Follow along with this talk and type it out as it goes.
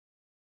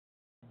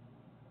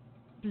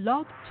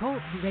Blog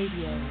Talk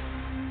Radio.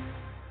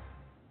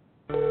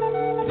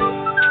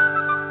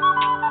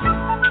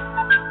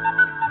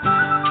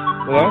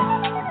 Hello?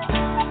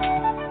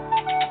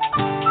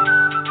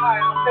 Hi,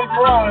 okay,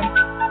 you're on.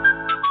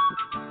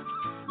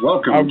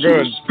 Welcome to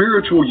the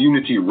Spiritual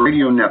Unity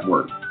Radio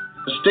Network,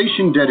 a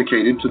station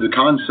dedicated to the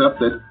concept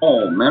that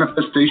all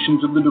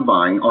manifestations of the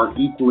divine are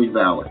equally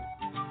valid.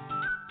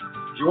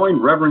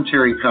 Join Reverend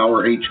Terry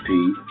Power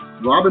HP,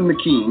 Robin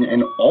McKean,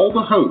 and all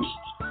the hosts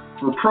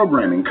for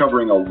programming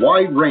covering a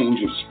wide range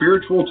of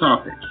spiritual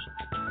topics,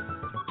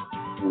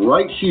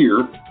 right here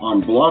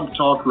on Blog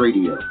Talk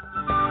Radio.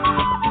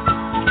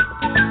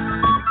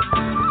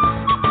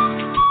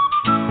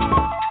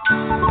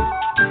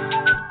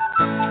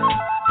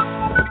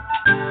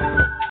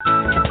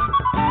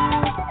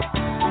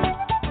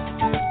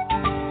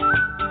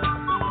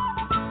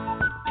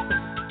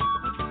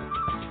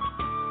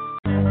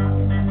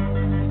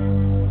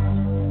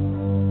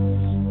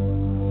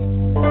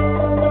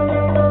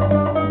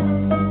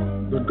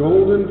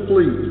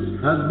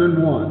 Has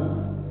been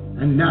won,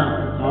 and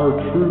now our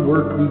true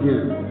work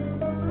begins.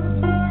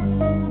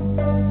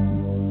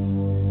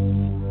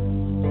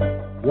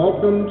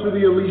 Welcome to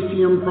the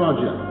Elysium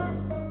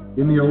Project.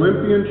 In the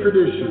Olympian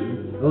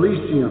tradition,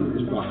 Elysium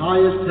is the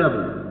highest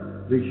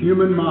heaven the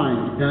human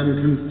mind can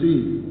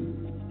conceive.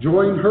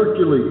 Join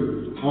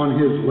Hercules on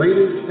his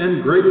latest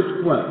and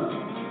greatest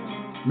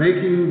quest,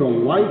 making the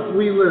life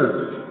we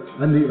live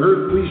and the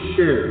earth we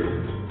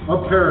share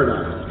a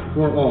paradise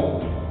for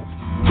all.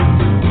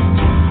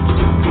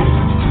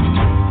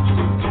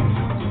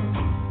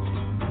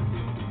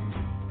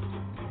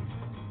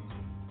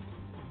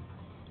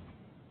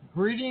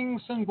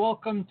 Greetings and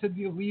welcome to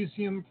the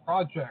Elysium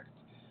Project.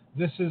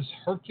 This is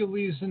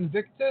Hercules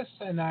Invictus,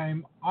 and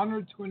I'm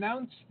honored to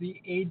announce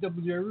the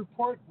AWA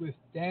report with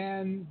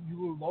Dan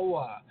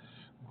Ulloa.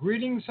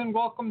 Greetings and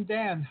welcome,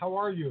 Dan. How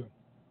are you?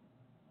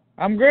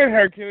 I'm good,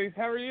 Hercules.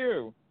 How are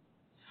you?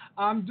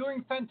 I'm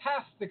doing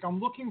fantastic. I'm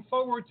looking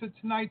forward to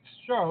tonight's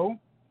show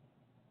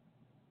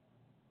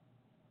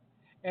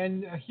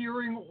and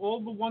hearing all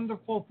the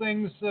wonderful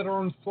things that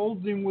are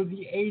unfolding with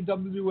the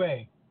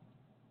AWA.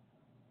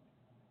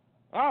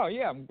 Oh,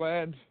 yeah, I'm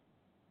glad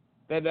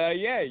that,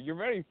 you're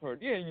ready for it.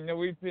 Yeah,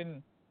 we've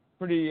been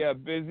pretty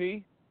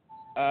busy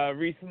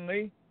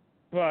recently,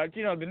 but,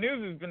 the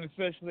news has been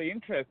especially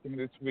interesting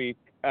this week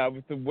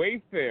with the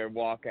Wayfair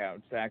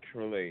walkouts,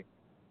 actually.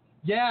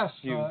 Yes,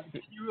 can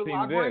you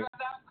elaborate on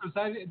that?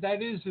 Because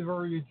that is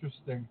very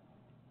interesting.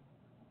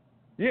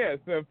 Yeah,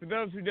 so for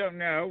those who don't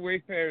know,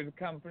 Wayfair is a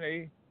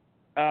company,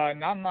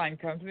 an online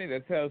company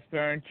that sells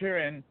furniture,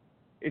 and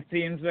it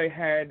seems they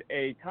had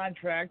a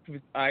contract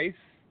with ICE,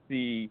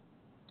 the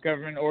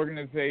government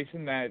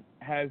organization that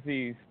has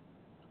these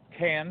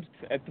camps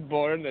at the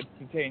border that's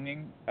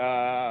detaining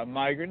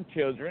migrant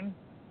children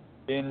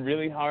in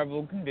really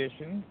horrible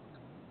conditions.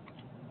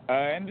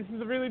 And this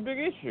is a really big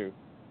issue.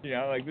 This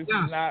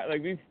is not,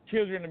 these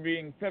children are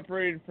being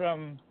separated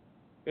from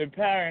their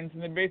parents,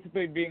 and they're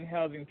basically being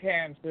held in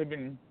camps that have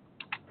been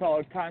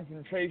called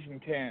concentration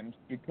camps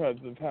because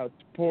of how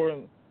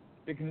poor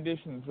the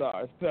conditions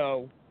are.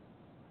 So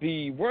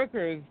the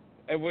workers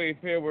at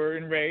Wayfair were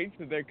enraged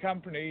that their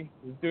company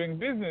was doing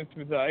business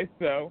with ICE,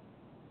 so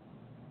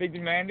they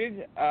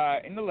demanded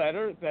in the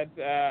letter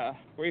that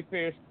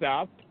Wayfair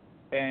stop,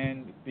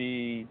 and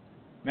the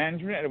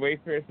management at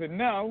Wayfair said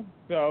no,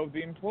 so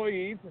the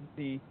employees at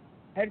the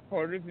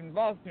headquarters in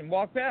Boston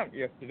walked out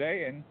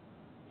yesterday and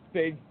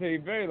staged a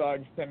very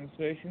large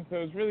demonstration, so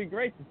it was really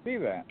great to see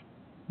that.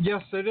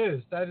 Yes, it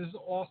is. That is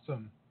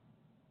awesome.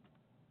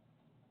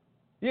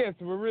 Yeah,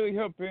 so we're really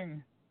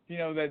hoping,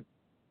 that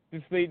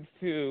this leads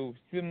to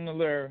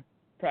similar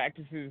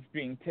practices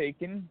being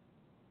taken,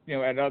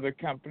 at other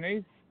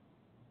companies,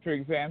 for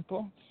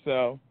example.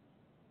 So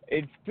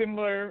it's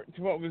similar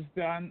to what was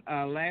done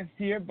last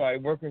year by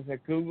workers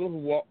at Google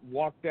who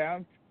walked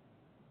out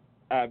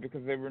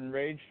because they were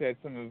enraged at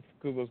some of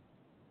Google's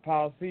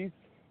policies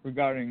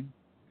regarding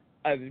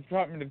the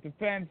Department of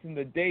Defense and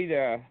the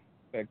data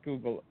that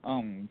Google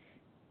owns.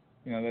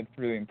 That's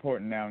really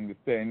important now in this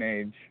day and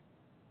age,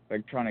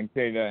 electronic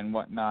data and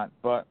whatnot.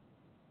 But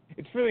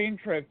it's really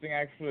interesting,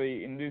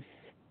 actually, in this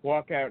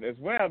walkout as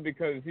well,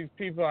 because these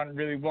people aren't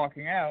really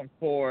walking out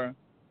for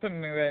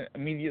something that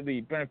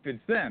immediately benefits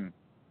them.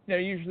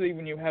 Usually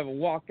when you have a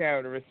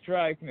walkout or a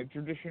strike in a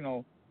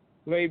traditional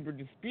labor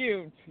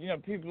dispute,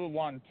 people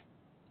want,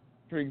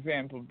 for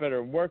example,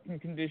 better working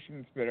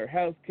conditions, better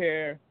health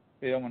care.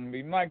 They don't want to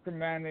be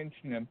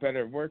micromanaged,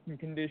 better working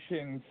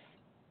conditions,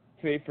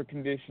 safer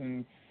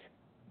conditions,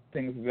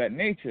 things of that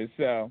nature.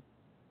 So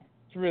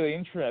it's really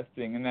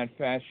interesting in that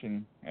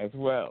fashion as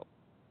well.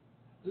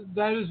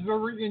 That is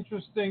very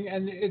interesting,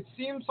 and it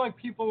seems like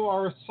people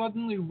are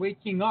suddenly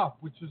waking up,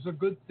 which is a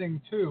good thing,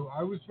 too.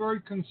 I was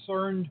very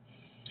concerned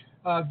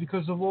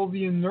because of all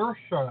the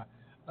inertia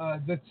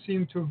that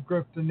seemed to have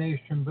gripped the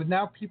nation, but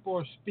now people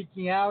are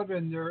speaking out,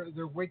 and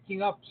they're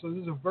waking up, so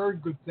this is a very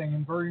good thing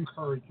and very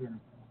encouraging.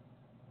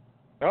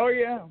 Oh,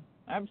 yeah,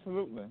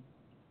 absolutely.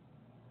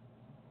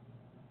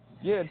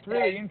 Yeah, it's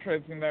really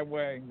interesting that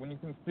way when you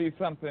can see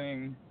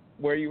something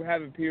where you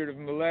have a period of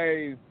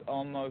malaise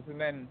almost,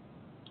 and then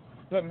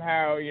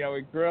somehow,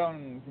 it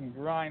groans and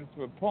grinds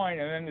to a point,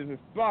 and then there's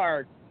a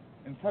spark,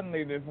 and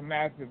suddenly there's a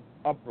massive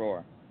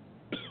uproar.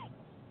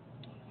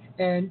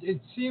 And it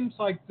seems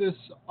like this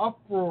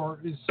uproar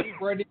is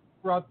spreading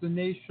throughout the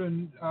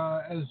nation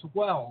as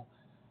well.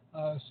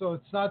 So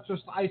it's not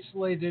just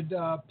isolated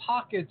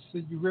pockets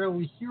that you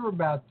rarely hear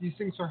about. These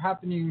things are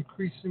happening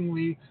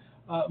increasingly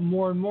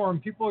more and more,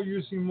 and people are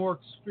using more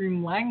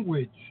extreme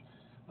language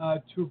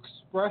to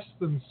express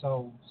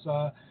themselves.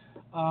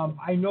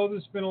 I know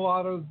there's been a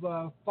lot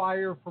of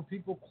fire for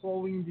people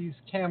calling these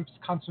camps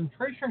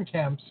concentration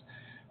camps,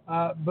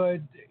 but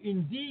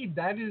indeed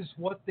that is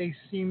what they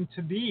seem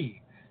to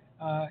be.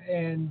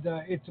 And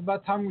it's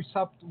about time we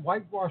stopped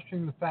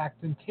whitewashing the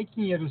fact and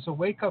taking it as a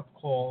wake-up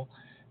call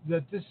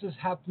that this is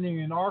happening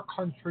in our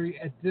country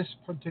at this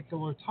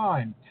particular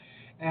time.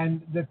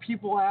 And that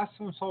people ask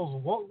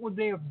themselves, what would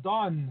they have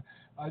done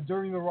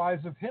during the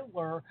rise of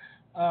Hitler?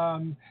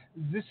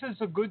 This is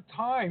a good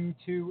time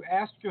to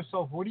ask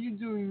yourself, what are you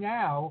doing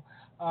now?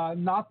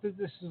 Not that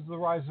this is the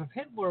rise of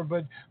Hitler,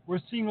 but we're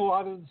seeing a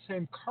lot of the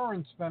same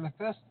currents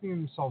manifesting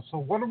themselves. So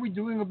what are we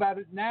doing about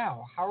it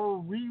now? How are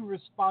we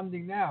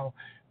responding now?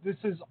 This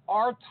is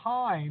our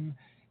time,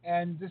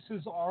 and this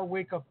is our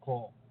wake-up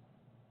call.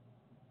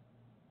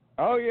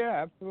 Oh,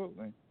 yeah,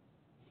 absolutely.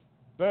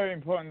 Very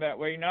important that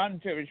way. I'm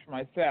Jewish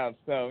myself,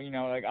 so,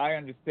 I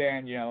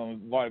understand,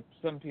 what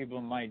some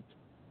people might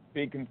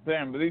be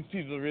concerned, but these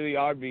people really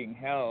are being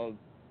held,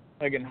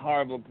 in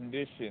horrible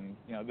conditions.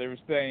 They were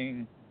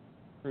saying,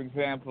 for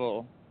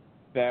example,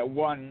 that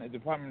one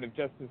Department of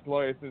Justice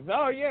lawyer says,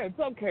 oh, yeah, it's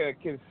okay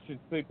that kids should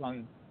sleep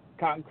on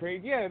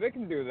concrete. Yeah, they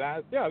can do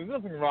that. Yeah, there's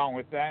nothing wrong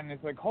with that. And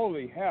it's like,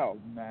 holy hell,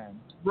 man.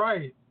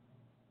 Right.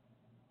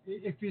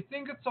 If you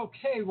think it's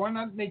okay, why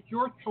not make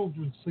your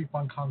children sleep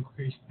on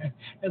concrete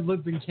and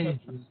live in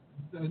cages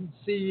and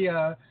see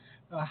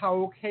how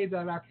okay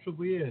that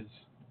actually is?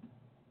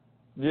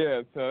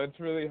 Yeah, so it's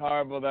really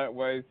horrible that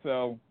way,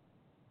 so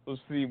we'll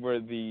see where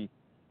the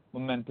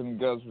momentum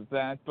goes with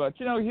that. But,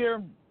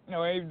 here,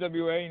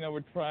 AWA,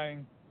 we're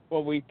trying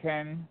what we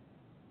can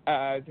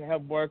to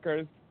help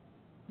workers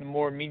in a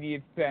more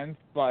immediate sense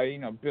by,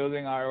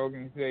 building our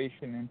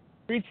organization and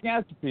reaching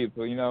out to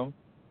people, A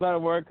lot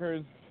of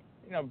workers,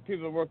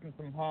 people are working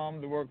from home,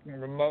 they're working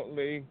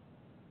remotely,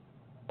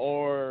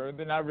 or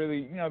they're not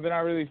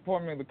really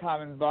forming the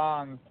common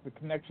bonds, the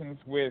connections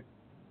with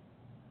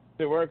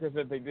the workers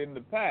that they did in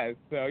the past.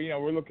 So,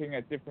 we're looking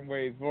at different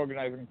ways of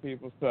organizing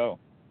people. So,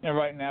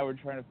 right now we're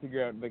trying to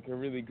figure out a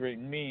really great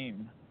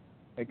meme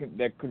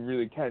that could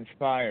really catch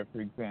fire,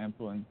 for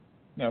example, and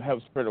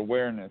help spread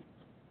awareness.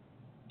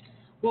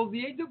 Well,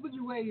 the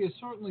AWA is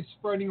certainly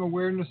spreading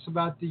awareness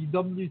about the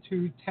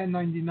W-2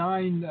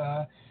 1099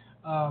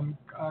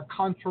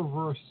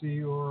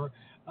 controversy or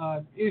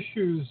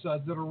issues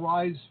that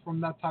arise from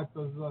that type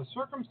of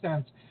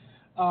circumstance.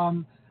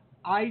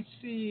 I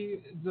see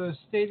the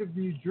state of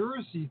New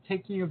Jersey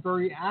taking a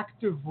very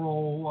active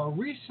role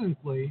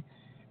recently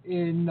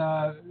in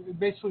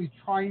basically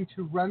trying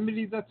to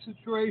remedy that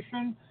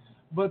situation,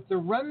 but the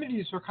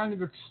remedies are kind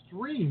of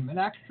extreme. And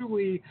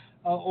actually,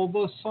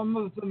 although some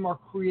of them are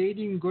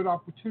creating good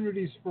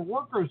opportunities for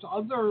workers,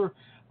 other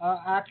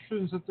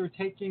actions that they're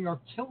taking are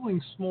killing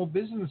small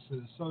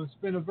businesses. So it's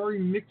been a very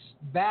mixed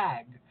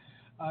bag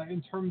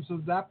in terms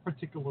of that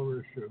particular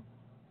issue.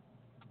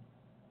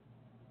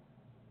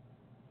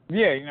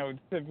 Yeah, it's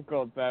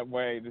difficult that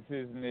way. This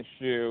is an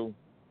issue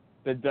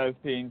that does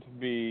seem to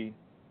be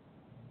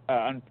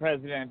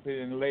unprecedented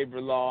in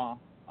labor law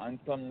on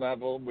some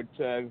level, which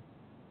has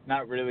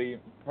not really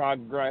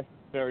progressed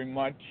very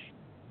much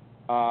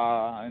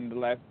in the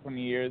last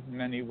 20 years in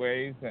many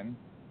ways. And,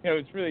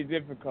 it's really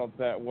difficult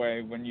that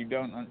way when you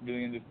don't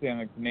really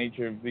understand the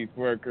nature of these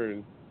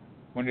workers,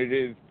 when it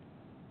is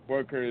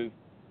workers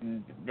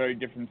in very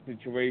different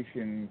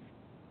situations,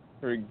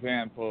 for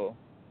example,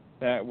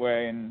 that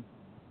way. And,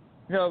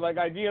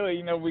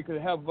 ideally, we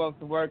could help both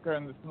the worker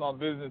and the small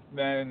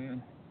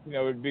businessman.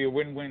 It'd be a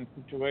win-win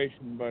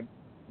situation, but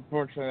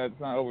unfortunately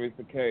that's not always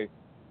the case.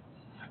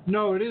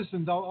 No, it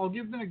isn't. I'll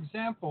give an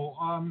example.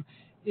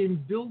 In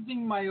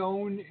building my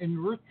own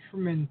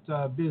enrichment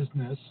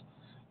business,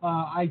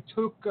 I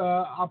took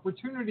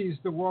opportunities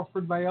that were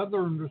offered by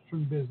other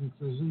enrichment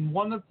businesses. In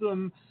one of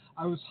them,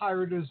 I was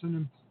hired as an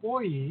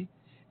employee,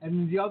 and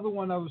in the other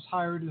one, I was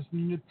hired as an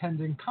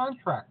independent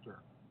contractor.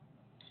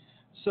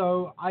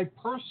 So I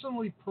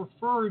personally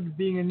preferred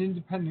being an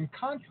independent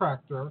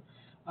contractor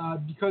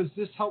because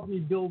this helped me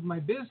build my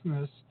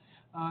business.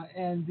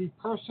 And the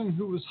person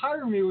who was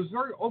hiring me was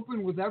very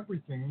open with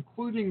everything,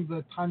 including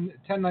the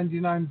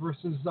 1099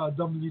 versus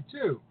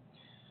W-2.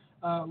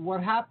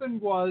 What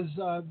happened was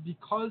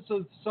because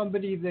of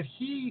somebody that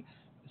he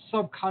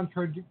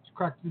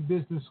subcontracted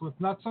business with,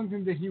 not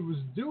something that he was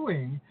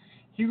doing,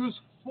 he was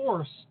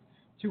forced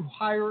to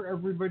hire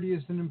everybody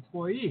as an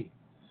employee.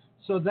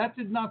 So that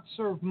did not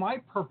serve my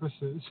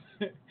purposes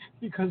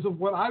because of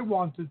what I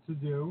wanted to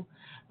do.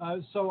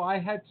 So I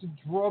had to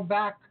draw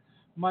back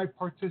my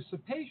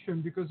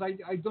participation because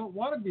I don't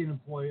want to be an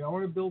employee. I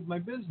want to build my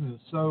business.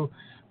 So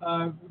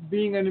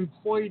being an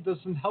employee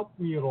doesn't help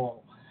me at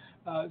all.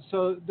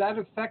 So that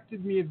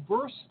affected me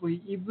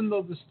adversely, even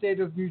though the state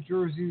of New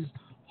Jersey's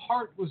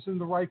heart was in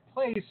the right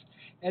place,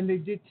 and they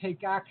did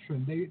take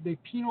action. They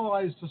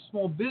penalized a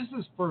small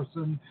business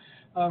person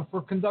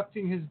for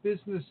conducting his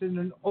business in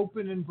an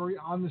open and very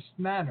honest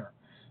manner.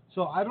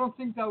 So I don't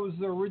think that was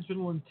their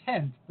original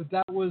intent, but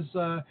that was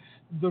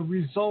the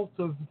result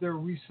of their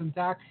recent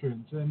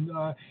actions. And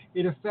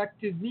it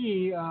affected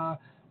me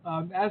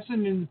as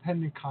an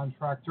independent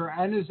contractor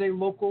and as a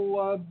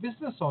local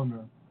business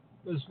owner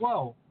as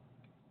well.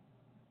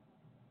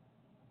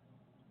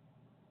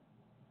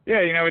 Yeah,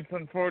 it's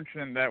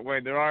unfortunate that way.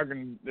 There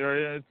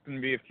is going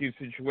to be a few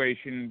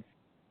situations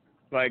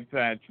like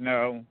that,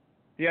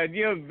 The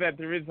idea that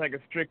there is like a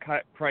strict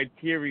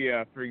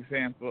criteria, for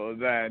example,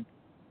 that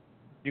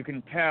you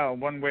can tell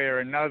one way or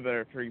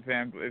another, for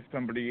example, if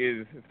somebody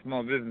is a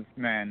small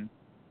businessman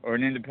or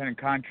an independent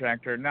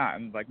contractor or not.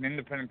 And like an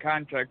independent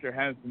contractor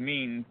has the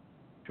means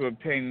to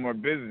obtain more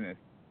business.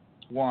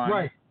 One.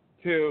 Right.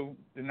 Two,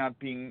 they're not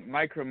being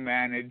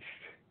micromanaged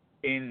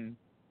in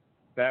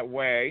that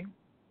way.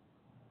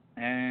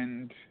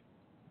 And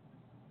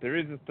there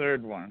is a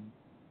third one.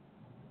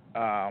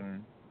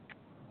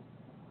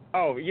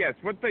 Oh, yes,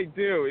 what they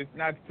do is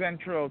not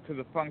central to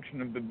the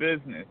function of the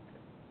business.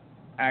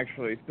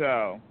 Actually,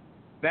 so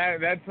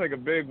that's like a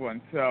big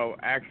one. So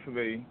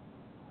actually,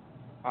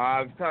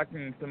 I was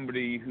talking to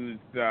somebody who's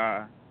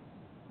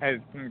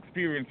has some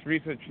experience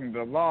researching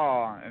the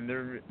law, and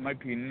there might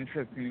be an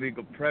interesting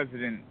legal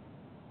precedent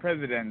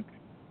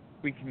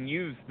we can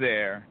use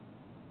there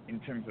in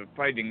terms of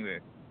fighting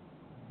this.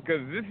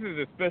 Because this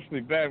is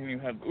especially bad when you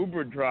have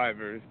Uber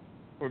drivers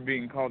who are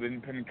being called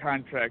independent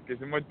contractors,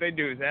 and what they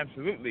do is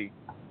absolutely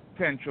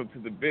central to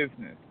the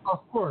business. Of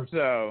course.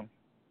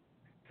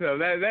 So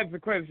that's the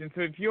question.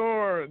 So if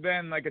you're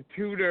then like a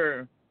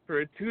tutor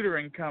for a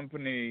tutoring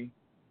company,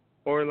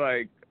 or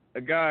like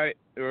a guy,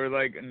 or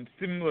like a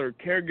similar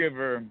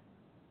caregiver,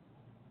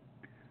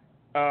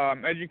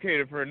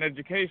 educator for an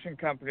education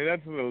company,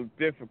 that's a little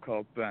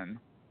difficult then,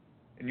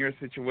 in your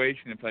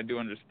situation, if I do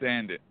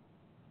understand it.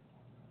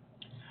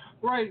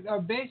 Right.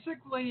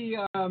 Basically,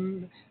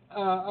 again,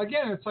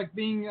 it's like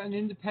being an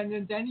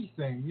independent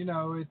anything.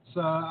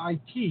 I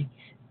teach.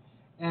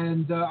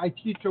 And I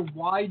teach a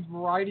wide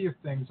variety of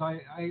things.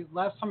 I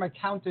last time I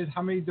counted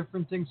how many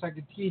different things I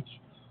could teach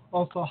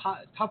off the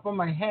top of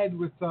my head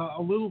with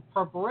a little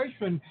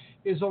preparation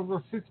is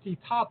over 50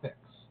 topics.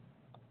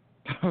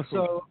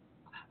 So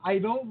I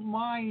don't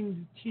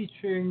mind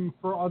teaching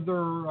for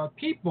other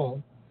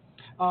people.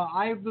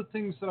 I have the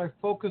things that I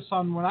focus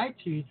on when I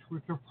teach,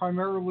 which are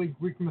primarily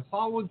Greek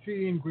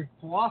mythology and Greek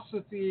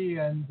philosophy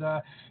and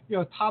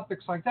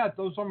topics like that.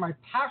 Those are my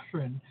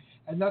passion.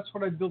 And that's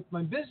what I built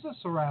my business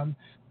around.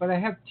 But I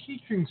have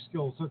teaching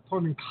skills. I've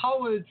taught in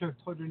college. I've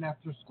taught in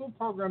after-school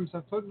programs.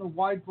 I've taught in a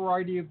wide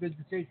variety of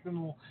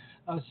educational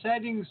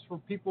settings for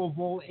people of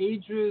all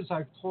ages.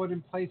 I've taught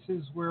in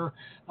places where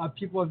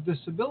people have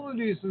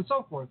disabilities and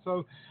so forth.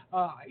 So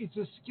it's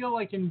a skill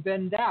I can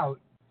bend out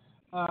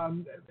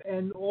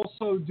and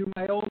also do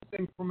my own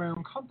thing for my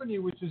own company,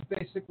 which is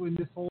basically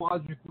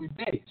mythologically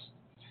based.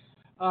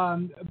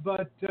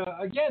 But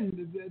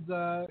again,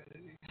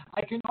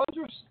 I can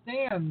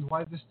understand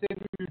why the state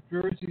of New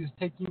Jersey is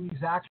taking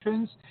these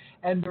actions,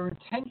 and their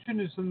intention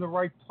is in the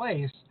right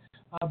place.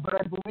 But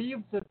I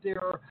believe that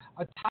they're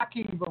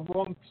attacking the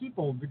wrong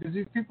people, because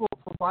these people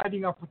are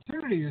providing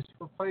opportunities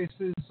for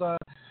places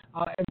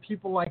and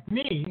people like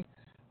me.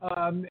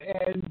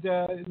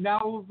 And now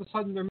all of a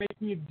sudden they're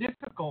making it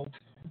difficult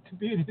to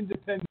be an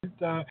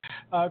independent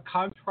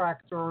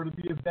contractor or to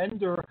be a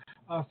vendor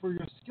for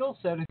your skill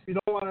set if you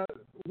don't want to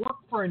work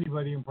for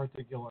anybody in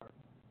particular.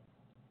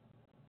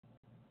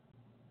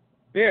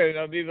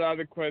 Yeah, these are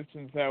the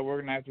questions that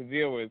we're going to have to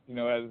deal with, as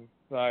a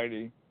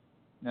society,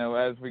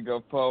 as we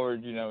go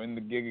forward, in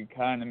the gig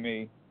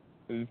economy,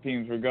 it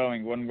seems we're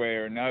going one way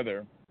or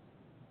another.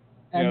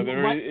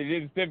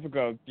 It is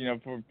difficult,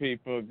 for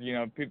people.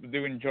 People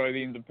do enjoy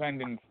the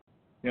independence.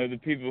 The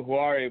people who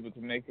are able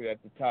to make it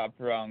at the top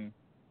rung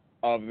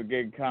of the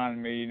gig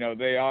economy,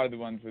 they are the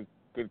ones with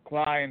good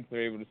clients.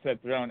 They're able to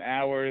set their own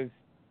hours.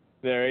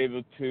 They're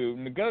able to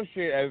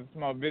negotiate as a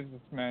small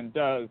businessman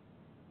does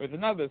with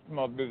another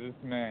small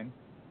businessman,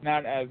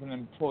 not as an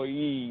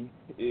employee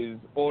is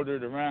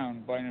ordered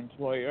around by an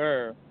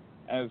employer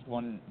as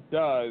one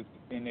does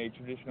in a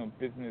traditional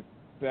business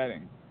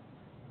setting.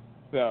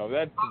 So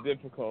that's a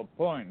difficult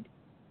point.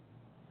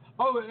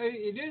 Oh,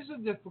 it is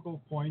a difficult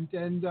point,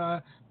 and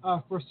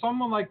for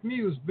someone like me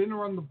who's been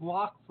around the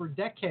block for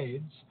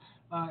decades,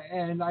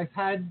 and I've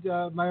had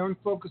my own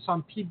focus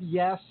on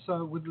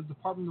PBS with the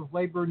Department of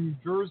Labor in New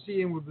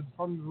Jersey and with the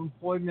Department of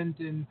Employment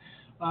in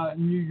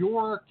New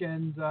York,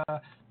 and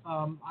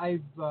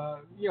I've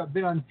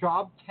been on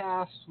Job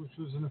Tasks, which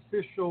was an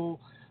official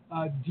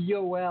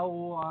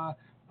DOL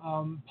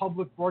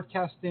public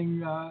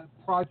broadcasting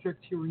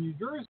project here in New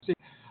Jersey.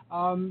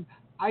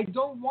 I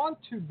don't want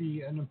to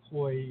be an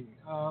employee.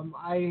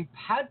 I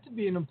had to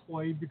be an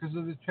employee because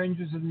of the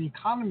changes in the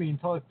economy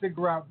until I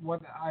figure out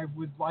what I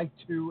would like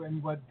to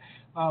and what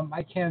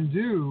I can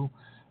do.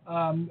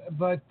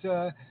 But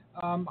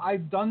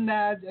I've done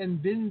that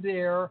and been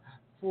there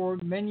for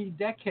many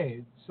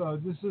decades. So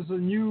this is a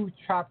new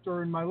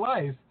chapter in my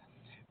life.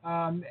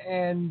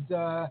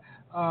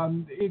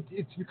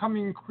 It's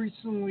becoming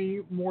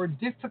increasingly more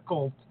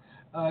difficult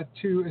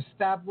to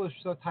establish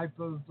a type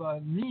of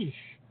niche.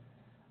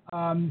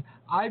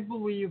 I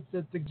believe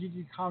that the gig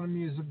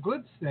economy is a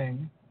good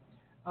thing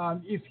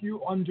if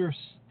you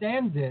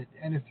understand it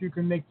and if you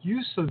can make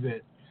use of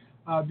it,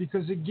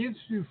 because it gives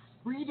you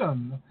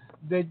freedom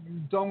that you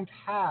don't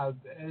have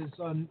as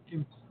an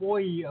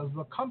employee of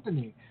a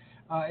company.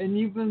 And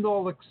even though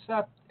I'll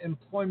accept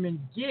employment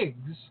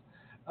gigs,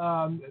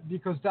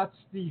 because that's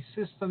the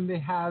system they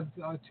have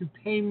to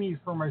pay me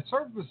for my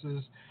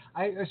services,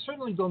 I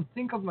certainly don't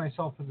think of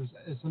myself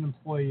as an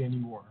employee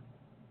anymore.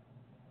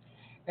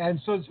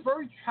 And so it's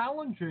very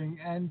challenging,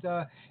 and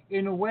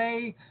in a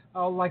way,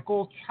 like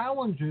all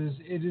challenges,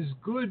 it is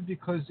good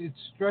because it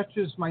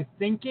stretches my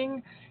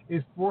thinking.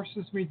 It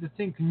forces me to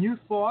think new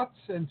thoughts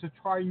and to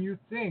try new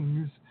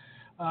things.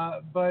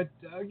 But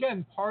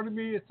again, part of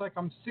me, it's like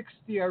I'm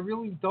 60. I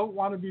really don't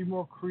want to be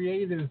more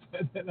creative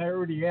than I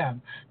already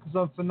am, because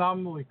I'm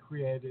phenomenally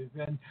creative.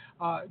 And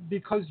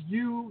because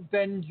you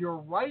vend your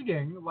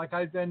writing, like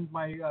I vend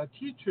my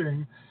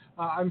teaching,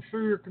 I'm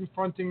sure you're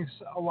confronting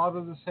a lot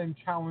of the same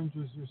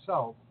challenges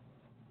yourself.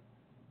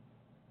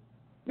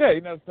 Yeah,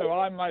 so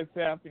I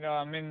myself,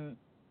 I'm in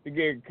the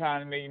gig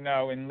economy,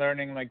 in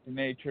learning like the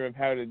nature of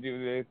how to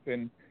do this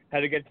and how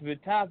to get to the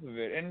top of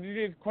it. And it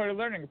is quite a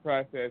learning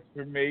process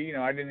for me.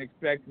 I didn't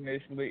expect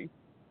initially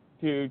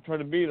to try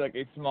to be like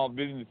a small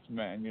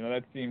businessman.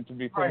 That seemed to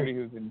be somebody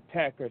who's in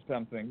tech or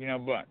something,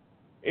 but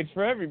it's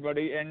for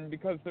everybody. And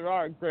because there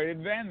are great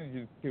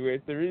advantages to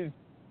it, there is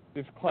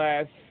this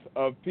class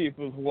of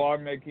people who are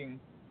making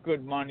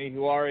good money,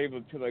 who are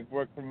able to like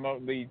work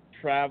remotely,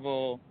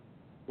 travel,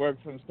 work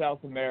from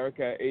South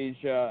America,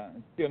 Asia,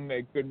 and still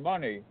make good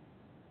money,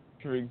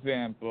 for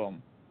example.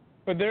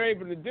 But they're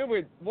able to do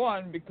it,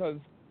 one, because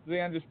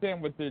they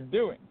understand what they're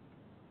doing.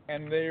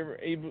 And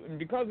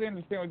because they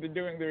understand what they're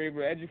doing, they're able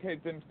to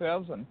educate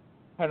themselves on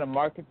how to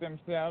market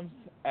themselves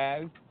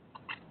as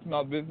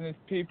small business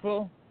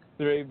people.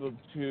 They're able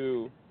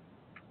to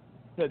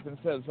set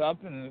themselves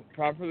up and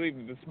properly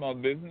with a small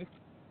business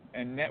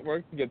and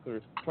network to get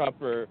the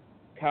proper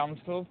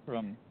counsel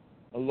from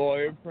a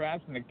lawyer,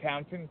 perhaps, an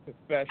accountant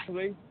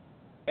especially,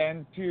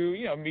 and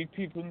to, meet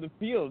people in the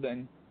field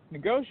and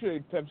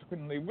negotiate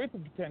subsequently with a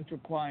potential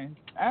client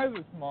as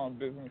a small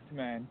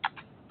businessman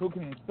who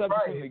can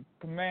subsequently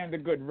command a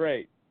good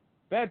rate.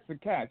 That's the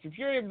catch. If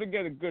you're able to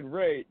get a good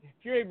rate, if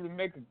you're able to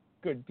make a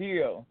good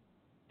deal,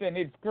 then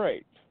it's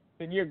great.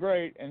 Then you're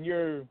great and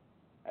you're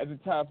at the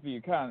top of the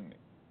economy.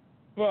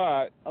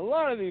 But a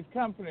lot of these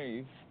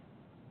companies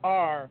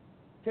are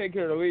take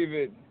it or leave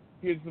it,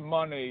 here's the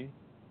money,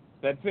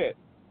 that's it.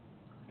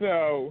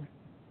 So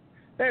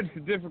that's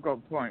the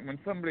difficult point. When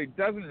somebody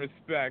doesn't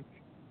respect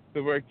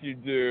the work you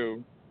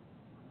do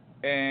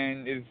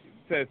and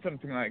says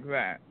something like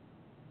that,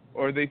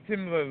 or they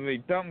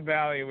similarly don't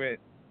value it,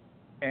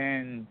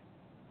 and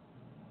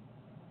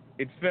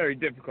it's very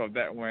difficult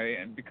that way,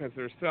 and because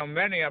there's so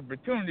many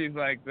opportunities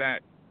like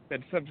that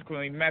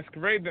subsequently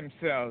masquerade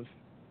themselves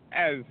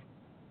as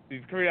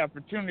these great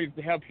opportunities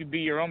to help you be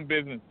your own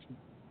business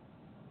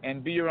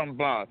and be your own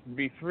boss and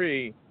be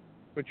free,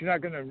 but you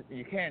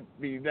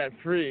can't be that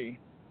free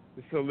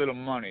with so little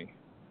money,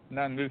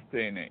 not in this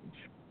day and age.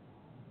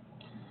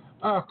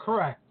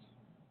 Correct.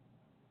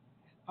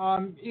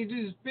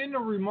 It has been a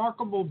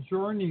remarkable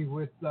journey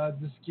with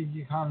this gig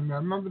economy. I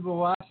remember the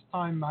last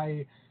time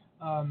I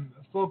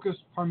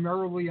focused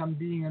primarily on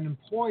being an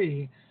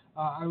employee.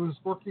 I was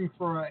working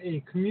for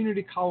a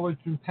community college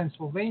in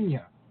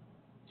Pennsylvania.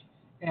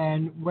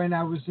 And when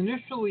I was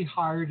initially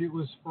hired, it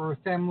was for a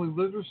family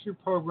literacy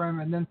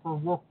program and then for a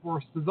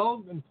workforce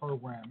development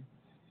program.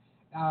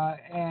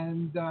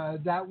 And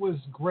that was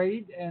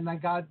great. And I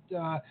got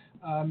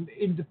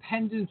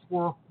independent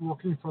work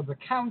working for the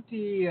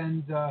county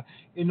and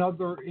in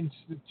other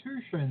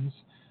institutions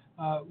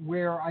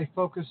where I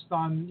focused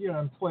on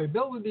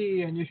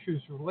employability and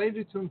issues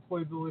related to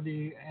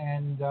employability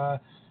and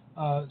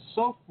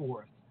so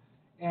forth.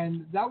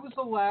 And that was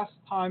the last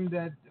time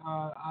that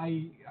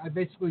I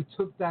basically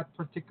took that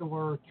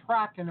particular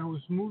track, and I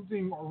was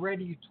moving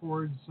already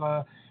towards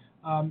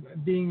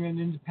being an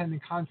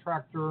independent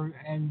contractor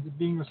and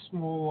being a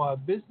small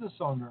business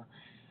owner.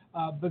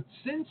 But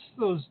since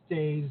those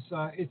days,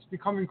 it's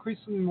become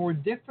increasingly more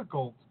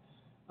difficult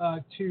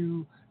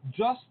to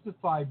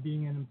justify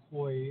being an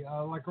employee.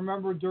 Like,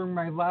 remember, during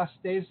my last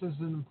days as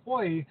an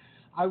employee,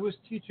 I was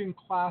teaching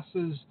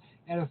classes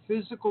at a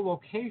physical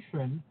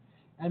location,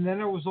 and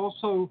then I was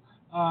also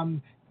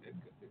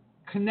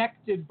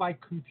connected by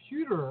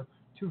computer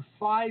to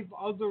 5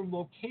 other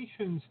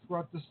locations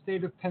throughout the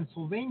state of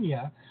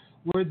Pennsylvania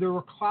where there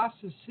were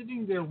classes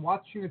sitting there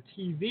watching a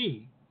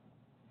TV.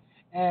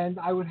 and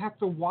I would have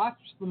to watch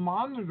the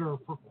monitor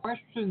for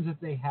questions that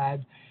they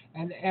had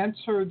and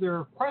answer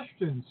their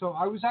questions. So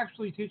I was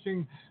actually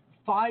teaching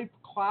 5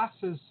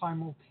 classes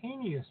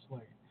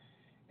simultaneously.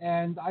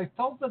 And I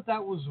felt that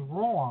that was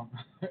wrong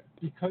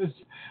because,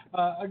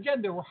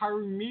 again, they were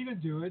hiring me to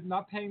do it,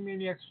 not paying me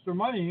any extra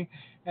money.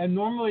 And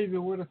normally they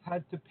would have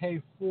had to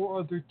pay 4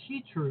 other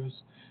teachers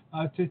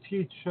to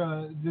teach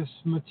this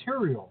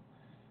material.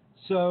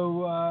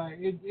 So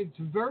it's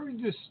very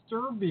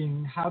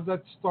disturbing how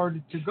that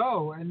started to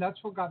go. And that's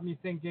what got me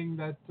thinking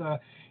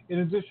that in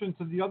addition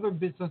to the other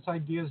business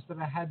ideas that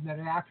I had that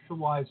I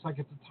actualized, like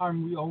at the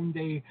time we owned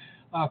a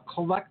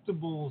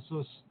collectibles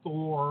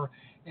store,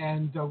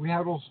 and we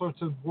had all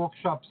sorts of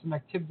workshops and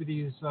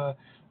activities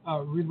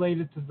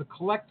related to the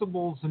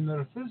collectibles and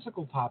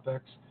metaphysical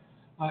topics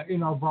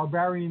in our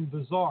Barbarian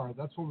Bazaar.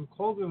 That's what we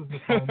called it at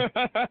the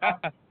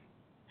time.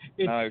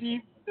 It Nice.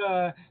 seemed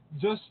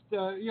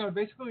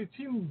basically it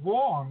seemed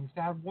wrong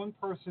to have one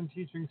person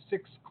teaching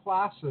 6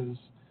 classes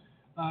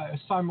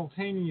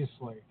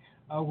simultaneously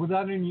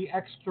without any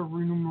extra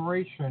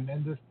remuneration,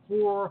 and that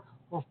 4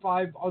 or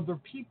 5 other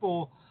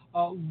people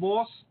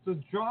lost the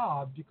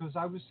job because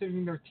I was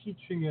sitting there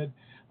teaching it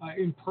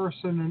in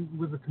person and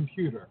with a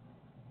computer.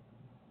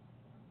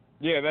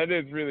 Yeah, that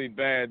is really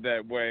bad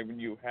that way when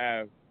you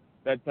have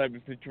that type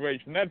of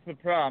situation. That's the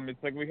problem.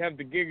 It's like we have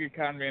the gig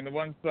economy on the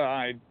one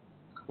side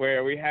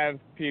where we have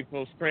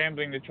people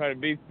scrambling to try to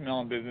beat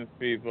small business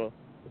people,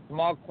 a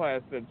small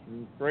class that's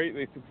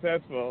greatly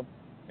successful,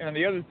 and on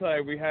the other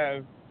side we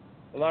have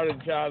a lot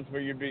of jobs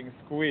where you're being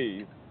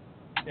squeezed.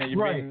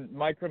 You're being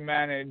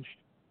micromanaged.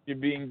 You're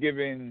being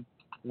given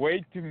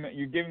way too much.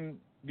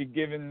 Be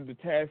given the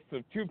tasks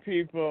of 2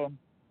 people,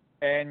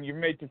 and you're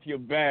made to feel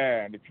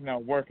bad if you're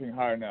not working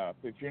hard enough,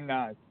 if you're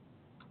not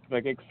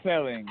like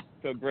excelling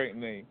so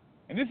greatly.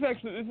 And this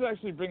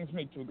actually brings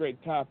me to a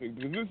great topic,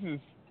 because this is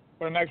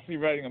what I'm actually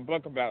writing a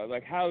book about,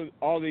 like how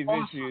all these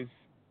issues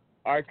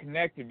are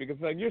connected. Because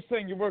like you're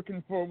saying, you're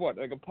working for what,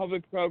 like a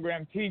public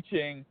program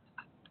teaching,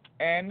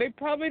 and they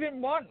probably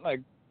didn't want like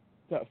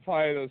to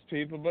fire those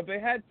people, but they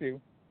had to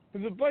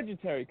because of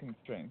budgetary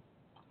constraints.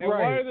 Now,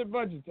 why are there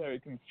budgetary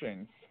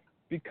constraints?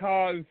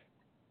 Because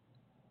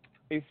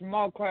a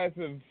small class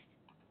of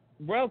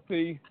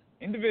wealthy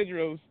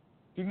individuals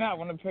do not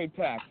want to pay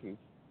taxes,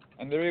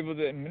 and they're able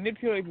to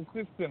manipulate the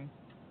system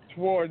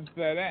towards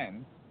that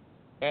end.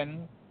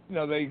 And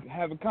they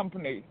have a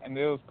company, and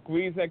they'll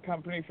squeeze that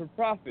company for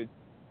profit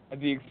at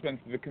the expense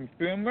of the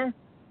consumer,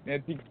 and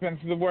at the expense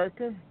of the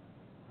worker,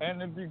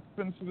 and at the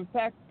expense of the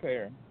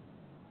taxpayer,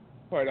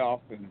 quite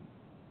often.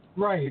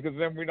 Right. Because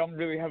then we don't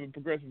really have a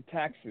progressive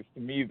tax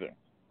system either.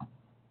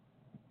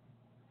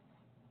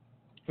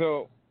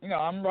 So,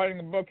 I'm writing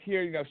a book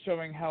here,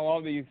 showing how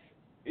all these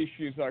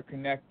issues are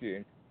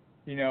connected.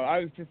 I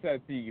was just at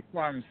the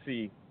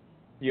pharmacy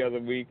the other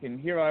week, and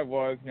here I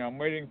was, I'm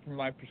waiting for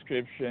my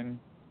prescription,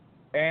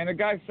 and a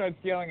guy starts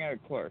yelling at a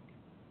clerk.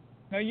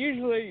 Now,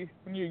 usually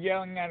when you're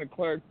yelling at a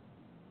clerk,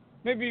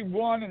 maybe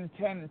 1 in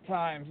 10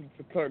 times it's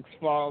the clerk's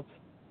fault.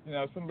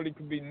 Somebody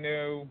could be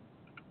new,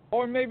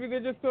 or maybe they're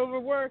just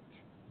overworked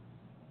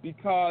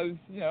because,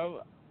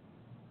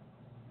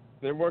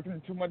 they're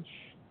working too much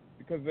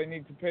because they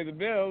need to pay the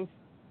bills,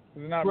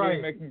 because they're not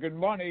really making good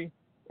money,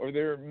 or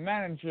their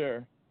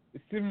manager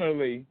is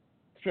similarly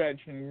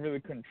stretched and really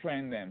couldn't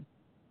train them.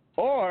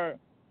 Or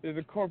there's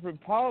a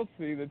corporate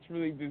policy that's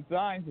really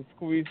designed to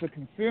squeeze the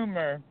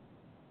consumer,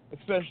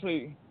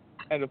 especially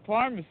at a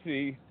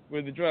pharmacy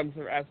where the drugs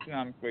are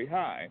astronomically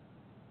high.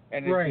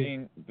 And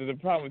the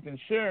problem with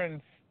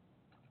insurance,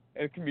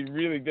 it can be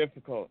really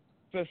difficult,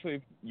 especially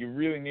if you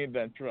really need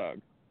that drug.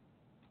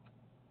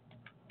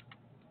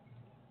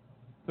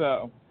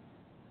 So,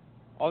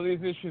 all these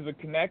issues are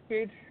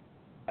connected.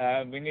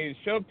 We need to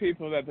show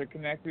people that they're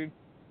connected.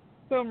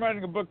 So I'm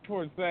writing a book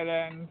towards that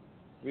end.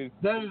 With,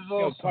 that is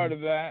awesome. Part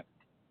of that.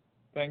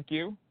 Thank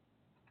you.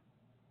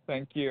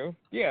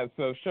 Yeah,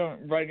 so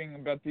writing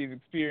about these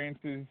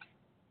experiences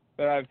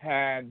that I've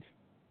had,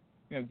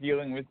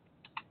 dealing with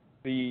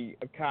the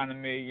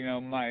economy,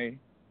 my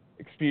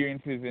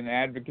experiences in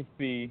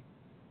advocacy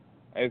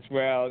as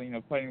well,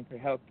 fighting for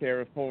healthcare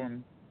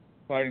reform,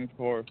 fighting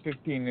for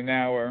 15 an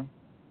hour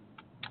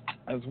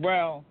as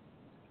well,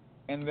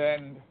 and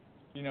then,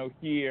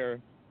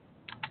 here,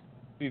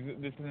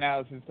 this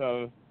analysis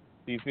of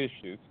these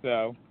issues.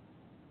 So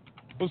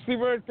we'll see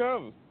where it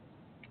goes.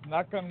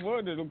 Knock on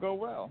wood, it'll go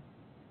well.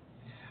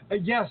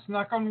 Yes,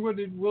 knock on wood,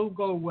 it will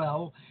go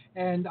well,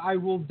 and I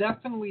will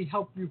definitely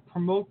help you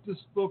promote this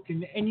book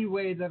in any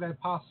way that I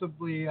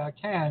possibly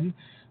can,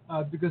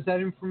 because that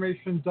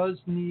information does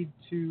need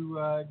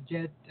to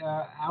get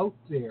out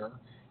there.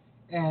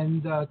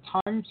 And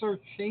times are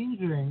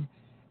changing,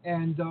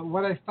 and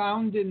what I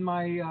found in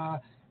my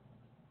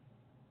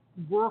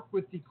work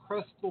with the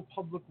Crystal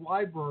Public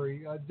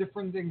Library,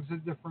 different things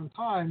at different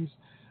times,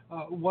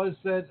 was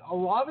that a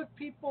lot of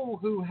people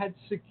who had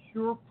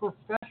secure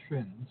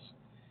professions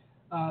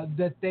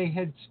that they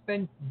had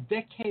spent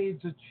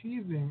decades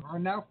achieving are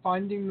now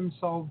finding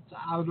themselves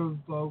out of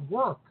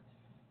work.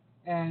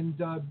 And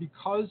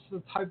because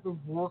the type of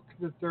work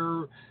that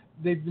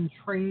they've been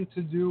trained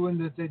to do and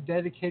that they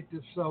dedicate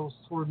themselves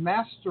toward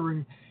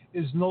mastering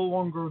is no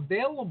longer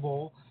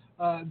available,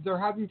 they're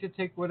having to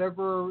take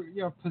whatever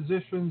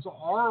positions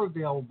are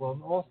available.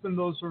 And often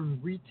those are in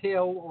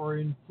retail or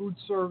in food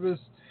service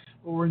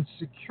or in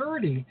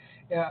security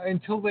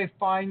until they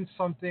find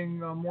something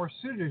more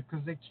suited,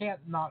 because they can't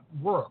not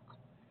work.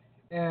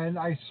 And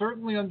I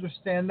certainly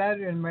understand that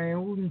in my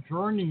own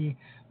journey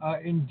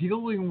in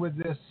dealing with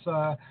this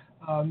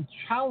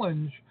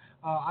challenge.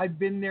 I've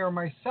been there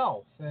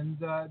myself, and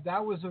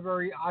that was a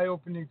very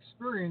eye-opening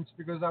experience,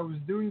 because I was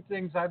doing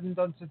things I haven't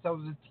done since I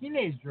was a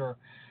teenager,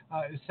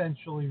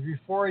 essentially,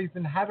 before I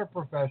even had a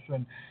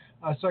profession.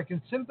 So I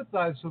can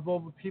sympathize with all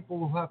the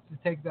people who have to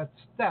take that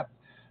step.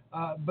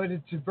 But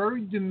it's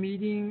very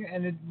demeaning,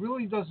 and it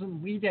really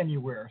doesn't lead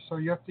anywhere. So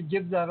you have to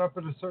give that up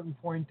at a certain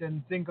point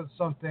and think of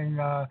something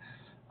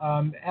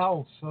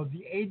else. So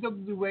the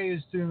AWA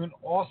is doing an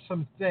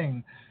awesome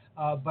thing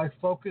by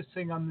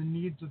focusing on the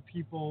needs of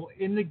people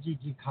in the geek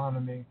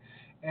economy.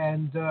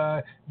 And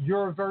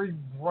you're a very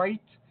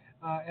bright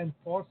and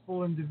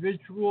thoughtful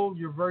individual.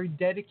 You're very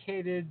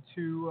dedicated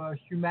to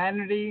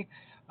humanity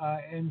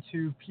and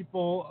to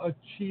people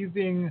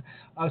achieving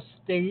a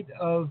state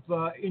of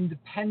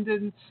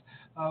independence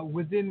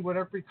within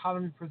whatever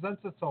economy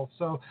presents itself.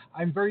 So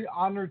I'm very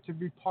honored to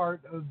be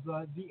part of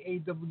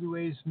the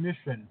AWA's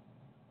mission.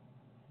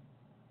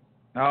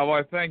 Oh,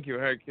 well, thank you,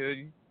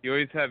 Hercules. You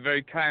always have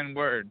very kind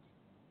words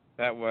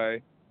that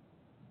way.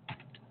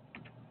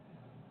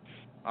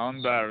 I'm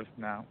embarrassed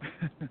now.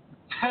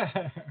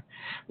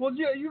 Well,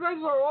 yeah, you guys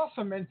are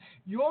awesome, and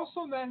you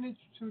also managed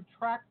to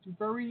attract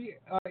very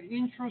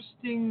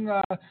interesting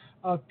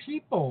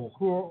people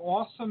who are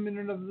awesome in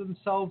and of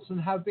themselves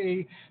and have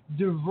a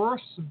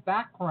diverse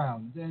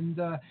background. And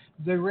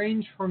they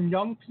range from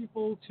young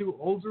people to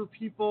older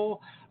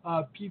people,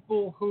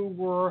 people who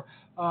were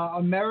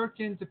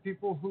American to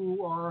people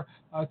who are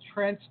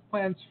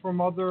transplants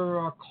from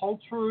other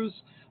cultures.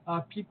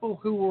 People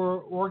who were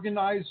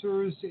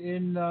organizers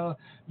in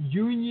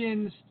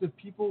unions, to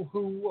people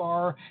who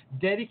are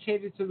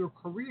dedicated to their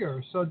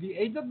career. So the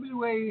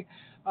AWA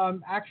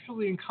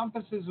actually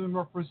encompasses and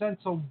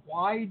represents a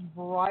wide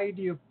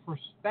variety of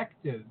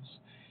perspectives.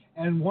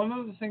 And one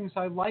of the things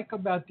I like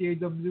about the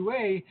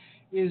AWA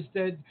is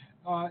that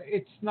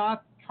it's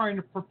not trying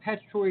to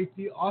perpetuate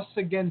the us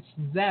against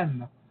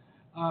them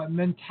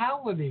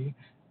mentality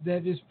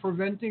that is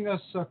preventing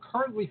us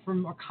currently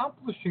from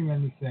accomplishing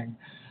anything.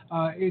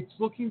 It's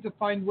looking to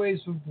find ways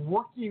of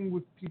working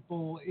with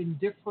people in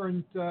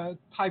different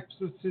types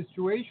of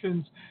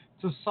situations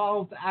to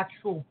solve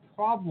actual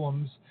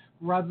problems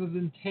rather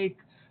than take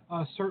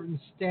certain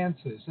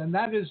stances. And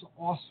that is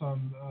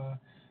awesome.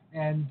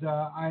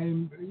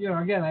 I'm,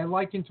 again, I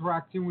like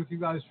interacting with you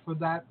guys for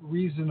that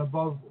reason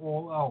above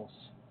all else.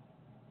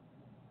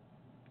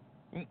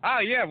 Oh,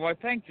 yeah, well,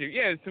 thank you.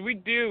 Yeah, so we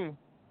do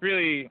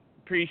really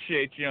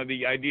appreciate,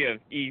 the idea of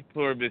e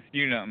pluribus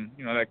unum,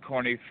 that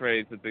corny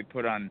phrase that they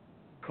put on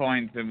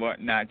coins and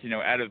whatnot,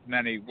 out of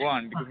many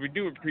one, because we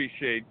do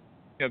appreciate,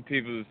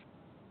 people's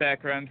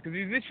backgrounds, because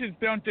these issues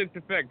don't just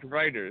affect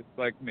writers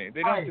like me.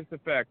 They don't just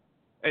affect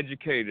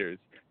educators.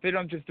 They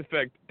don't just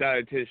affect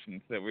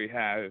dietitians that we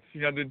have.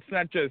 It's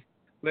not just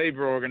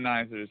labor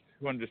organizers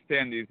who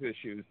understand these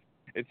issues.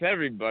 It's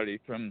everybody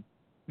from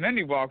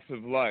many walks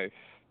of life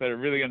that are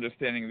really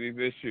understanding these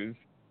issues.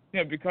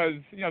 Because,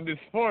 this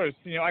force,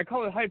 I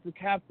call it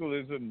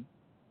hypercapitalism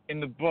in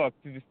the book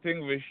to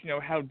distinguish,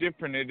 how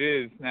different it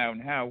is now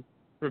and how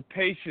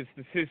rapacious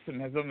the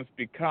system has almost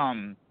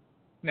become.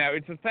 Now,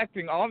 it's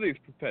affecting all these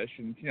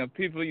professions.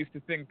 People used to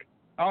think,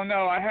 oh,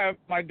 no, I have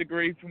my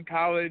degree from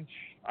college.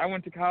 I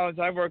went to college.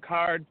 I work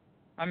hard.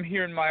 I'm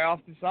here in my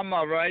office. I'm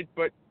all right.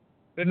 But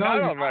they're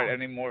not all right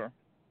anymore.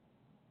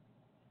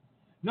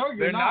 No,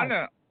 you're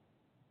not.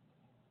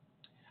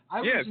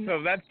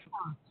 So that's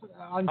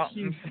on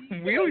TV.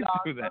 We always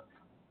do that.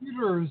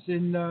 Computers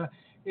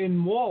in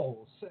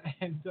malls,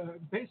 and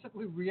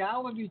basically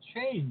reality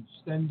changed,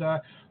 and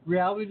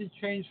reality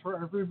changed for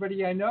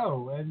everybody I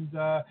know, and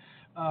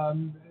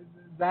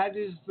that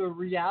is the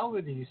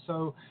reality.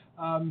 So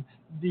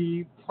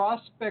the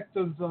prospect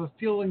of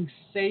feeling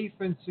safe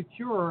and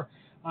secure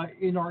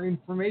in our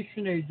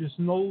information age is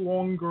no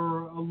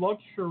longer a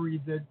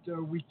luxury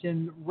that we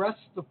can rest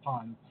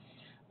upon.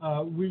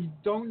 We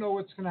don't know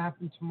what's going to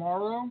happen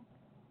tomorrow.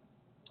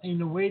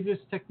 In a way, this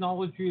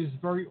technology is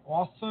very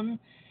awesome,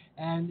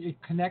 and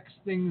it connects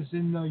things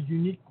in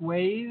unique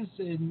ways,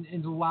 and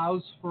it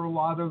allows for a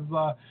lot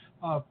of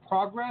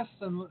progress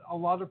and a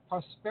lot of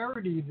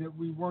prosperity that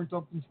we weren't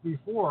open to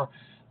before.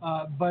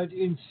 But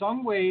in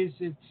some ways,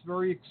 it's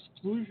very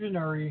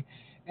exclusionary,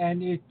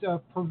 and it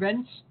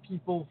prevents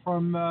people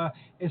from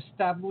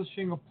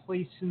establishing a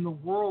place in the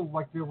world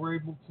like they were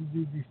able to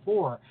do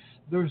before.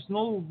 There's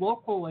no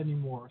local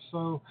anymore.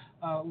 So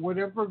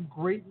whatever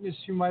greatness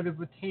you might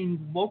have attained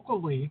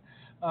locally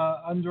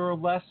under a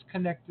less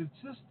connected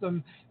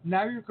system,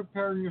 now you're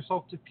comparing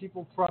yourself to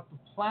people throughout the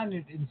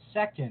planet in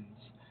seconds.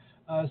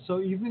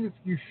 So even if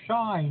you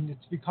shine,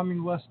 it's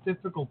becoming less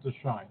difficult to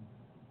shine.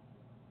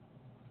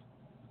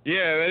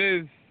 Yeah, that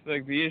is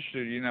like the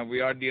issue.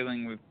 We are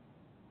dealing with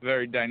a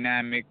very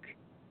dynamic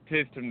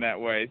system that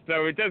way.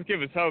 So it does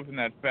give us hope in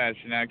that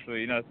fashion,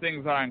 actually.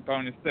 Things aren't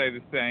going to stay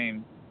the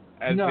same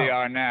as they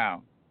are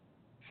now.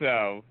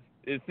 So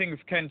things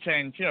can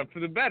change, for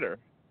the better,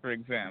 for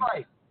example.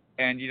 Right.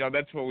 And,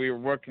 that's what we were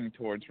working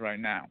towards right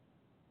now.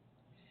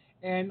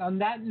 And on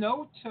that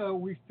note,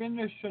 we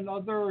finish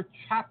another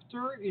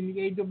chapter in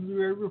the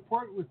AWA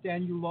report with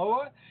Dan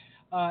Ulloa.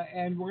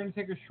 And we're going to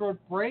take a short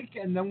break,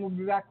 and then we'll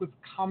be back with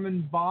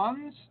Common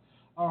Bonds.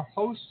 Our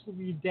host will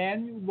be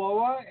Dan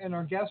Ulloa, and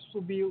our guest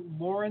will be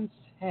Lawrence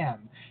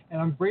Hamm.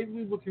 And I'm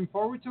greatly looking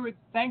forward to it.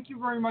 Thank you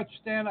very much,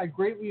 Dan. I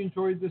greatly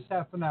enjoyed this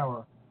half an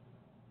hour.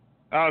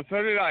 Oh,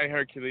 so did I,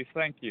 Hercules.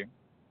 Thank you.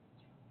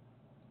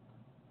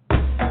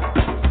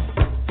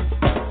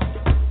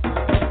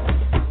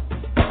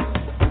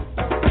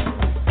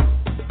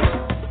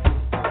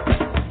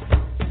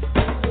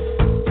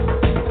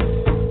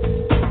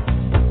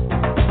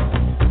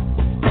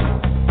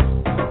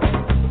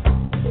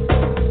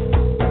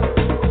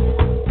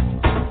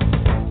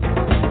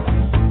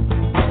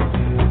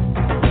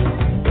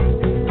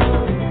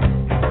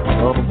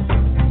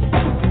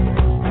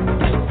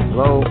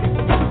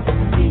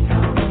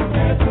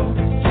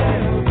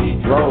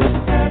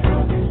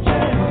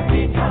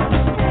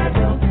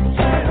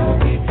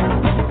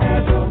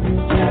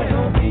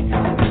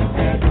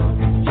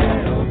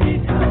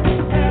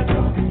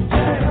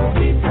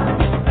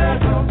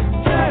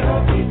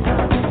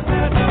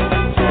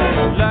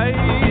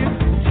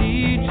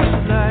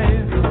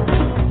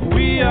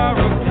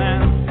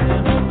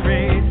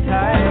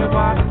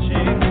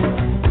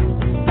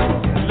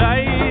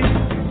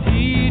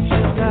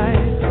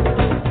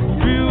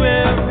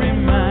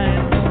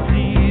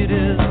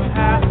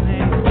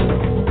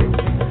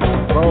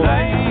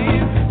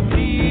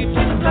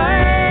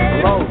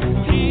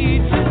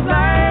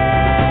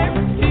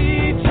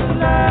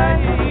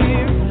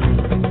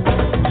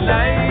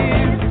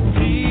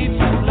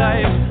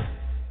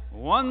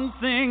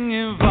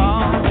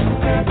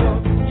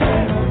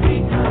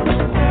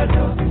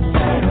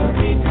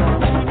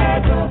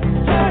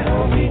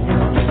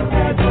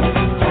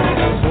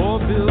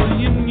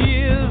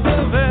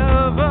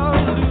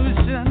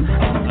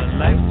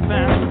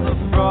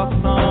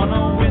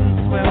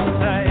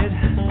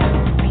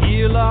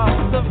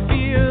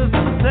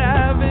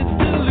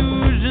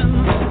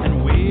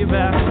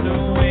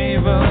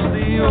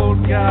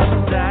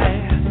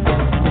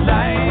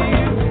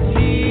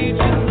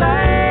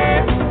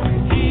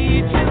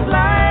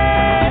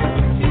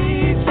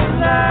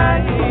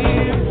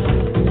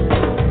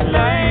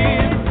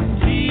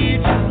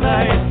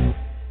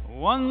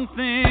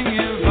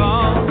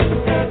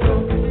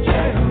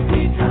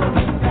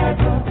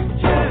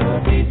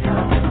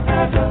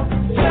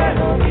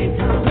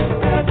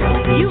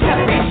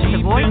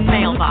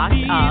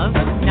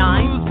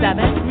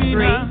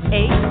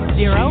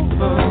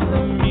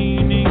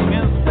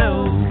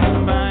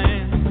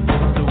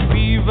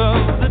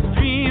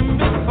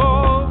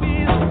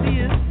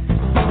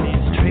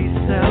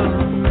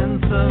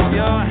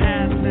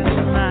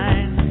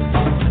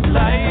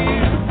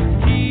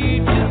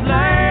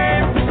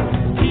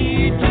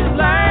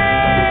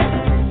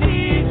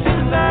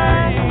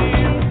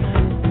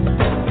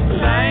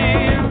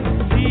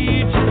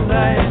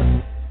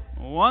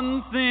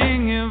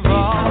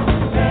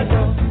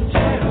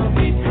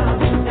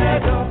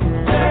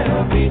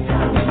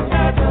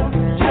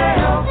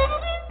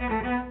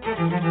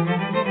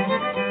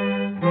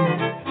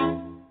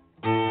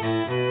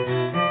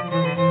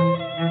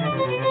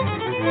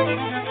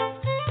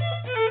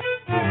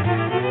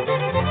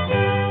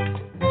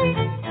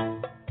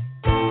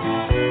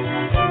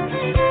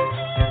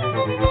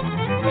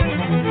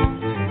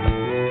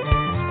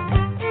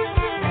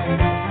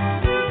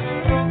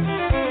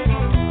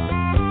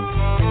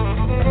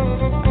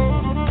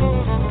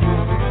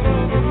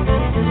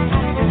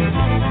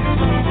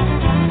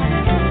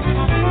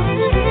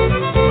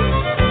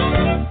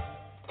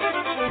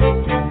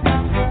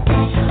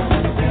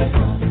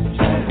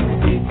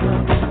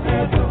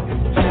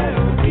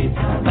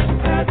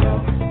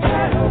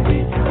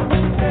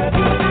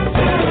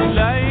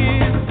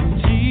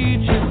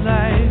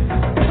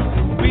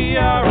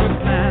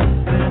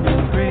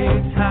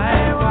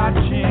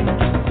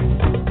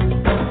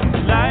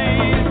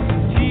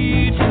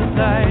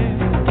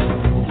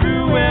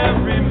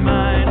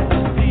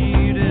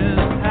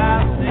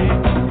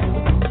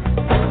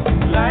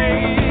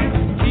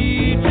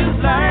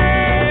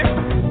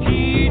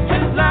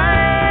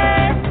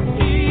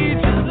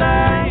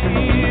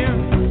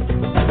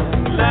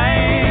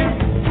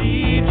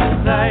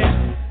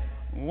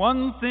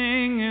 one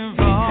thing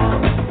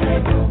evolved.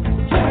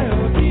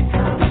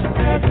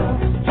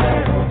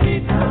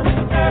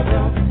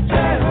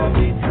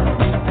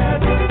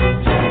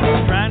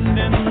 Strand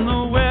in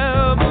the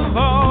web of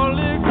all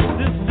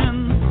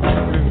existence,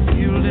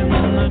 revealed in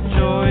the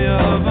joy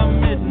of a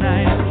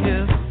midnight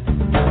kiss,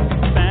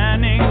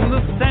 spanning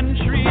the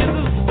centuries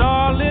of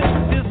starlit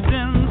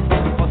distance.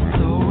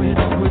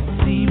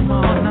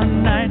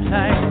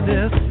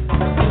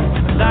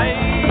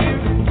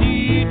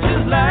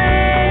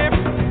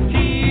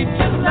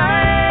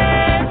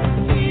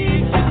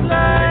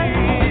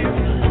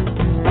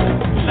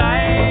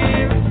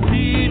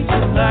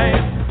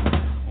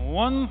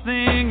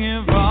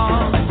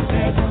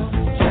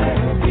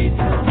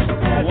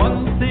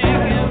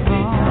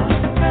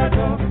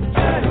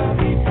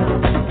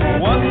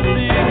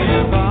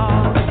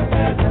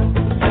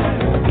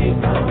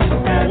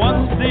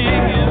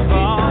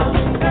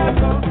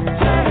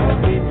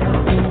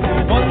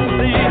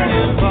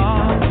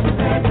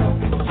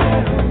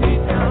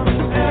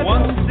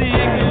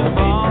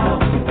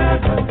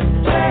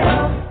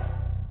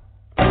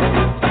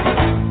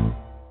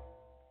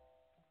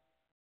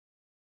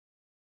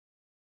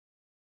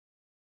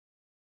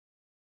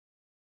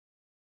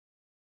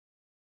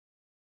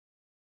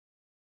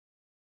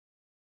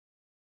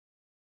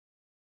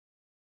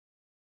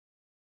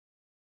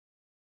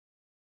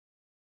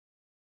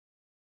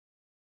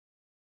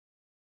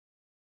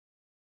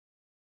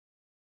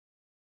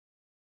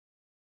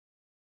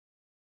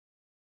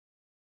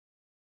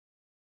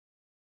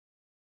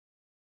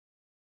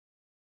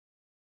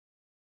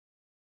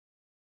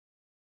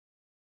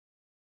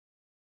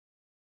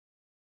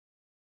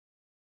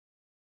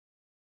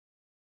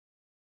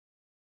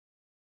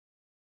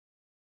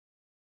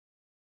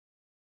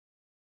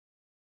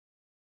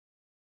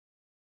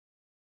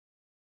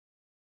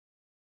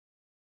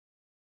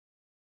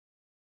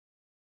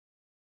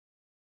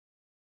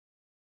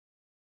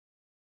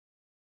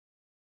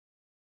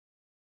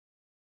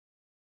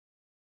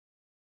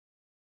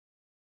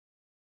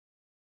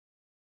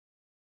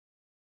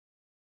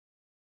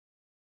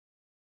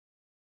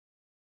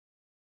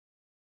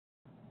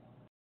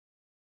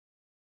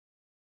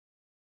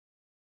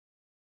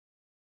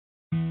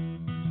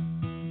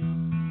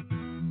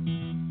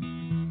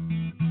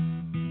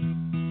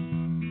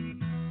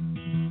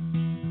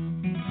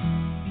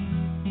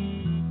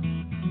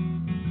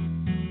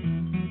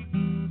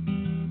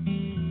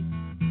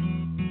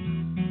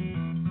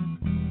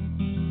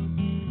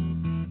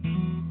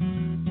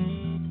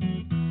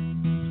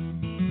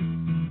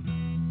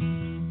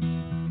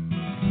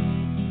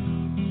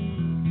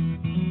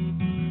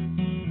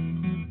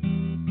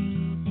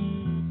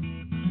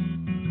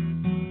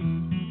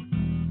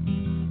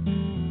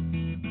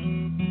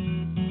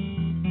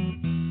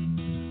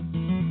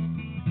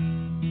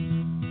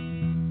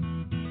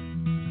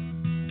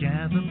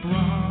 Gather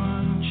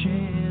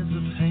branches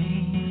of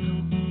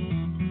hazel,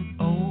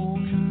 oak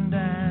and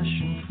ash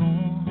and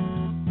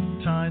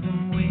thorn, tie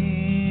them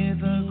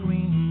with a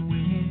green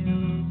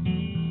wheel,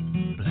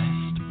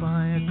 blessed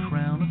by a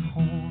crown of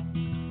horn.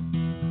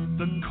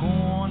 The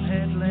corn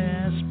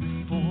headless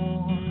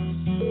before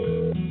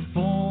us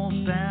falls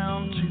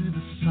down to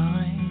the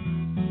side.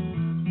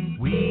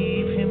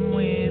 Weave him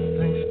with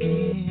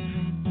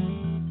thanksgiving,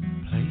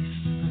 place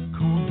the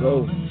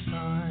corn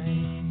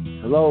inside.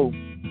 Hello.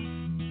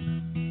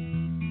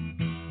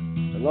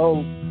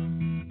 Hello.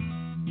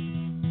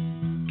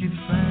 Give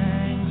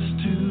thanks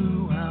to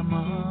our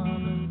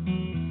mother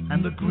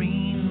and the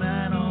green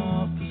man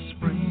of the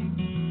spring.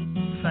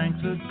 Thank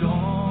the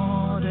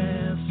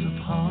goddess of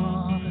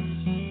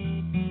harvest.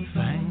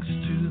 Thanks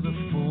to the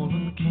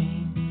fallen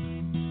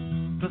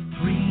king. The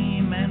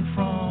three men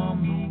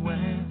from the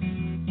west,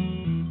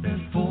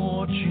 their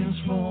fortunes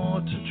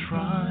for to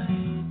try,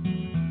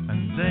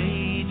 and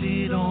they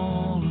did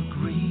all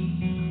agree.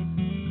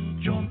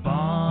 John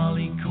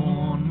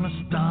Barleycorn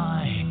must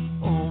die.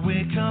 Oh,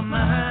 wicker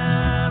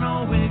man,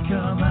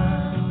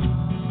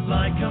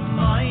 like a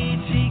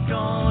mighty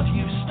God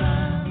you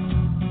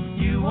stand.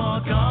 You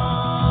are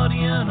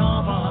guardian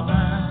of our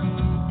land.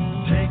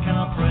 Take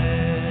our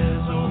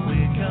prayers, oh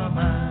wicker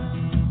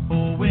man.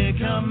 Oh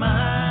wicker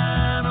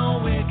man,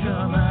 oh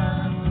wicker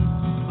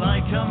man.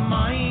 Like a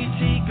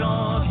mighty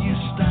God you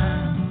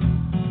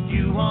stand.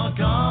 You are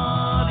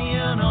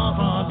guardian of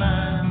our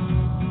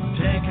land.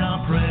 Take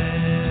our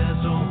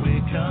prayers, oh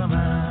wicker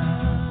man.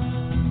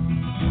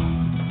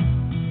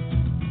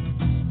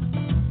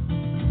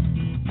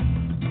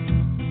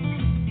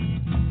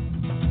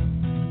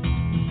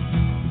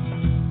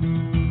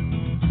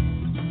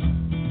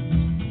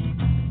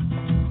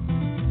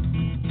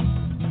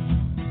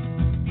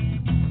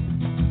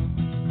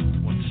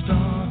 What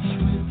starts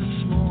with the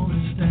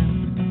smallest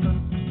ember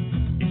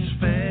is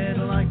fed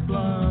like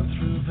blood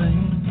through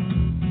veins,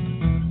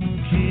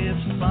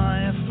 pierced by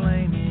a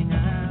flaming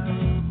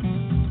arrow,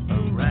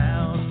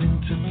 aroused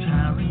into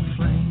towering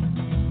flame.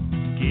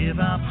 Give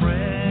our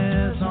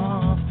prayers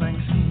of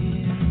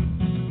thanksgiving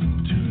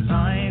to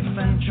life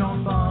and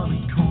John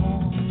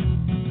Barleycorn.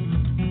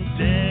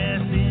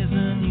 Death is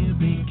a new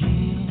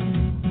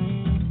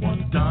beginning. What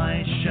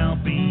dies shall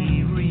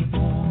be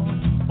reborn.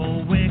 Oh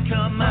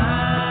wicker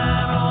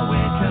man,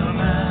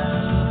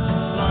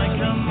 like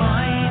a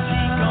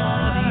mighty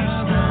God you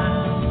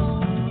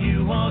stand. You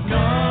are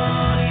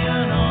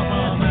guardian of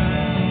our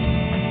land.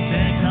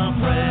 Take our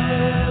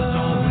prayers,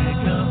 oh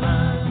wicker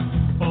man.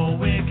 Oh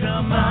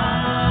wicker man,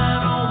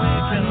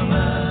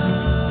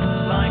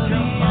 like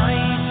a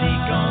mighty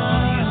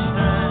God you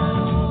stand.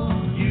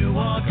 You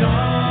are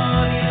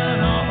guardian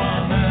of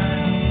our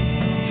land.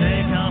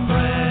 Take our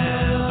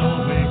prayers,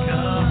 oh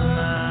wicker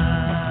man.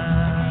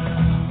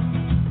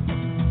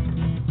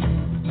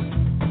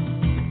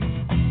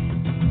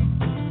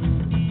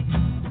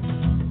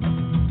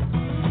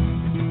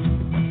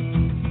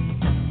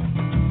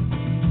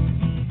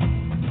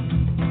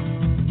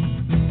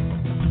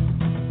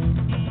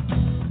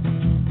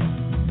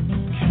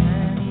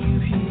 Can you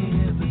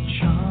hear the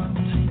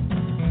chanting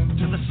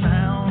to the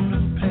sound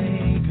of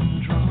pagan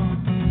drum?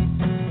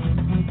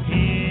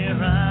 Hear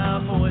our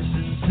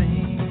voices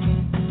sing,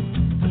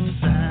 the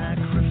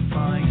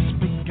sacrifice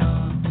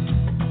begun.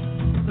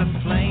 The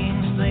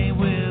flames they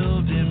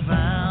will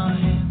devour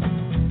him.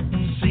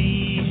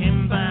 See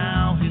him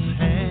bow his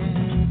head,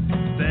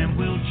 then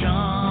we'll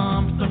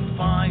jump, the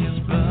fire's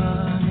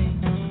burning.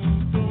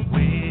 The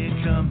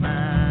wicker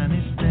man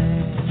is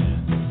dead,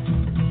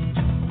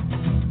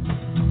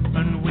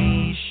 and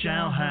we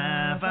shall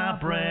have our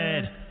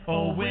bread.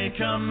 Oh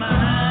wicker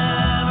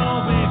man,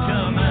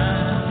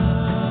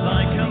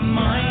 like a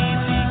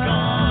mighty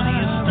God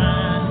you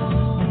stand.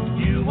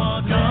 You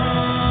are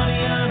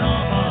guardian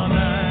of our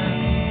land.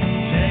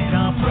 Take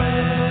our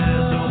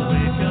prayers, oh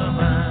wicker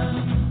man.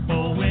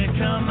 Oh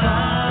wicker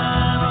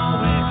man,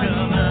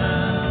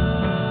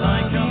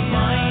 like a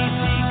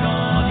mighty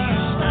God you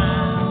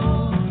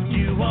stand.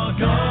 You are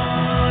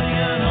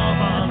guardian of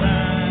our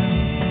land.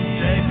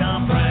 Take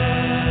our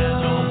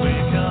prayers, oh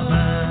wicker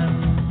man.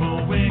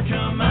 Oh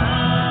wicker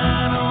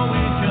man,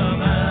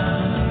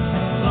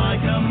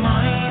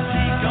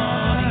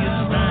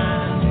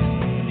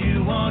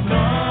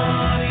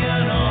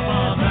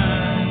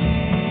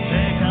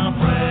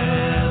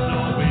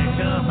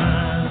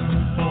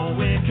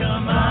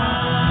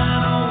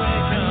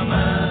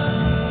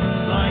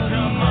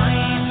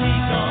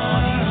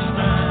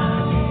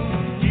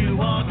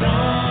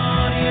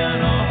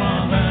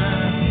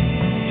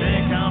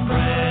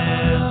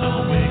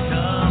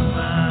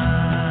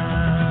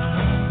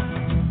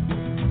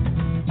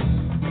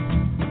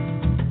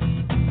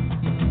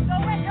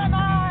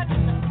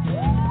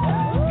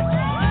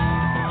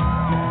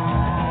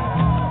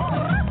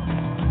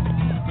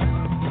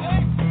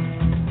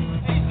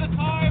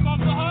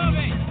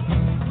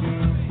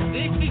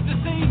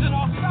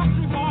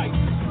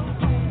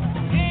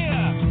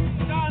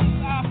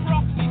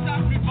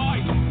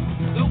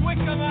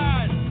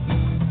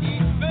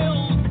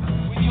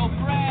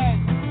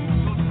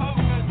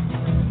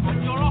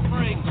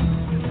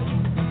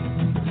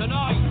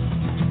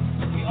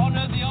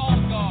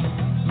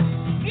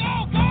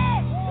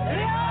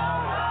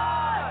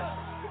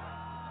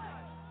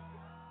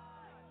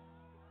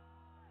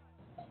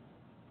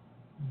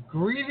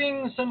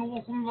 Greetings and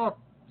welcome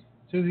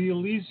to the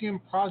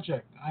Elysium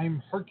Project.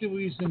 I'm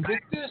Hercules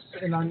Invictus,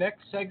 and our next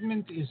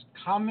segment is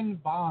Common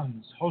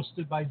Bonds,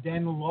 hosted by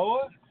Dan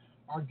Ulloa.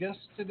 Our guest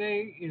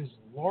today is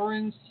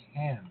Lawrence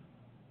Hamm.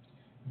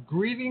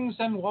 Greetings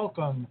and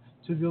welcome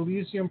to the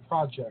Elysium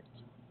Project.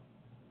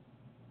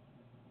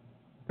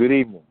 Good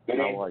evening.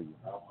 How are you?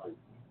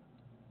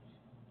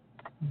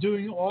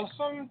 Doing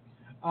awesome.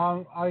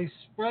 I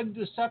spread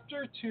the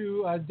scepter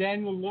to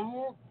Daniel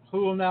Ulloa,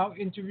 who will now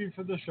interview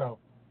for the show.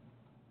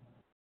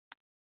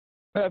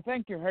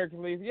 Thank you,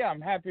 Hercules. Yeah,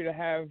 I'm happy to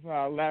have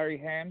Larry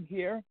Hamm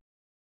here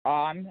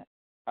on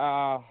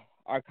our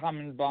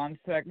Common Bond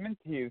segment.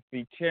 He is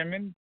the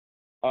chairman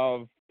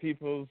of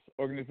People's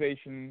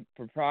Organization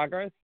for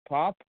Progress,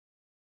 POP,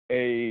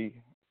 a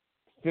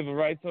civil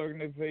rights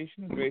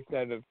organization based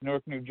out of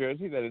Newark, New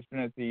Jersey, that has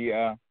been at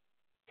the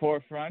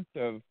forefront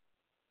of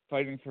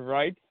fighting for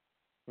rights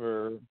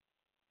for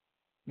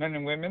men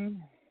and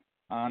women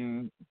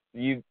on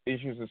the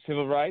issues of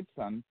civil rights,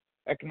 on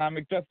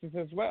economic justice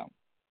as well.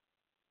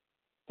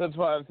 That's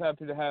why I was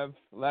happy to have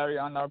Larry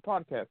on our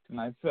podcast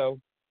tonight. So,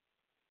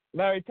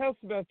 Larry, tell us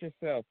about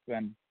yourself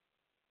then.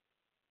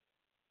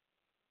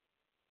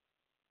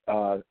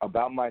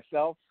 About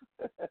myself?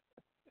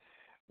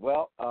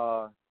 Well,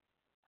 I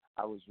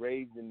was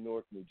raised in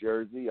Newark, New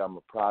Jersey. I'm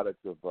a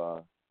product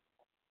of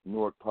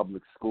Newark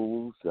Public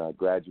Schools. I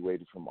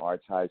graduated from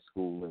Arts High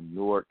School in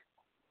Newark.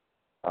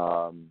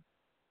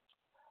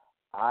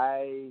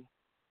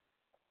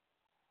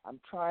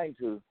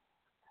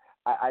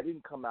 I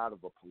didn't come out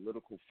of a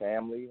political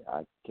family.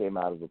 I came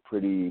out of a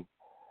pretty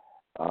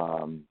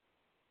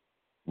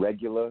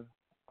regular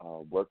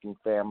working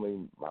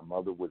family. My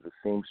mother was a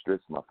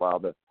seamstress. My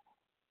father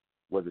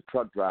was a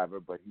truck driver,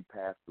 but he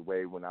passed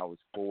away when I was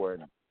 4,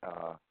 and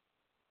I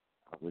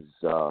was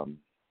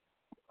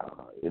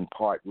in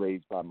part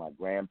raised by my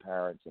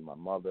grandparents and my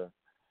mother.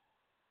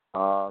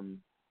 I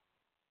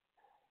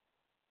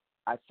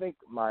think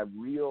my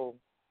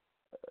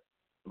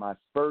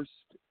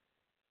first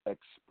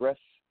expressly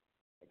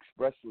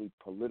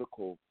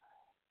political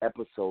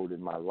episode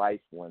in my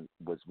life was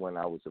when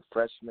I was a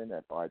freshman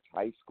at Arts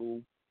High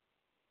School.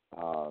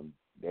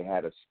 They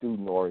had a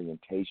student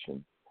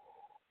orientation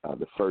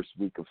the first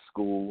week of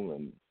school,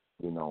 and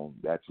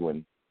that's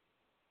when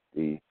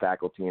the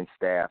faculty and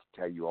staff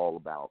tell you all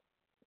about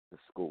the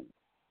school.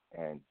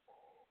 And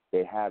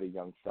they had a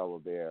young fellow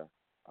there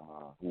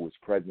who was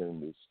president of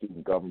the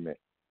student government,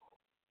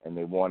 and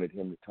they wanted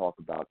him to talk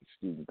about the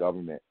student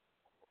government.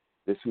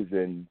 This was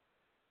in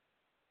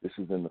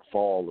the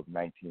fall of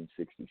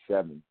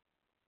 1967,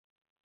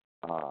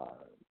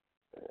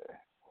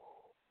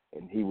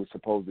 and he was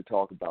supposed to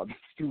talk about the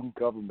student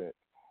government,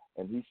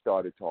 and he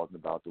started talking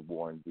about the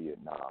war in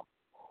Vietnam.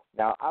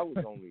 Now, I was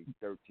only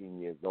 13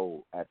 years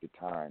old at the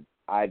time.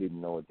 I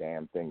didn't know a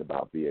damn thing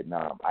about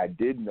Vietnam. I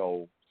did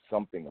know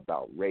something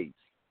about race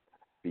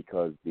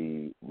because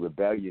the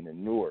rebellion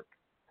in Newark,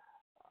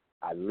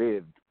 I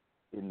lived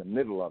in the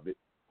middle of it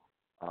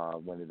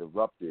when it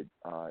erupted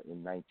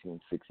in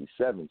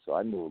 1967. So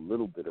I knew a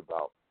little bit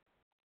about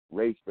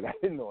race, but I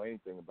didn't know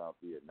anything about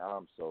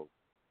Vietnam. So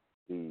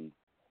the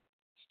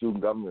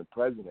student government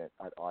president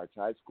at Arts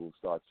High School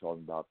started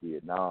talking about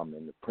Vietnam,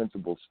 and the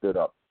principal stood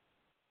up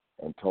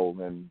and told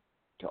him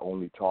to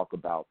only talk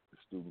about the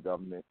student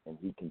government, and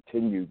he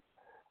continued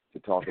to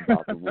talk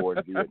about the war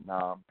in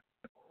Vietnam.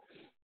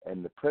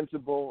 And the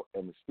principal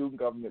and the student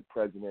government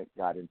president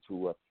got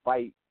into a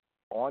fight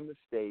on the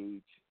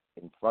stage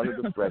in front of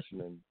the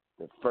freshmen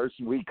the first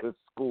week of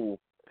school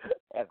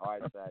at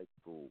Arts High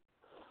School.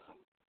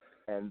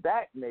 And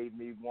that made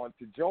me want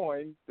to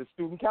join the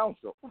student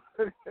council.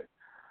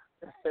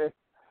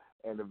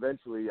 And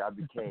eventually I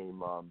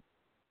became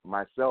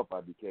the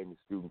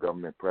student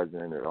government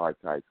president at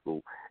Arts High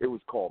School. It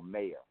was called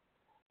mayor,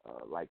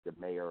 like the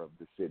mayor of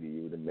the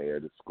city or the mayor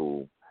of the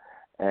school.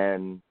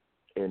 And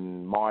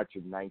in March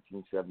of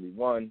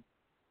 1971,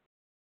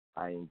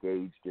 I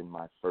engaged in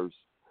my first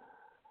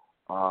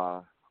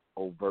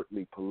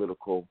overtly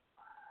political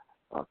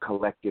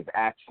collective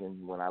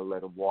action when I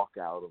led a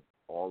walkout of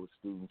all the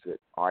students at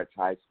Arts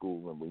High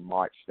School, and we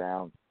marched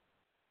down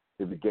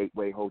to the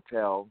Gateway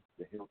Hotel,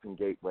 the Hilton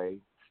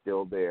Gateway,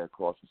 still there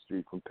across the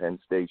street from Penn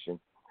Station.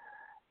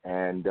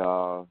 And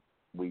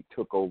we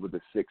took over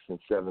the 6th and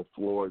 7th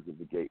floors of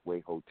the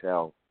Gateway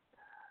Hotel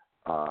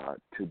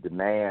to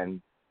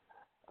demand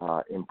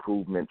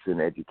improvements in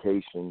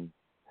education.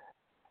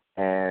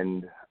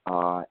 And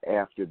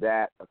after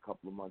that, a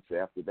couple of months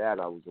after that,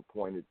 I was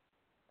appointed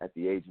at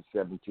the age of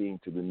 17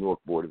 to the Newark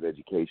Board of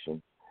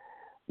Education,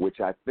 which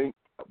I think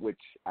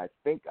I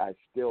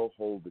still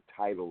hold the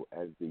title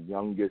as the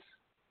youngest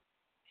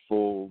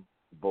full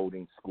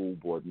voting school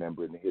board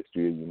member in the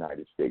history of the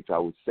United States. I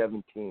was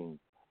 17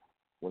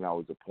 when I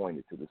was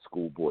appointed to the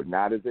school board,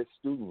 not as a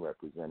student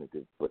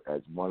representative, but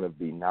as one of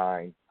the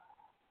 9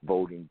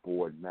 voting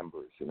board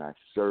members. And I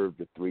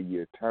served a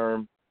 3-year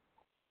term.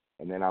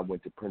 And then I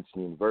went to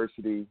Princeton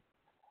University,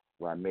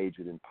 where I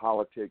majored in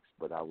politics,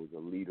 but I was a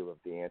leader of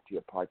the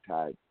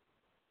anti-apartheid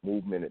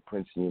movement at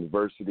Princeton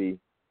University.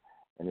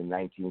 And in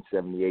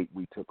 1978,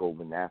 we took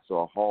over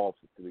Nassau Hall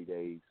for 3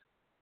 days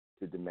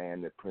to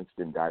demand that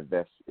Princeton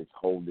divest its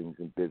holdings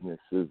in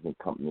businesses and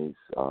companies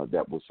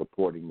that were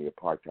supporting the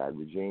apartheid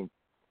regime.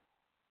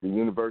 The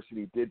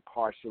university did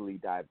partially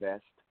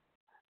divest,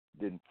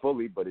 didn't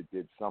fully, but it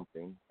did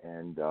something.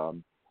 And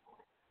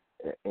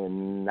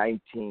in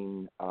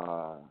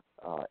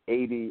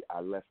 1980,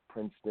 I left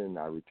Princeton.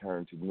 I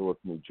returned to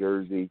Newark, New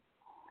Jersey.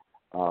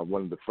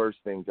 One of the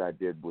first things I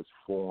did was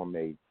form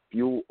a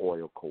fuel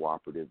oil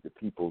cooperative, the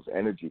People's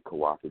Energy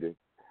Cooperative,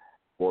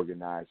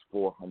 organized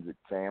 400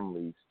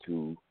 families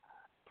to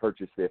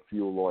purchase their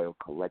fuel oil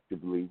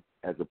collectively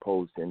as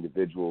opposed to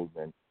individuals,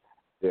 and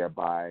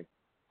thereby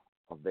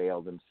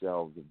avail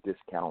themselves of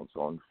discounts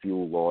on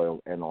fuel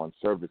oil and on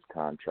service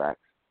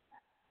contracts.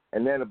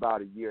 And then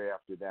about a year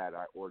after that,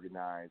 I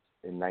organized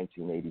in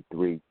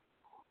 1983,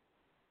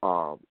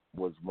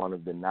 was one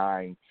of the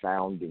 9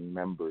 founding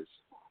members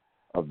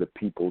of the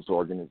People's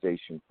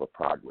Organization for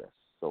Progress.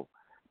 So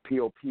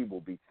POP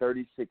will be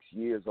 36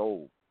 years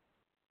old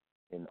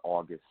in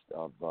August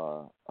of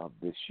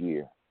this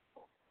year.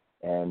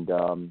 And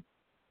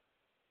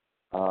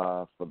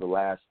for the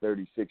last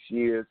 36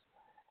 years,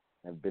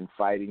 I've been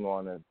fighting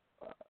on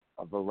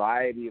a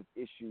variety of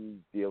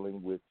issues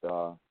dealing with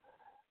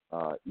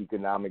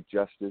economic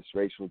justice,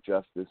 racial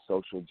justice,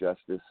 social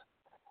justice,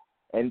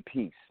 and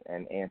peace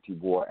and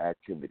anti-war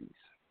activities.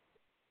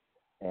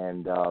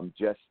 And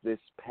just this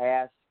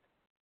past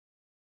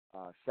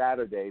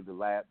Saturday,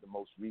 the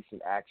most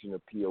recent action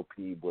of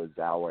POP was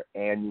our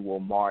annual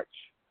march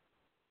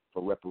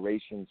for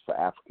reparations for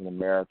African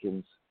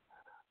Americans,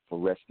 for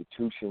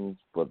restitutions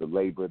for the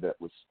labor that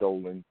was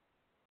stolen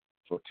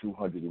for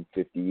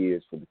 250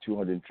 years, for the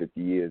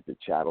 250 years that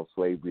chattel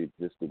slavery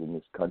existed in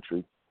this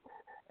country,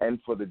 and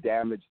for the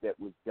damage that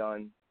was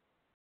done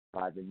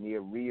by the near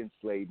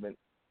re-enslavement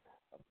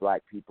of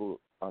black people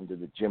under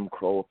the Jim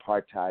Crow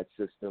apartheid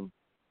system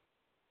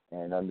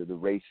and under the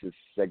racist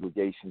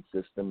segregation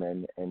system,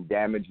 and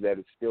damage that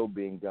is still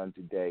being done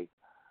today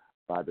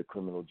by the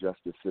criminal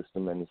justice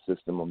system and the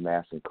system of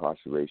mass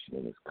incarceration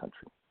in this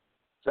country.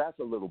 So that's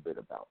a little bit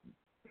about me.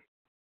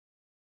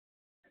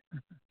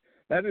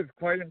 That is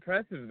quite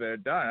impressive there,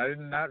 Don. I did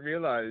not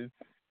realize.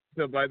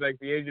 So by like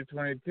the age of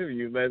 22,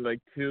 you led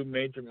like 2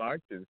 major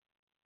marches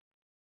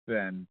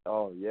then.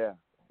 Oh, yeah.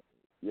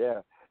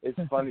 Yeah. It's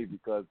funny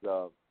because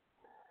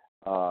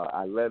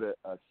I led a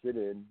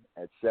sit-in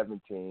at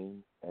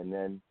 17, and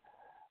then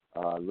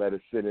led a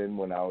sit-in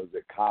when I was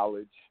at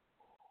college.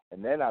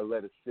 And then I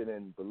led a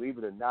sit-in, believe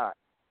it or not,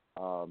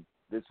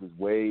 this was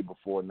way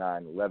before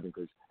 9/11,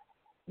 because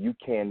you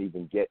can't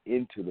even get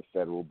into the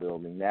federal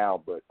building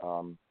now, but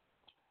I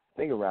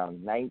think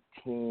around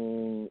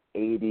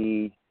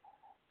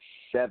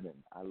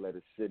 1987, I led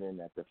a sit-in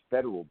at the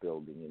federal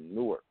building in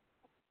Newark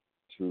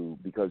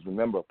because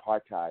remember,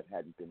 apartheid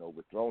hadn't been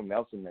overthrown.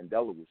 Nelson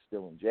Mandela was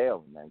still in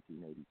jail in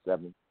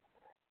 1987.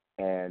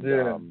 And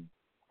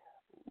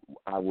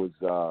I was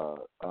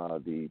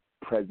the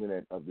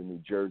president of the New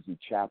Jersey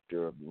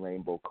chapter of the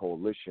Rainbow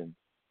Coalition,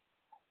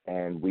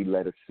 and we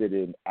led a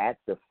sit-in at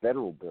the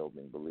federal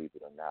building, believe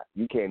it or not.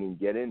 You can't even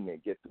get in there,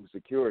 get through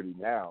security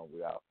now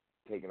without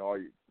taking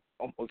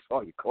almost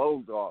all your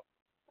clothes off.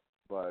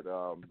 But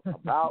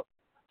about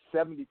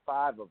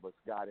 75 of us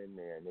got in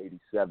there in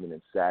 87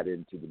 and sat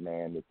in to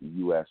demand that the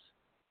U.S.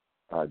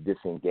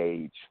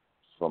 Disengage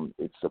from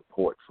its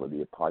support for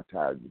the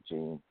apartheid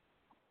regime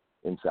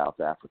in South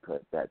Africa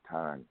at that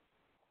time.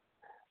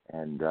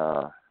 And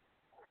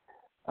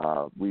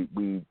we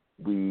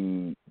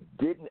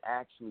didn't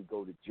actually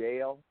go to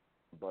jail,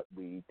 but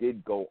we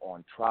did go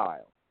on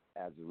trial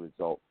as a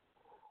result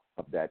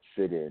of that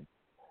sit-in.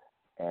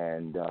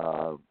 And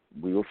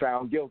we were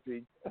found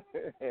guilty,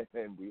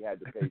 and we had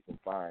to pay some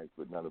fines,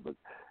 but none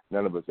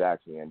of us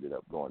actually ended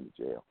up going to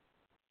jail.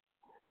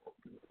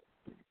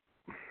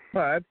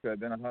 Well, that's good.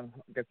 Then I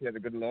guess you had a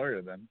good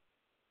lawyer then.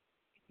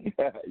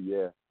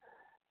 Yeah.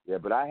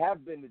 But I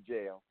have been to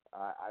jail.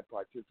 I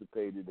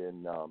participated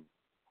in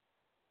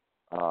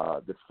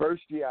the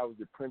first year I was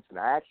at Princeton.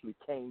 I actually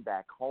came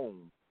back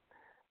home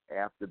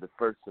after the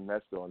first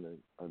semester on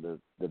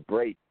the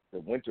break, the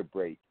winter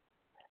break,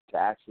 to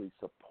actually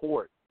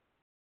support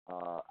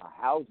a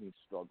housing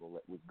struggle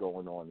that was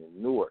going on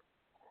in Newark.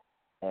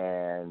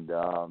 And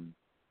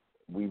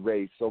we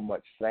raised so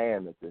much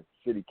sand at the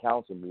city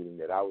council meeting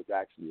that I was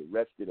actually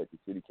arrested at the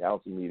city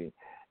council meeting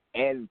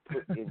and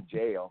put in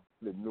jail,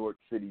 the Newark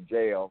City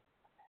Jail,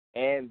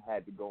 and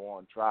had to go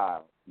on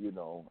trial,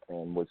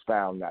 and was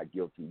found not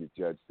guilty. The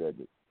judge said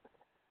that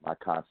my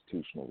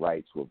constitutional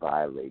rights were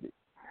violated,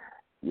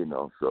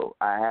 So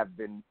I have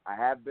been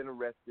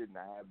arrested and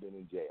I have been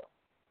in jail.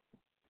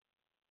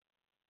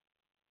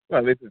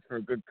 Well, this is for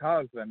a good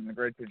cause then, the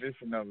great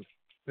tradition of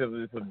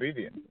civil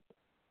disobedience.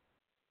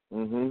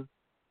 Mm-hmm.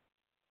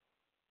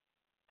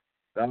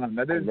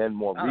 That is, and then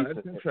more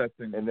that's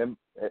interesting. And then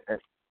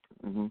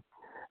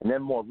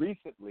more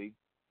recently,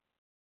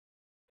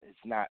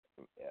 it's not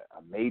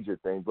a major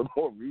thing, but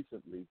more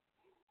recently,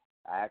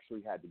 I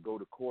actually had to go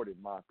to court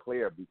in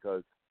Montclair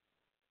because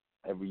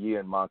every year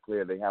in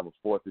Montclair they have a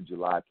 4th of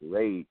July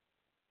parade.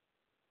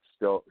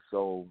 So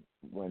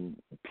when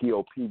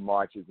POP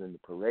marches in the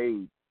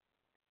parade,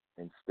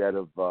 instead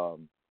of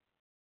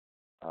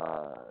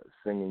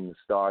singing the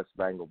Star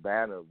Spangled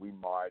Banner, we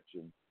march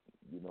and,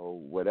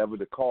 whatever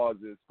the cause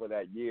is for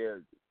that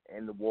year,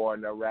 end the war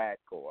in Iraq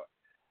or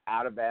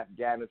out of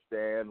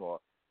Afghanistan or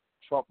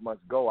Trump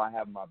must go, I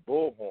have my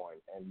bullhorn.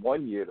 And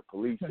one year the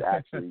police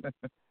actually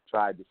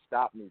tried to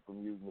stop me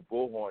from using the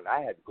bullhorn.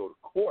 I had to go to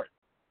court.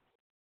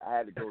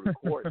 And,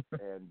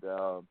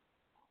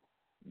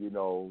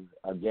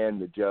 again,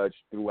 the judge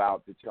threw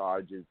out the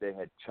charges. They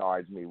had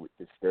charged me with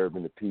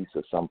disturbing the peace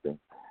or something.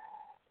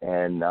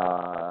 And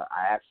I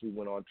actually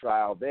went on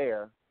trial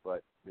there,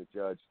 but the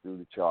judge threw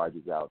the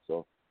charges out.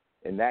 So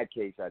in that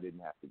case, I didn't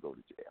have to go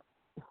to jail.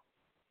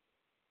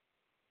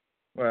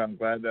 Well, I'm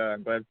glad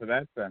for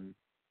that then.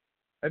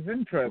 That's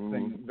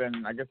interesting. Mm-hmm.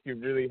 Then I guess you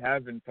really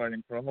have been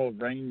fighting for a whole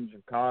range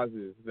of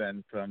causes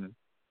then, from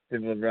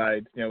civil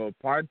rights,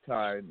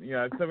 apartheid.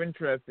 It's so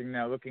interesting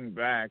now looking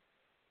back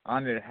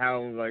on it,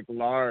 how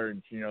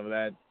large,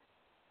 that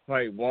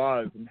fight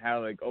was and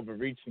how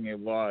overreaching it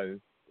was,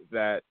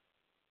 that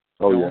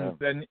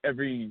almost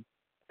every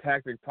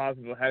tactic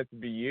possible had to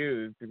be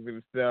used because it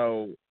was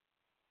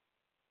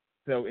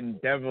so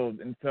endeavored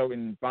and so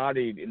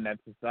embodied in that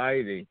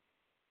society.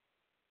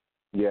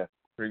 Yeah.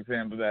 For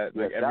example, that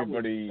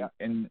everybody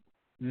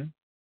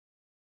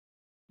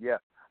Yeah,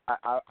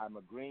 I'm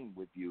agreeing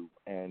with you,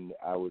 and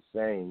I was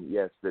saying,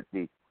 yes, that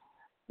the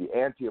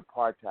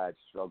anti-apartheid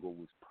struggle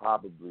was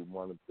probably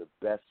one of the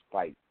best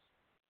fights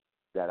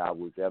that I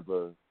was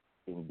ever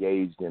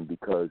engaged in,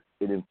 because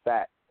in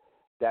fact,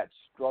 that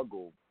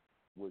struggle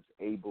was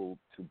able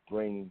to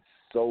bring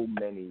so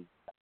many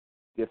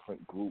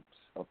different groups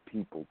of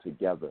people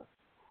together.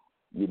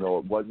 It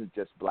wasn't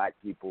just black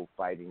people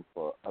fighting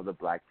for other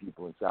black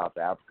people in South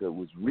Africa. It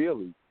was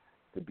really,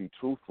 to be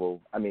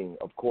truthful,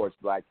 of course,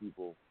 black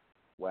people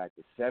were at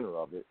the center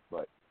of it,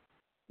 but,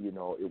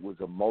 it was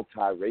a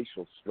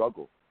multiracial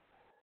struggle,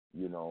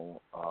 and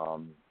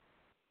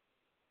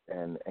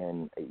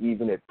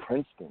even at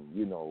Princeton,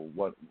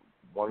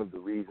 one of the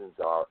reasons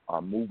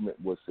our movement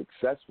was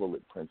successful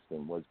at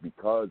Princeton was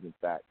because, in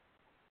fact,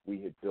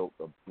 we had built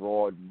a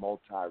broad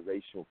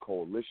multiracial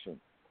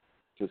coalition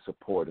to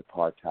support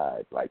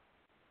apartheid.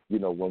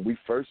 When we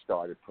first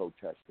started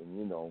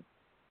protesting,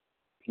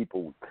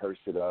 people would curse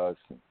at us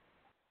and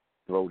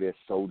throw their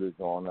sodas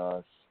on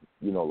us,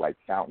 like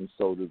fountain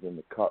sodas in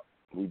the cup.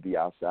 We'd be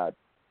outside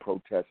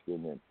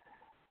protesting, and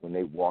when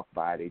they walk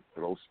by, they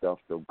throw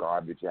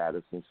garbage at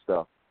us and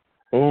stuff.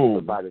 Oh.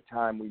 But by the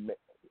time we met,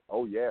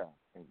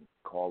 and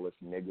call us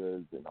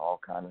niggers and all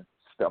kind of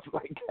stuff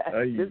like that.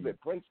 This is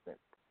at Princeton.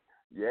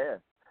 Yeah.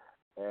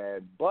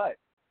 But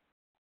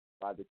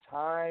by the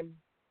time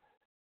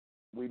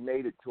we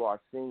made it to our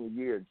senior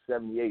year in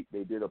 78,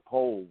 they did a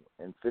poll,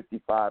 and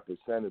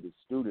 55% of the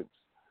students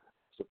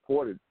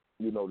supported,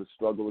 the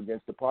struggle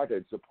against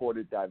apartheid,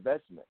 supported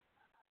divestment.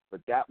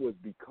 But that was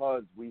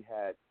because we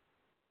had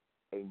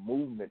a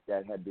movement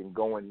that had been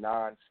going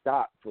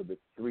nonstop for the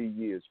 3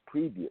 years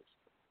previous.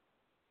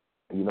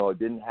 It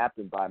didn't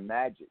happen by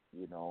magic,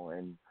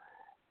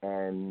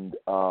 and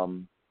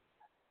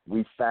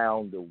we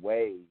found a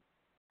way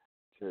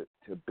to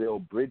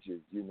build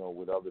bridges,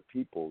 with other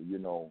people.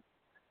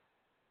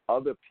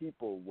 Other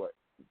people were,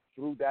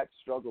 through that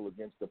struggle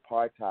against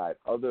apartheid,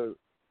 other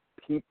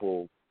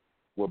people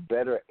were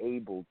better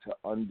able to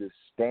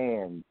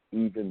understand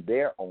even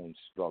their own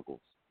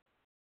struggles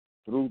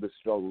through the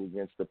struggle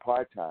against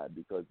apartheid,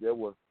 because there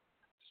were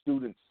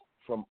students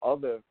from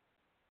other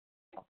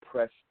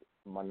oppressed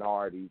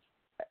minorities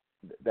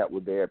that were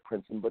there at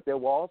Princeton, but there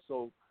were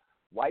also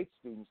white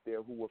students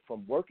there who were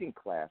from working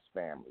class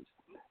families.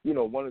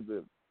 One of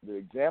the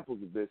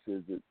examples of this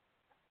is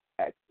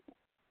that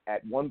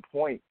at one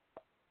point,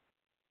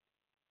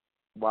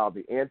 while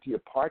the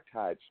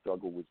anti-apartheid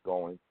struggle was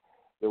going,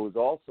 there was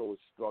also a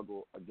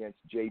struggle against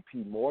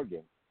J.P.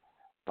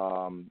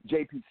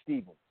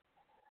 Stevens.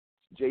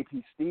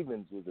 J.P.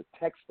 Stevens was a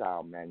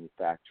textile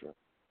manufacturer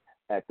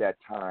at that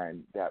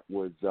time that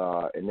was,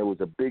 and there was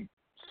a big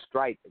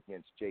strike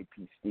against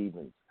J.P.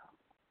 Stevens,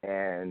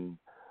 and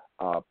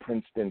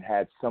Princeton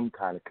had some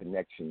kind of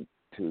connection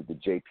to the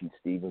J.P.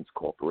 Stevens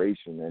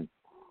Corporation, and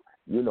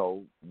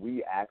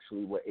we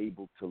actually were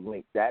able to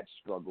link that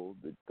struggle,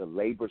 the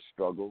labor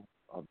struggle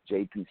of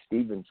J.P.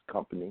 Stevens'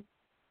 company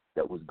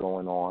that was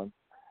going on,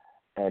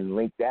 and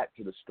link that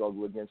to the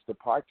struggle against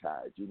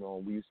apartheid.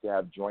 We used to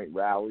have joint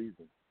rallies,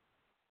 and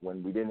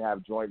when we didn't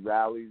have joint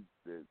rallies,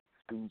 the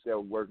students that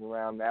were working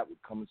around that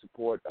would come and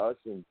support us,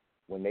 and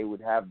when they would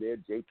have their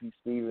J.P.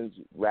 Stevens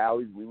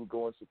rallies, we would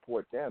go and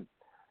support them.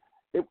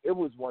 It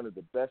was one of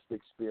the best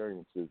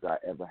experiences I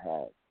ever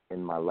had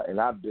in my life, and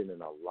I've been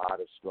in a lot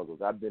of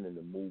struggles. I've been in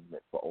the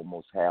movement for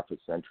almost half a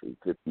century,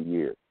 50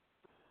 years,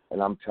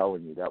 and I'm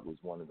telling you, that was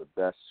one of the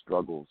best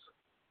struggles,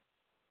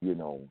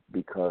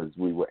 because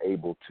we were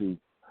able to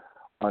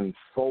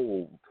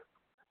unfold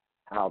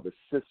how the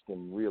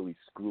system really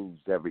screws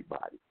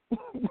everybody,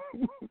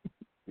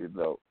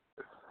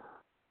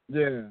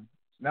 Yeah.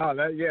 No,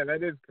 that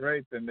is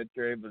great then that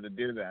you're able to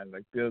do that,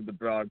 like build the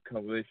broad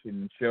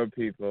coalition and show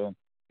people,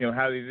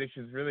 how these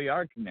issues really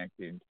are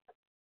connected.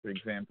 For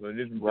example, it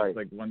isn't Right. just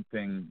like one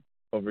thing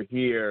over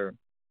here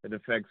that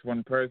affects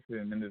one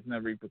person and there's no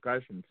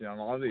repercussions.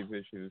 All these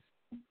issues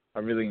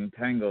are really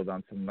entangled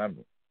on some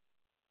level.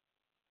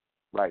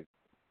 Right.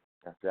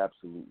 That's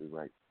absolutely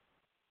right.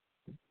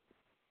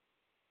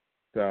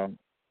 So,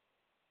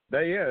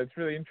 it's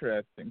really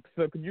interesting.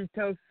 So, could you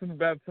tell us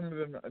about some of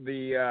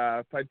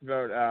the fights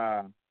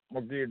about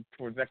more geared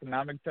towards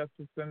economic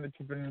justice then that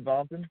you've been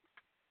involved in?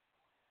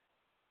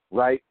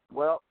 Right.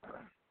 Well,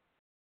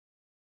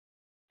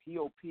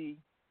 POP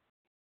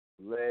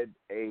led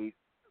a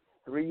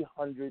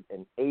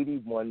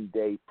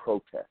 381-day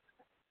protest.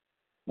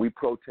 We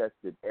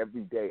protested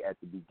every day at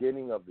the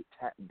beginning of the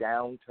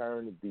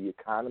downturn of the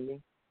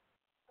economy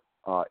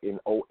in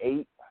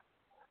 2008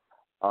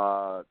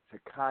 to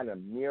kind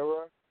of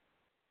mirror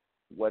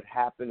what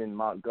happened in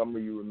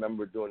Montgomery. You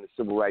remember during the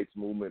Civil Rights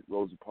Movement,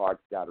 Rosa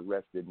Parks got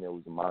arrested and there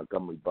was a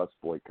Montgomery bus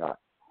boycott.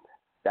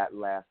 That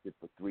lasted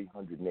for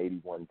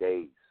 381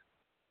 days.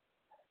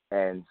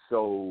 And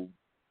so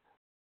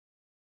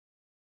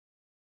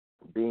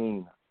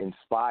being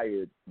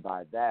inspired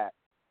by that,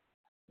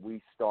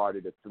 we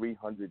started a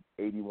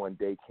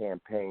 381-day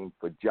campaign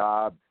for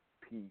jobs,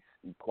 peace,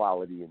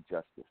 equality, and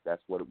justice.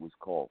 That's what it was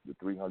called, the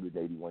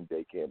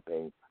 381-day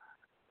campaign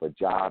for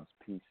jobs,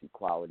 peace,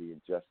 equality,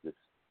 and justice.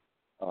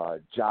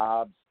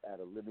 Jobs at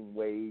a living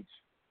wage,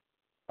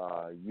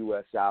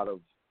 U.S. out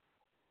of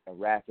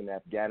Iraq and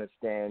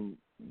Afghanistan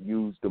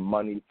used the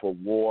money for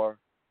war,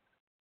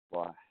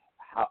 for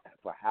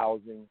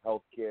housing,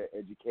 healthcare,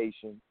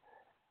 education,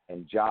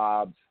 and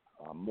jobs,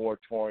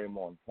 moratorium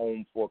on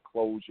home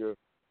foreclosure,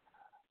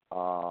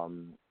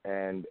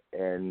 and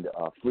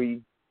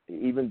free.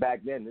 Even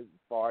back then, as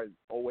far as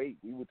 2008,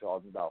 we were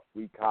talking about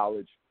free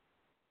college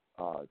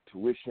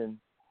tuition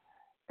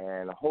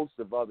and a host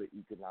of other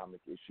economic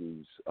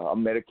issues.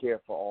 Medicare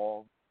for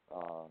all,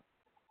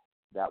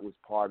 that was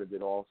part of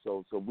it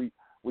also. So we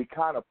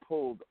kind of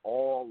pulled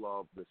all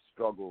of the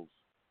struggles,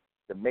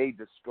 the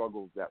major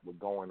struggles that were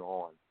going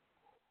on,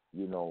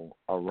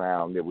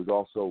 around. There was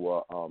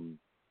also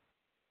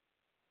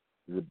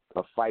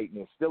a fight, and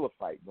there's still a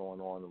fight going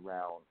on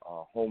around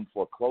home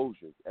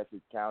foreclosures.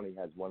 Essex County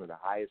has one of the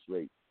highest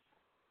rates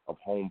of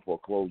home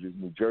foreclosures.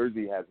 New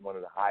Jersey has one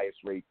of the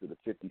highest rates of the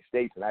 50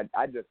 states. And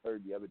I just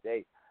heard the other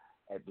day,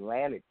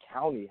 Atlantic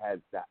County has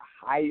the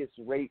highest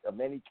rate of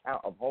any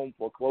count of home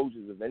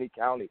foreclosures of any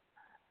county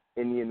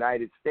in the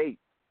United States.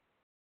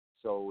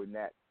 So in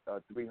that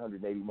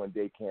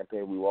 381-day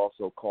campaign, we were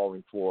also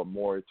calling for a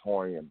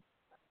moratorium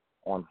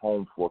on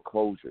home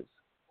foreclosures.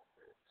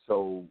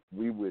 So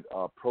we would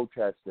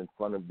protest in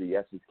front of the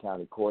Essex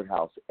County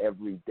Courthouse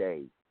every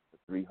day for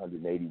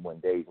 381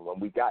 days. And when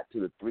we got to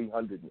the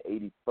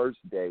 381st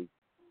day,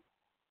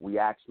 we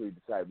actually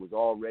decided, it was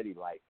already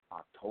like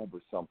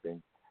October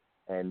something,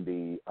 and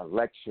the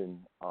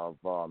election of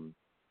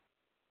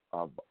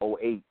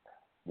 2008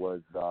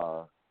 was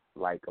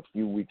like a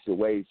few weeks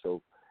away.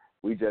 So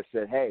we just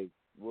said, hey,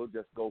 we'll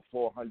just go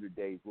 400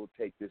 days. We'll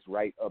take this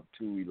right up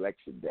to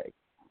Election Day.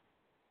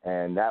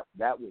 And that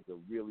was a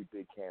really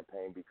big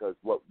campaign, because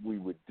what we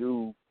would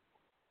do,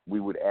 we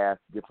would ask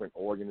different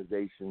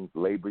organizations,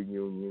 labor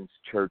unions,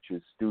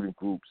 churches, student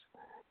groups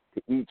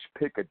to each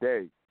pick a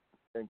day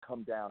and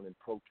come down and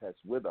protest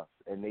with us.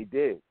 And they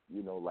did,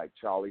 like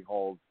Charlie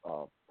Hall's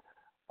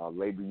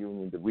labor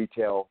union, the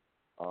retail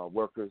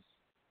workers.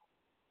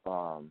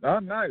 Oh,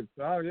 nice.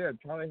 Oh, yeah,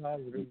 Charlie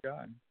Hall's a good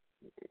guy.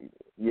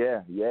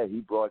 Yeah,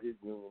 he brought his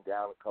union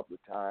down a couple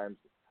of times.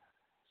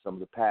 Some of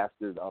the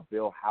pastors,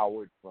 Bill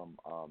Howard from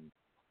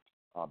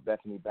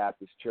Bethany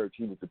Baptist Church,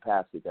 he was the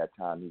pastor at that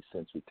time. He's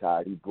since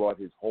retired. He brought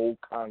his whole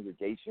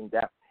congregation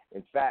down.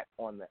 In fact,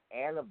 on the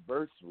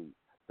anniversary,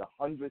 the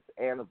 100th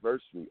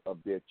anniversary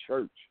of their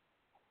church,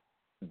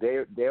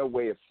 their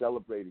way of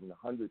celebrating the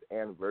 100th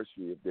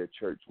anniversary of their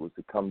church was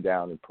to come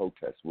down and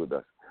protest with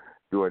us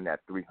during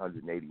that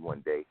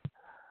 381-day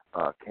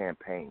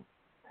campaign.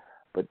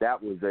 But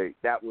that was a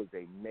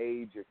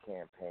major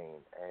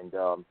campaign. And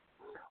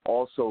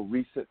also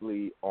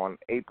recently on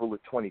April the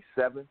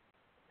 27th,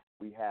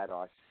 we had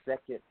our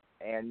second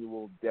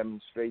annual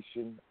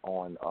demonstration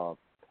on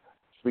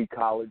free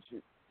college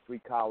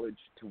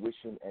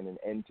tuition and an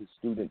end to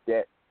student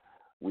debt.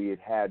 We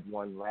had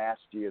one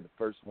last year. The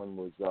first one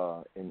was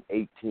in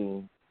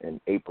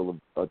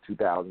April of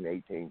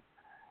 2018,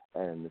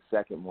 and the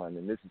second one,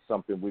 and this is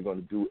something we're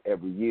going to do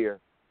every year.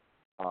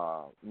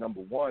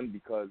 Number one,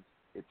 because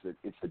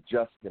it's a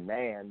just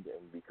demand,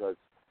 and because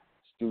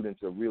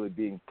students are really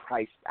being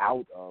priced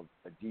out of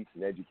a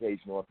decent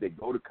education, or if they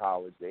go to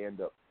college, they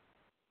end up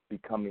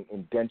becoming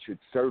indentured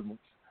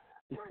servants.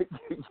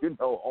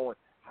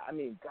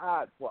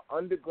 God, for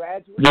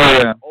undergraduates,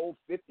 yeah, owe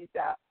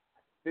 $50,000,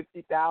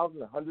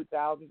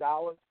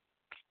 $100,000.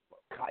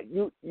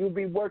 You'll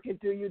be working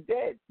till you're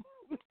dead,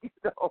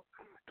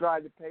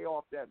 trying to pay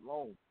off that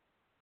loan.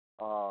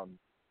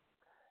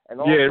 And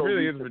also it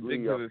really is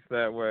ridiculous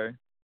that way.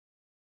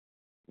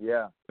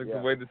 Yeah. Like yeah.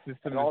 the way the system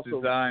And is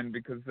also, designed,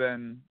 because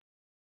then,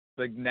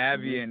 like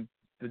Navy and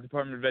the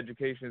Department of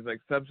Education is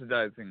like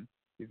subsidizing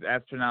these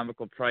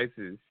astronomical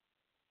prices.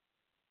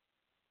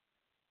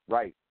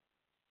 Right.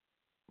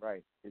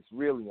 Right. It's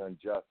really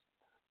unjust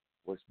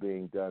what's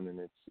being done, and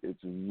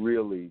it's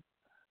really,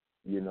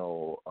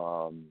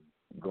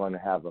 going to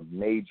have a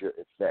major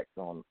effect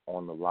on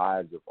the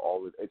lives of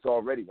all of. It's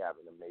already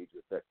having a major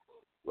effect.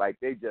 Like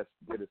they just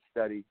did a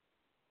study.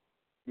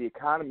 The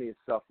economy is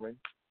suffering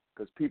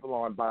because people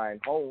aren't buying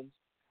homes.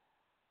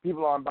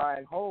 People aren't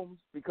buying homes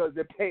because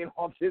they're paying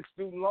off their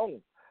student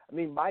loans. I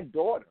mean, my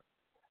daughter,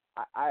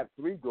 I have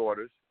 3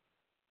 daughters,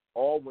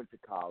 all went to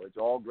college,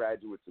 all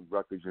graduates of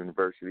Rutgers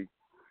University.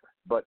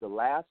 But the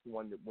last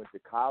one that went to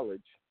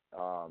college,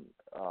 I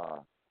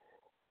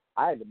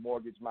had to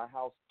mortgage my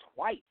house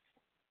twice,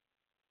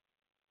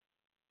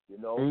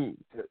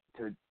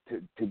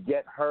 to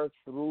get her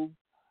through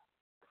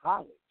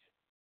college,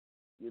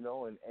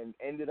 and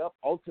ended up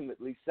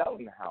ultimately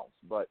selling the house.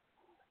 But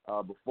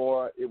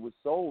before it was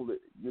sold,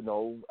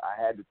 I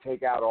had to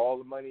take out all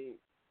the money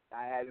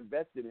I had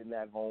invested in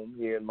that home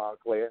here in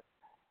Montclair.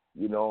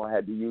 I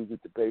had to use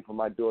it to pay for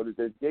my daughter's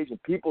education.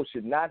 People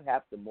should not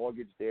have to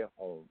mortgage their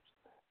homes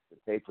to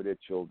pay for their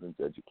children's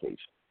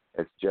education.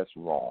 It's just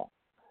wrong.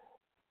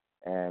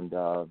 And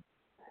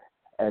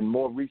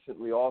more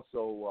recently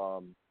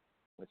also,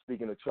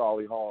 speaking of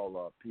Charlie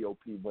Hall, POP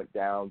went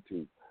down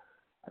to,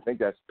 I think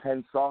that's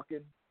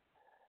Pennsauken,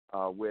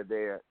 where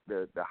the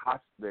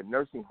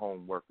nursing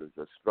home workers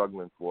are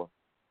struggling for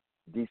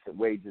decent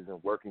wages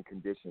and working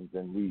conditions,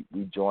 and we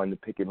joined the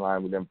picket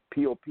line with them.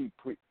 POP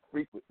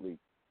frequently,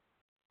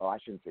 I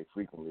shouldn't say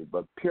frequently,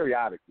 but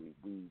periodically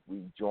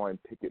we join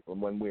picket.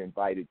 When we're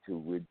invited to,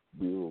 we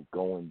will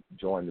go and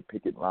join the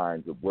picket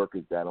lines of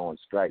workers that are on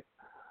strike.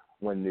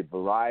 When the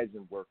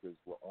Verizon workers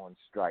were on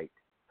strike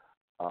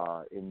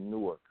in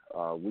Newark,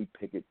 we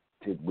picketed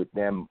with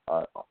them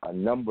a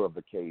number of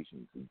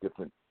occasions in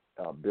different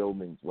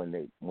buildings.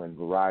 When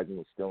Verizon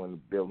was still in the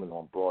building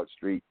on Broad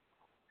Street,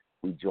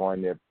 we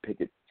joined their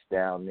pickets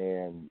down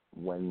there, and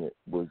when it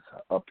was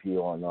up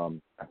here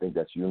on, I think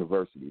that's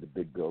University, the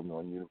big building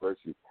on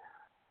University,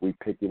 we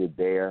picketed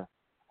there.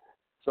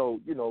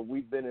 So,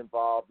 we've been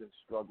involved in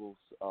struggles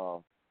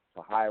for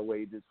higher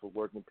wages for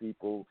working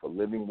people, for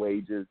living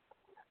wages,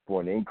 for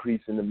an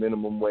increase in the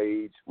minimum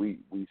wage. We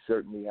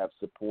certainly have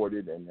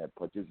supported and have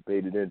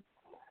participated in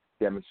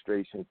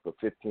demonstrations for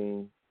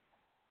 15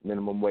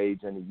 minimum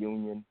wage and a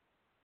union.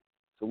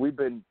 So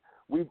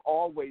we've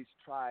always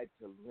tried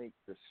to link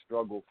the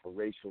struggle for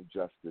racial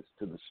justice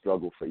to the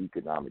struggle for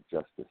economic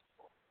justice,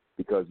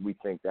 because we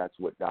think that's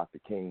what Dr.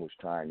 King was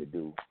trying to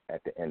do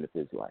at the end of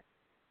his life.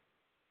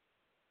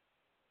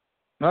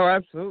 Oh,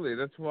 absolutely.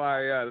 That's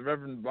why the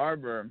Reverend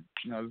Barber,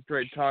 there's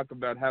great talk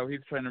about how he's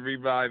trying to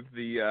revive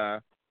the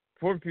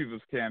Poor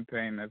People's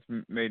Campaign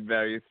that's made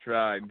various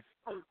strides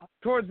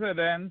towards that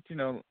end,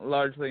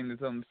 largely in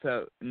his own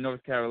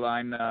North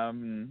Carolina.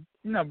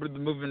 But the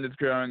movement is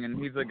growing,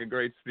 and he's like a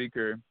great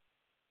speaker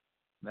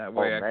that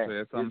way, actually.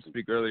 I saw him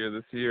speak earlier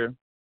this year.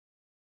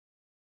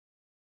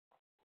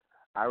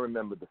 I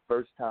remember the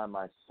first time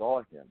I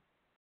saw him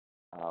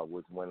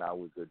was when I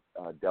was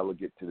a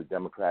delegate to the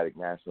Democratic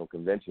National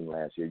Convention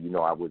last year.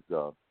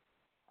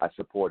 I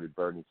supported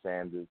Bernie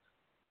Sanders,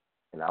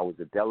 and I was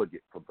a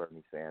delegate for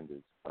Bernie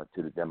Sanders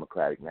to the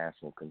Democratic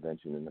National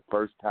Convention. And the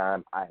first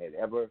time I had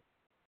ever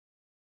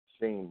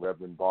seen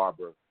Reverend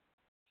Barber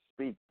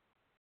speak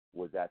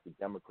was at the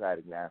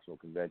Democratic National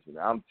Convention.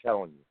 I'm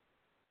telling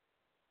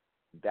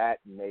you, that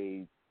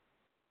made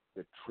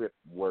the trip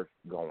worth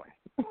going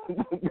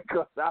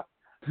because I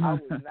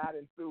was not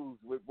enthused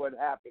with what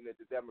happened at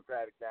the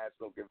Democratic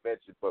National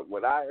Convention. But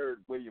when I heard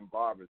William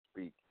Barber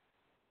speak,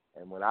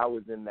 and when I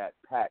was in that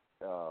packed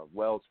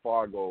Wells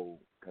Fargo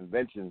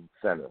Convention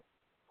Center,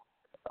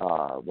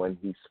 when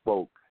he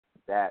spoke,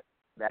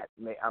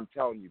 I'm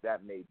telling you,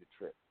 that made the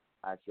trip.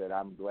 I said,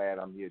 I'm glad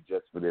I'm here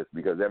just for this,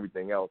 because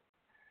everything else,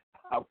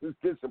 I was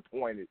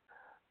disappointed,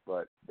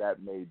 but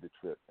that made the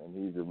trip. And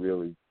he's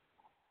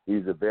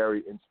a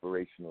very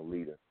inspirational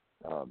leader,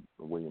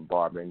 William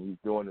Barber, and he's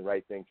doing the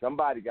right thing.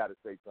 Somebody got to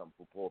say something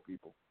for poor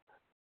people.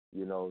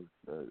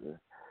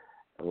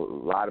 A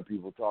lot of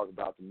people talk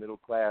about the middle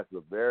class,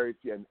 but very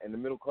few, and the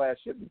middle class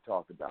should be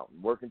talked about,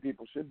 and working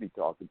people should be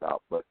talked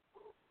about, but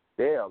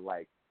there are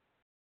like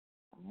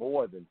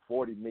more than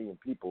 40 million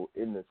people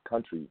in this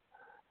country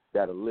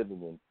that are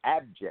living in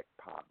abject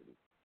poverty.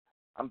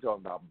 I'm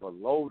talking about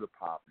below the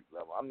poverty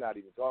level. I'm not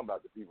even talking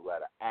about the people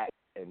that are at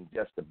and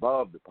just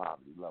above the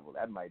poverty level.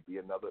 That might be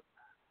another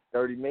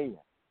 30 million.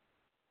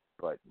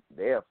 But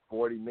there are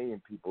 40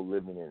 million people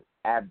living in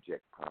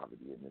abject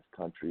poverty in this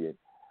country. And,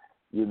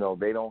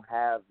 they don't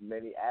have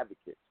many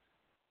advocates.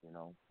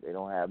 They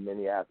don't have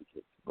many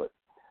advocates. But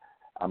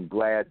I'm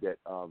glad that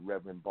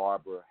Reverend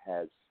Barber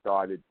has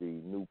started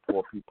the New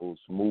Poor People's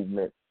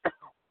Movement.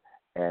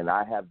 And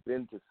I have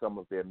been to some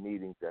of their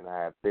meetings, and I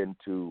have been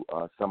to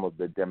some of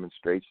the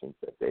demonstrations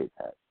that they've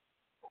had.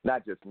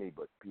 Not just me,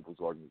 but People's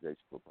Organization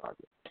for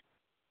Progress.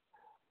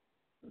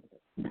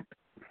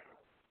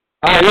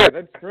 Oh, yeah,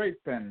 that's great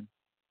then.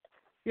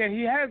 Yeah,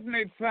 he has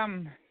made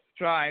some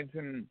strides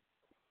in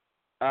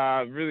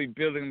really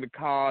building the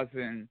cause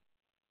and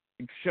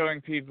showing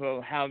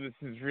people how this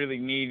is really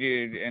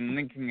needed and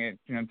linking it,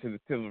 to the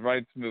civil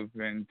rights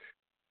movement,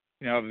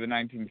 of the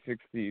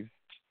 1960s,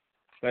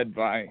 led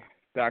by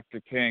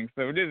Dr. King.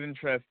 So it is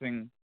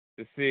interesting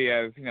to see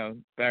as,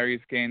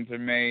 various gains are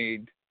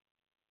made.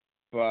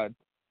 But,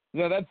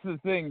 that's the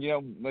thing,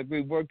 like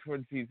we work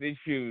towards these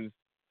issues,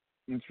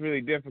 and it's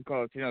really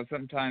difficult,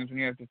 sometimes when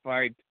you have to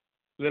fight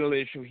little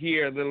issue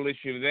here, little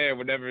issue there,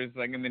 whatever is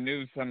like in the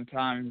news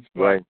sometimes.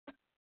 But Right.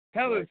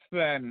 tell us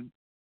then,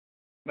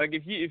 like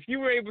if you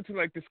were able to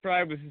like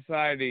describe a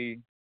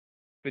society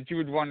that you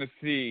would want to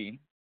see,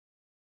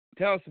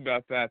 tell us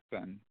about that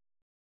then.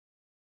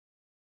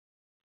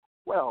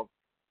 Well,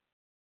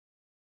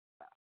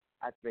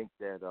 I think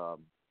that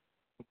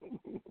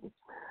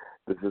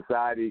the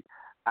society,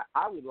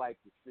 I would like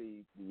to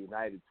see the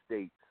United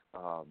States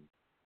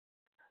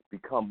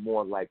become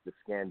more like the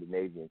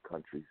Scandinavian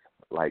countries,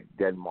 like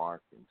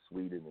Denmark and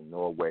Sweden and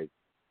Norway,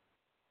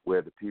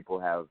 where the people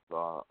have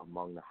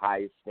among the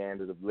highest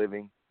standard of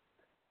living,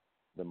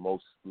 the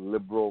most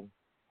liberal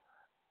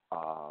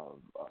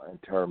in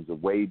terms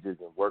of wages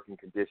and working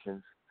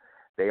conditions.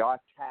 They are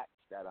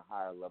taxed at a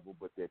higher level,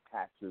 but their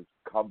taxes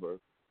cover,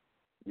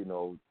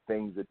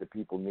 things that the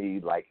people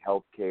need, like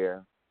health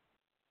care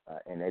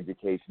and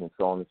education and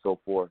so on and so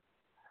forth.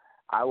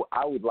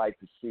 I would like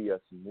to see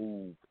us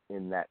move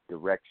in that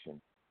direction.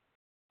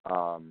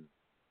 A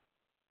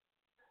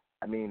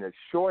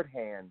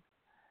shorthand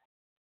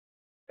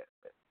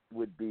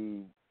would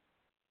be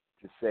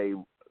to say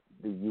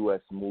the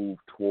U.S. move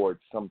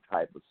towards some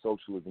type of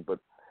socialism, but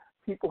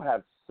people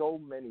have so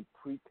many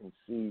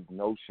preconceived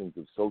notions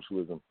of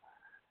socialism.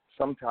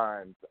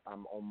 Sometimes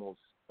I'm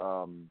almost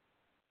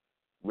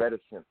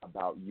reticent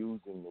about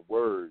using the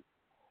word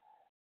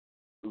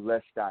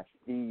lest I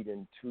feed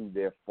into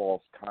their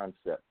false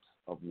concepts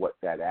of what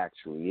that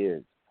actually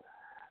is.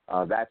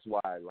 That's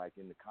why, like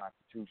in the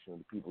Constitution of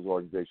the People's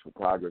Organization for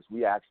Progress,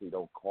 we actually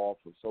don't call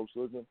for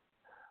socialism,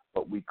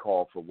 but we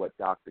call for what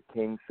Dr.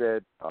 King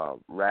said,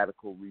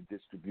 radical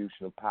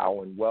redistribution of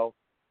power and wealth,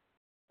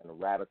 and a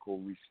radical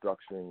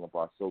restructuring of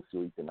our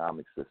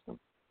socioeconomic system.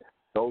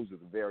 Those are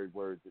the very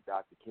words that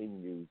Dr.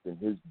 King used in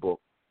his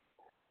book,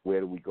 Where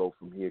Do We Go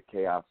From Here,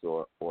 Chaos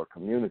or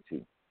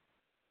Community?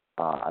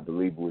 I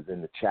believe it was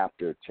in the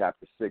chapter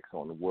 6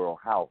 on the World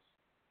House,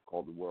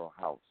 called the World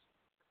House.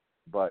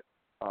 But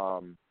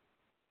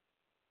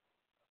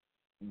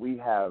we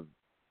have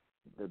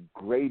the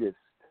greatest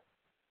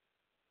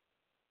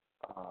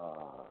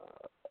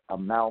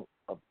amount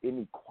of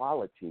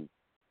inequality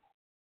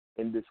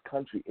in this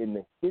country in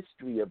the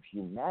history of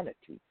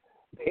humanity.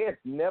 There's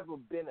never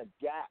been a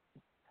gap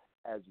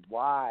as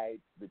wide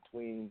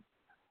between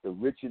the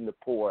rich and the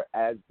poor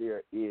as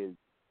there is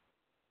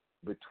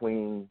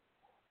between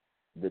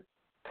the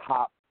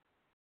top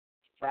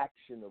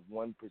fraction of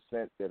 1%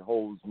 that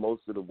holds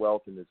most of the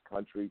wealth in this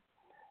country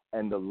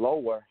and the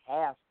lower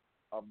half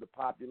of the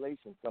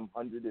population, some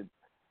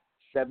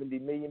 170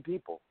 million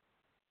people.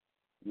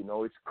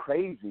 It's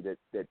crazy that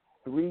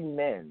 3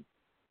 men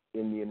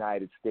in the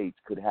United States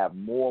could have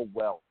more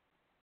wealth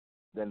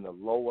than the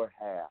lower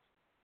half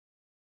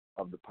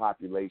of the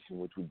population,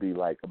 which would be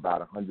like about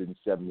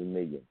 170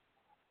 million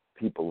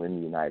people in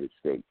the United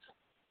States.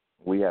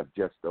 We have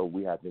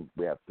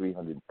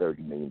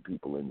 330 million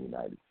people in the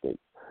United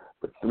States,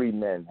 but 3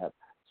 men have.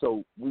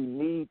 So we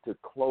need to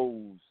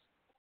close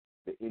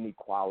the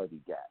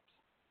inequality gaps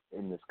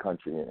in this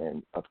country.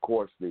 And of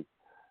course, the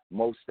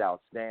most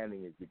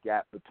outstanding is the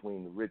gap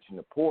between the rich and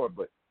the poor,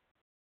 but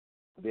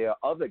there are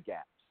other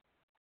gaps.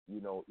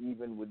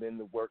 Even within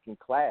the working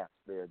class,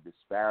 there are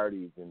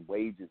disparities in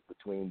wages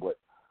between what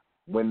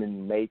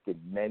women make and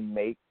men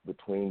make,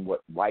 between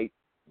what white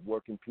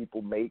working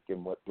people make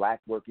and what black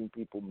working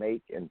people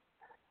make, and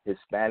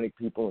Hispanic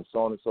people, and so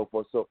on and so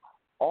forth. So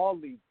all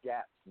these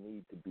gaps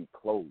need to be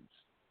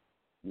closed,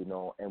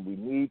 and we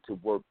need to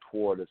work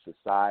toward a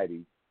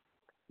society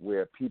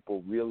where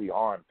people really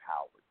are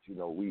empowered.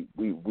 We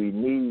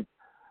need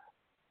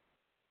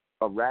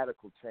a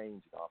radical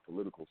change in our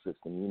political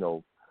system.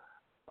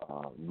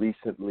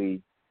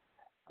 Recently,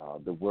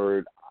 the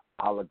word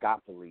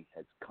oligopoly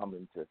has come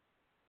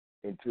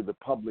into the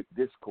public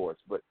discourse,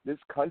 but this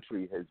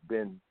country has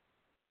been,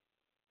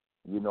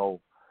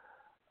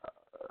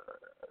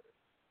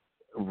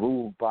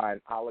 ruled by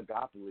an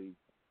oligopoly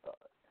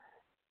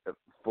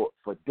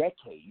for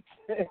decades.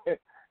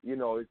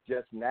 It's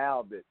just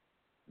now that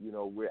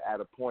we're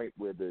at a point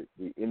where the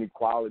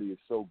inequality is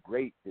so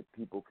great that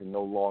people can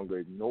no longer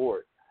ignore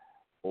it,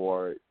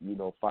 or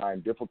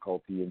find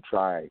difficulty in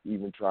trying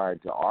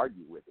to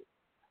argue with it.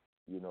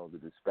 The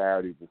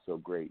disparities are so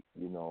great.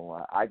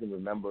 I can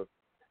remember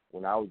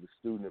when I was a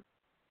student at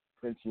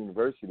Prince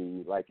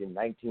University, like in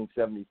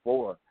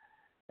 1974,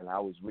 and I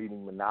was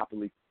reading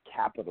Monopoly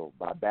Capital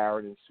by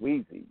Barron and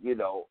Sweezy. They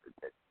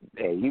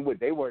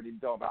weren't even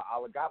talking about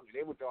oligopoly;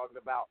 they were talking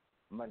about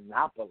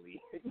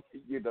monopoly.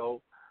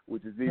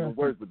 Which is even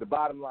worse. But the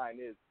bottom line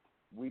is,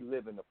 we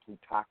live in a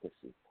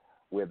plutocracy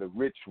where the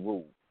rich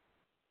rule.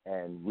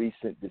 And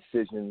recent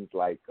decisions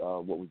like,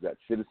 what was that,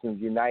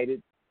 Citizens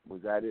United?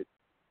 Was that it?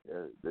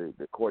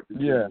 The court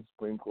decision,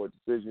 Supreme Court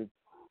decision.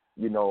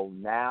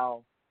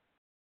 Now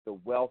the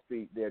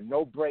wealthy, there are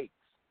no breaks,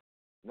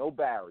 no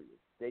barriers.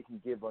 They can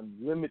give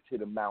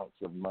unlimited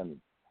amounts of money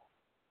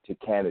to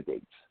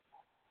candidates,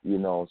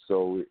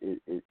 so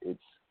it's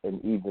an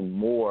even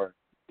more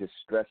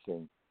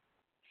distressing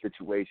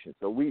situation.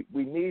 So we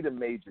need a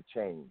major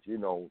change.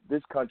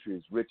 This country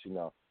is rich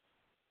enough.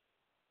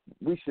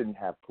 We shouldn't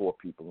have poor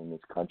people in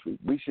this country.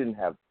 We shouldn't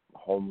have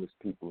homeless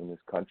people in this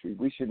country.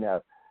 We shouldn't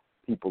have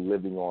people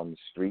living on the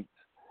streets.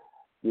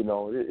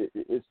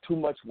 It's too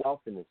much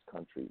wealth in this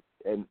country.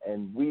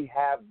 And we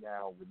have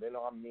now, within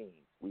our means,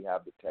 we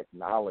have the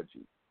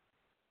technology.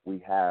 We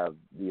have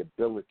the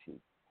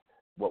ability.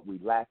 What we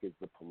lack is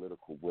the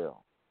political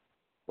will.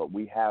 But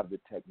we have the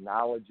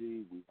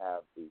technology. We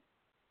have the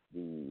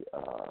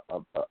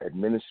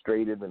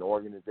administrative and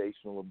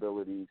organizational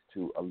abilities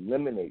to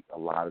eliminate a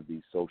lot of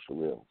these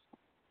social ills.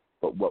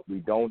 But what we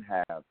don't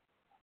have,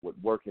 what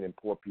working and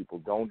poor people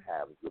don't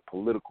have, is the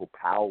political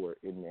power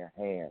in their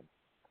hands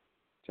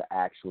to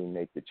actually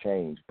make the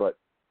change. But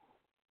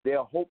there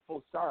are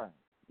hopeful signs.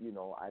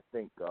 I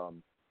think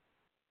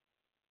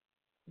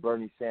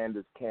Bernie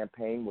Sanders'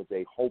 campaign was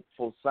a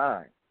hopeful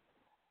sign.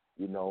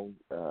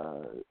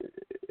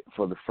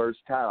 For the first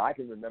time, I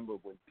can remember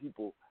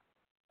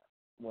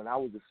when I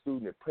was a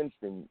student at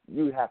Princeton,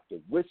 you have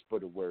to whisper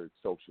the word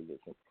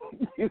socialism.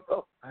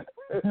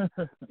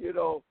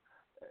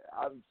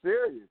 I'm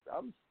serious.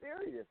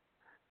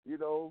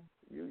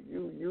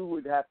 You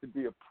would have to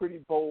be a pretty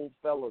bold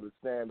fellow to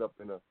stand up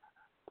in a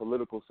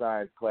political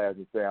science class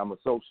and say, I'm a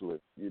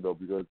socialist,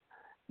 because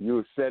you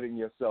were setting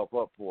yourself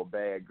up for a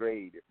bad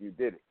grade if you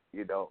did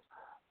it,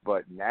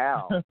 But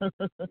now,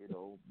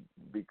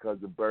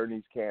 because of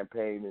Bernie's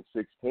campaign in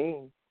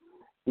 2016,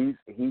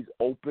 he's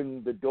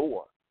opened the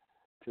door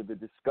to the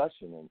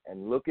discussion.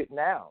 And look at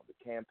now. The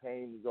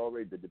campaign is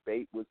already, the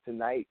debate was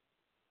tonight,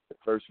 the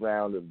first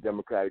round of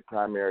Democratic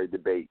primary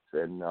debates.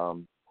 And,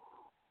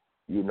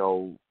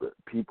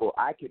 people,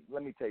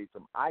 let me tell you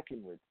something. I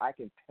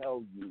can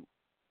tell you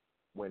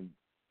when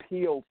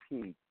POP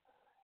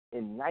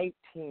in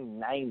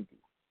 1990,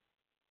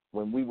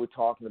 when we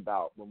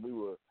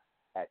were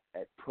at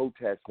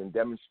protests and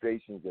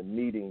demonstrations and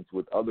meetings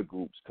with other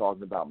groups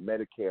talking about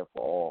Medicare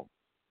for all,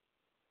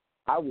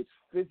 I was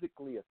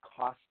physically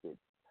accosted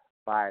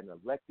by an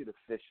elected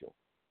official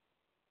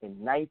in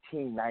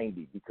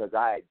 1990 because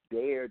I had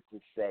dared to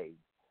say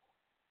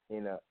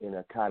in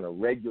a kind of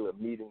regular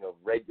meeting of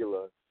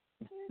regular,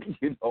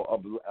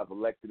 of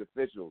elected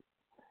officials,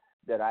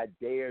 that I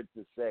dared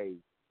to say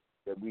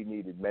that we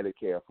needed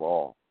Medicare for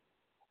all.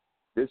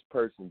 This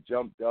person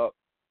jumped up,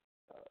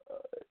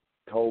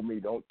 told me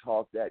don't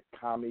talk that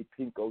commie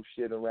pinko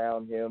shit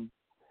around him,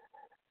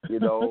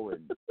 and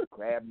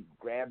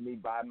grabbed me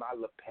by my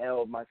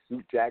lapel, my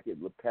suit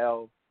jacket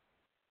lapel,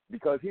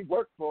 because he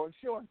worked for an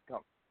insurance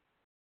company.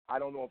 I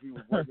don't know if he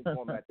was working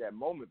for him at that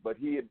moment, but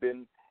he had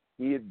been,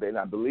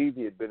 I believe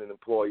he had been an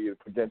employee of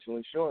a Prudential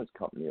Insurance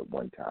Company at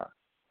one time.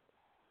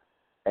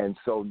 And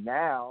so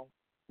now,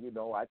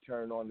 I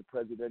turn on the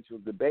presidential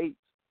debates,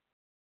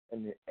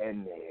 and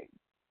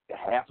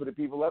half of the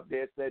people up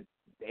there said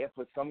they're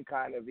for some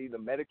kind of either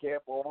Medicare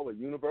for all or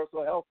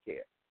universal health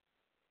care.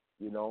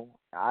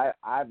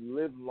 I've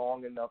lived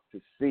long enough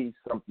to see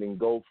something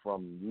go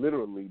from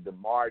literally the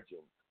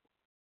margins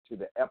to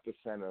the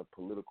epicenter of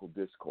political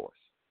discourse.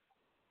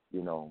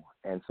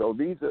 And so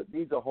these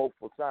are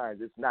hopeful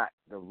signs. It's not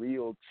the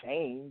real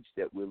change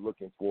that we're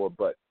looking for,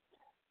 but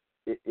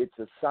it's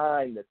a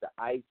sign that the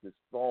ice is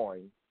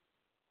thawing,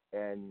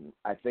 and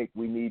I think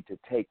we need to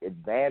take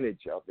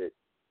advantage of it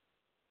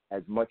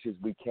as much as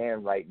we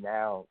can right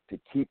now to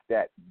keep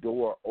that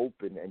door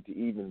open and to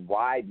even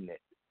widen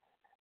it,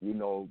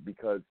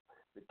 because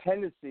the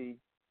tendency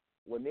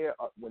when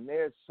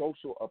there's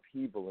social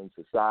upheaval in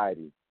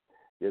society,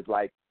 there's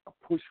like a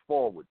push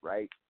forward,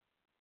 right?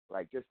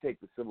 Like just take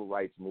the Civil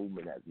Rights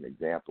Movement as an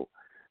example.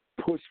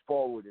 Push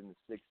forward in the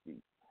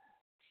 60s,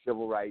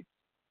 Civil Rights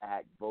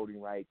Act,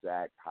 Voting Rights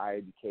Act, Higher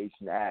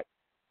Education Act,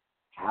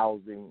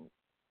 Housing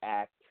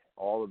Act,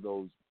 all of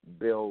those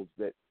bills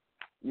that,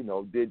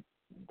 did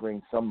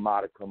bring some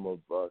modicum of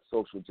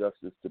social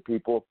justice to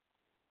people.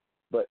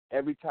 But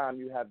every time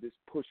you have this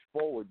push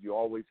forward, you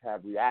always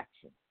have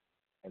reaction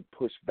and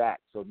push back.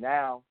 So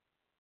now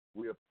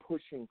we're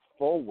pushing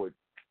forward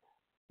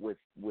with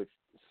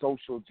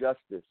social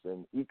justice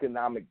and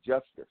economic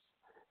justice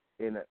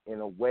in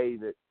a way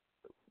that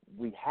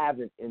we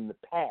haven't in the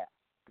past.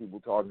 People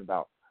talking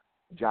about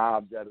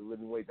jobs at a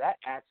living wage. That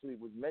actually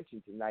was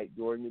mentioned tonight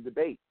during the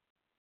debate.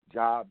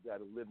 Jobs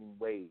at a living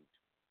wage,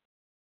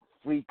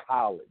 free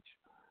college,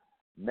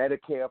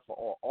 Medicare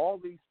for all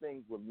these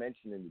things were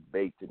mentioned in the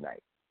debate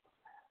tonight.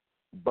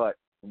 But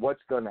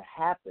what's going to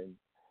happen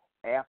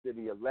after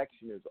the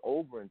election is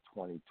over in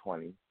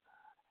 2020,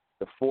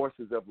 the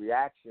forces of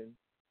reaction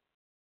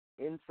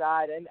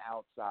inside and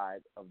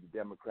outside of the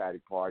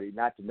Democratic Party,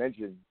 not to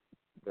mention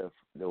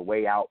the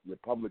way out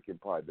Republican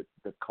Party,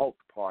 the cult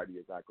party,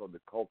 as I call it, the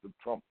cult of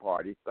Trump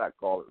party, as I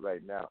call it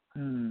right now.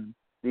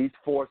 These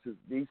forces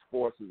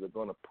are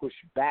going to push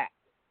back.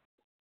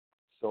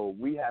 So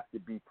we have to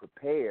be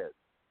prepared.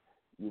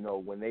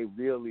 When they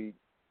really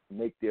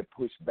make their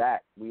push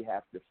back, we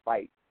have to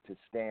fight to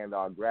stand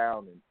our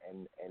ground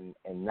and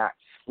not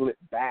slip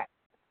back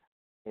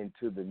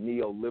into the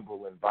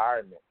neoliberal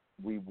environment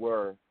we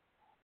were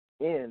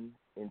in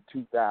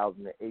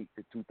 2008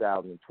 to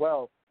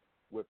 2012,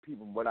 where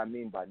people, what I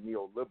mean by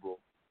neoliberal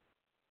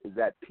is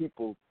that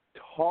people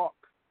talk,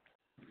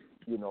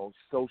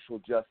 social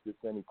justice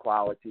and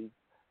equality,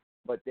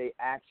 but they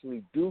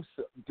actually do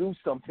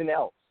something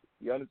else.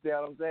 You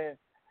understand what I'm saying?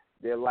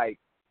 They're like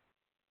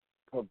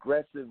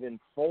progressive in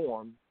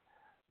form,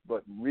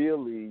 but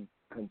really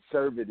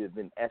conservative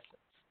in essence.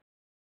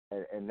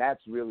 And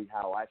that's really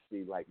how I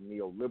see like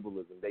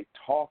neoliberalism. They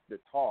talk the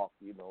talk,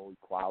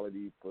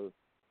 equality for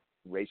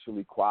racial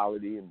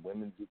equality and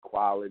women's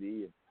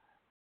equality and,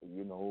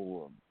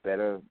 a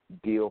better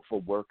deal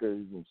for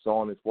workers and so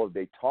on and so forth.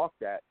 They talk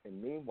that,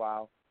 and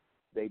meanwhile,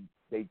 they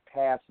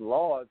pass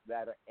laws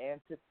that are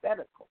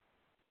antithetical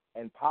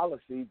and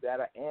policies that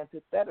are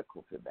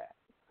antithetical to that.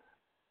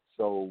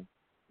 So,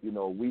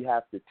 we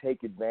have to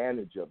take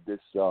advantage of this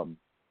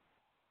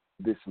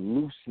this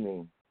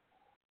loosening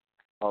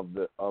of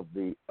this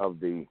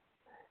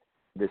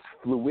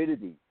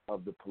fluidity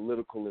of the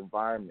political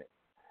environment,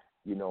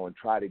 and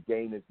try to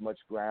gain as much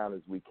ground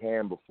as we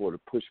can before the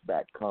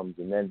pushback comes,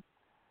 and then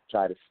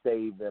try to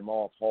stave them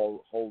off,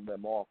 hold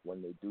them off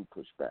when they do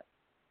push back.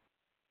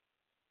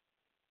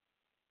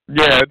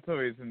 Yeah, it's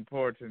always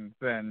important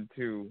then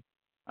to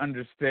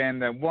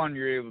understand that, one,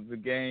 you're able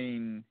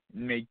to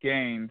make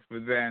gains,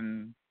 but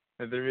then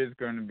that there is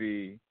going to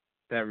be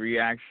that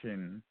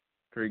reaction,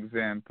 for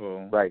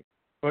example. Right.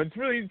 But it's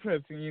really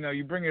interesting,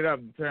 you bring it up,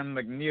 the term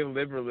like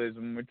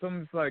neoliberalism, it's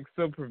almost like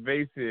so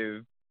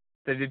pervasive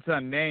that it's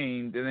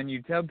unnamed, and then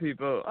you tell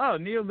people, oh,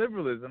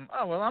 neoliberalism,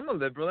 oh, well, I'm a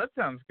liberal, that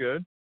sounds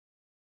good.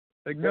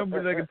 Like,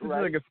 nobody, like, it's just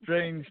right. like a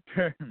strange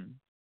term.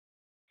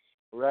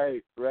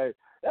 Right.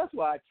 That's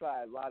why I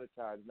try a lot of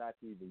times not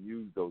to even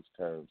use those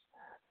terms,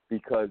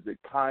 because it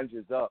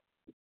conjures up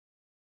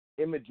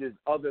images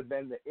other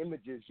than the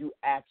images you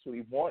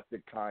actually want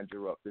to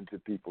conjure up into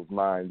people's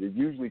minds. It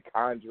usually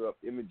conjure up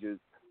images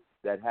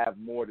that have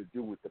more to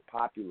do with the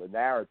popular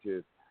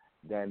narrative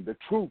than the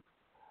truth,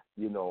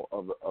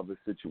 of a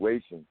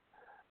situation.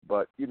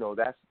 But,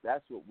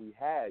 that's what we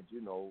had.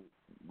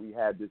 We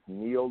had this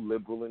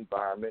neoliberal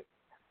environment.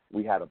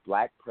 We had a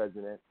black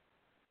president,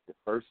 the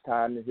first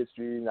time in the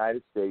history of the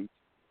United States,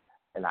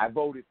 and I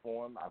voted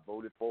for him. I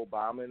voted for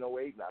Obama in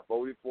 2008, and I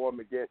voted for him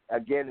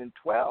again in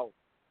 2012.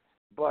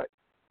 But,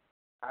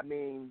 I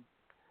mean,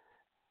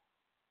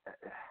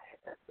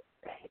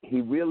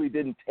 he really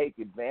didn't take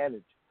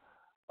advantage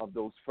of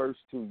those first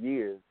 2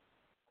 years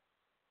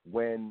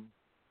when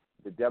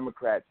the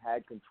Democrats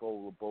had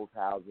control of both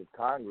houses of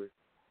Congress,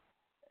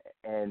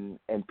 and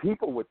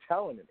people were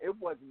telling him. It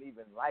wasn't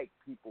even like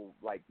people,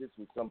 like this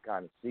was some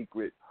kind of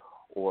secret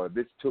or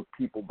this took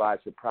people by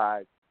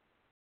surprise.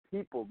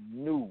 People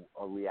knew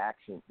a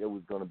reaction. There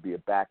was going to be a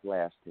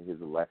backlash to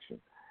his election.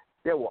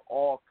 There were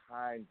all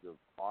kinds of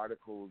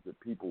articles that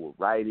people were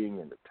writing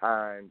in the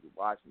Times, the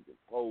Washington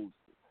Post,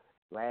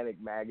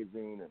 Atlantic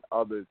Magazine, and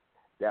others,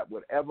 that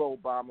whatever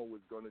Obama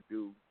was going to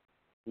do,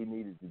 he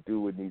needed to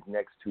do in these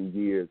next 2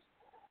 years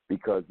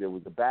because there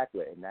was a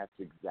backlash. And that's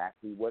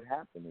exactly what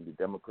happened. And the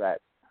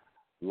Democrats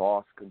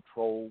lost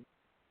control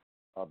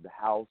of the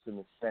House and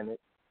the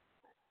Senate.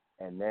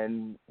 And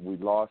then we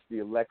lost the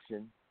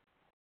election,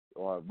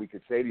 or we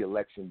could say the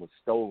election was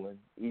stolen.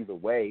 Either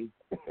way,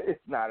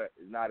 it's not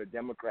a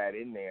Democrat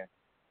in there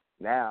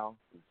now.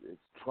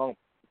 It's Trump,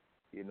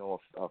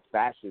 a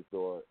fascist,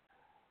 or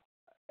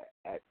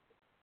at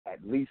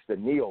least a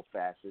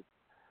neo-fascist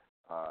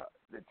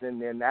that's in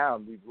there now,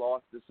 and we've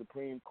lost the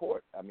Supreme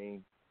Court. I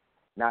mean,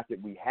 not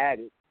that we had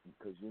it,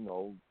 because,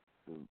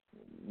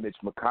 Mitch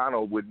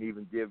McConnell wouldn't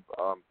even give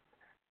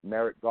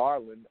Merrick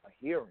Garland a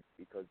hearing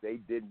because they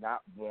did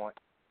not want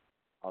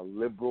a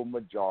liberal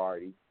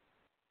majority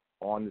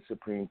on the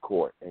Supreme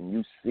Court. And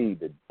you see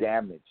the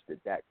damage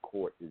that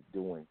court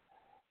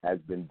has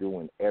been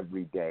doing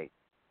every day,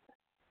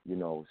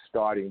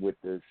 starting with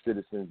the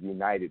Citizens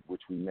United,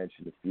 which we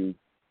mentioned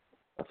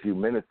a few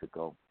minutes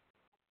ago.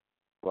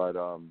 But,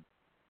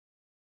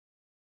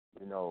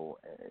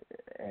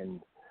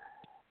 and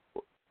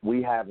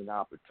we have an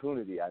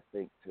opportunity, I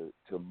think, to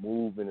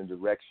move in a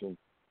direction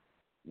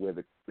where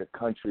the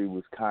country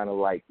was kind of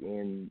like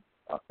in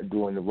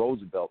during the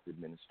Roosevelt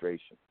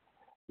administration.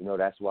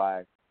 That's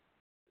why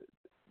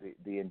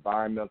the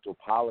environmental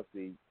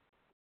policy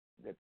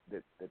that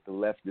the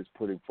left is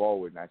putting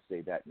forward, and I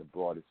say that in the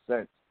broadest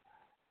sense,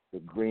 the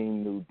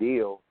Green New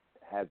Deal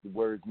has the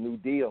words New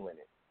Deal in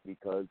it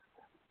because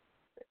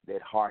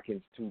that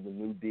harkens to the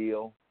New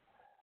Deal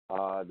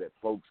that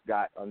folks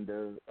got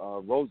under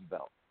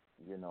Roosevelt,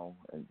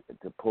 and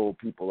to pull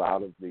people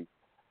out of the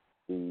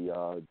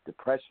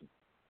depression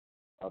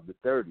of the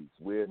 30s.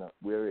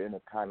 We're in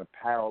a kind of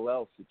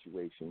parallel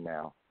situation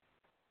now,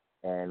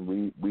 and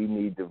we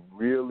need to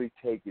really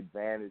take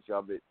advantage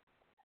of it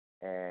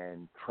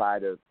and try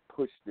to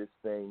push this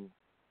thing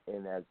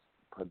in as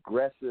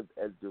progressive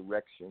as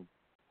direction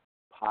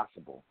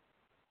possible,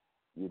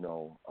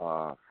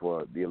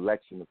 for the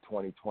election of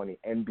 2020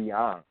 and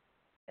beyond.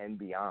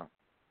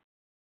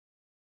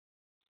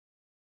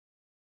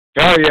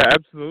 Oh yeah,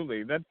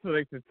 absolutely. That's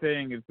like the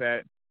thing is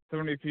that so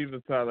many people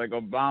thought like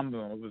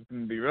Obama was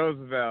going to be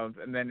Roosevelt,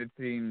 and then it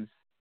seems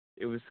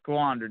it was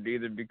squandered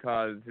either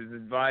because his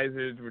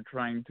advisors were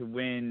trying to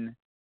win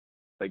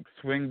like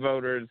swing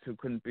voters who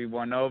couldn't be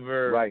won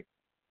over, right,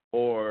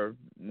 or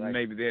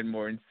maybe they had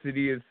more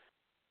insidious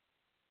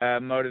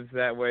motives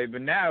that way.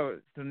 But now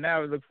it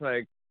looks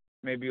like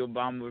maybe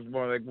Obama was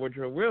more like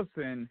Woodrow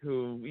Wilson,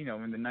 who,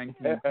 in the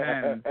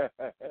 1910s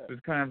was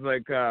kind of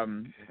like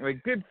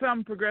did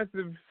some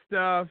progressive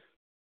stuff,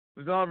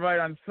 was all right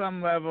on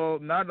some level,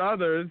 not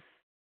others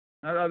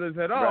at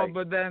all. Right.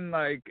 But then,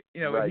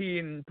 he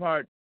in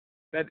part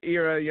that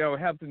era,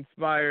 helped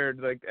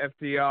inspired like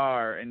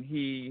FDR, and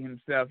he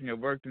himself,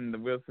 worked in the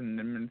Wilson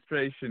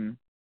administration,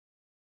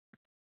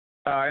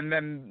 and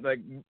then like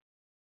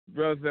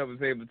Roosevelt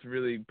was able to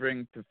really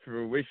bring to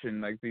fruition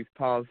like these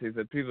policies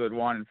that people had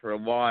wanted for a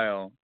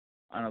while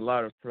on a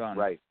lot of fronts.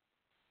 Right.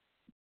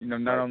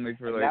 Not only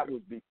for and like that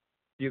was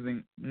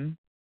healing.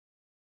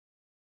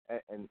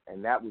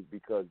 And that was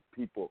because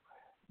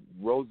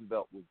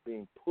Roosevelt was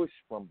being pushed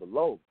from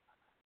below.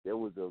 There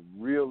was a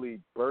really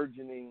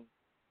burgeoning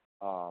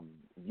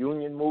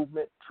union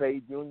movement,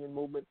 trade union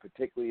movement,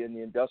 particularly in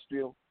the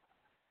industrial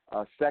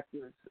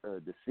sectors,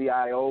 the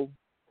CIO,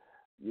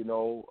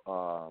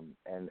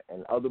 and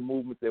other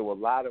movements. There were a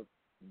lot of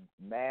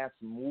mass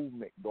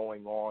movement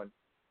going on,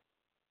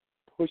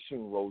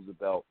 pushing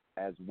Roosevelt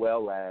as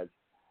well as,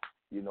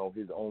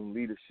 his own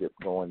leadership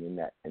going in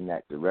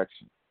that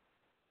direction.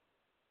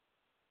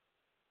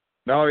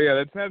 Oh yeah,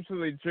 that's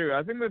absolutely true.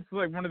 I think that's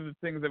like one of the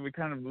things that we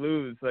kind of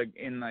lose, like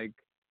in like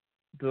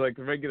the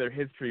regular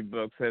history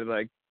books that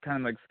like kind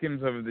of like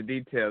skims over the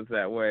details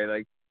that way.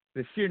 Like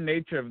the sheer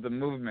nature of the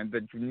movement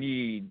that you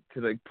need to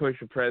like push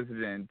a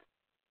president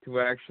to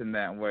action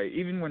that way.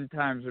 Even when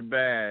times are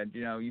bad,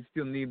 you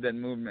still need that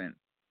movement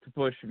to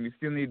push them. You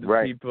still need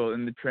the people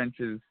in the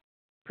trenches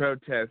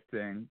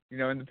protesting.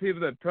 And the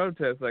people that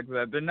protest like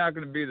that, they're not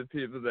going to be the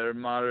people that are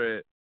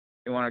moderate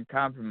and want to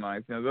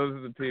compromise. Those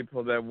are the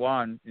people that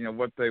want,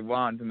 what they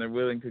want, and they're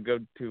willing to go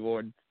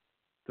towards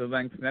the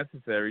lengths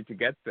necessary to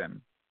get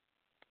them.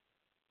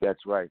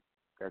 That's right.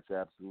 That's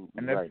absolutely right.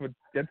 And that's what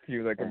gets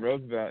you like a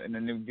Roosevelt and a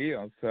New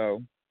Deal.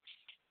 So,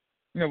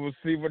 we'll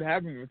see what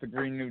happens with the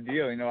Green New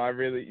Deal. I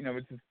really,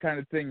 it's this kind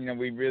of thing,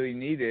 we really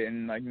need it.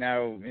 And like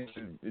now we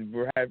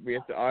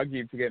have to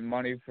argue to get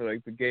money for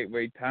like the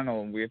Gateway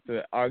Tunnel, and we have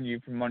to argue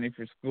for money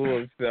for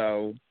schools.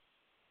 So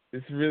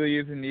this really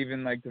isn't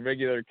even like the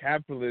regular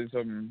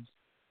capitalism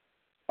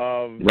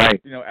of,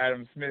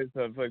 Adam Smith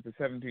of like the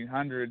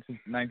 1700s,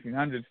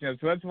 1900s.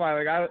 So that's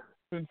why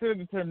so instead of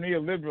the term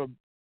neoliberal,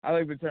 I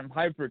like the term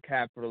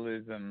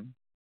hyper-capitalism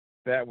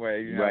that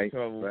way.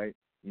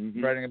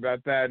 Writing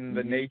about that and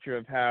the nature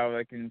of how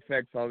like it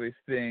infects all these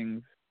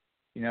things,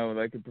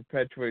 like it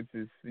perpetuates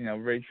this,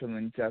 racial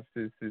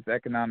injustice, this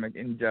economic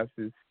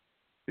injustice,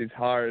 these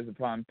horrors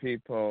upon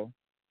people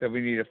that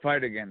we need to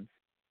fight against.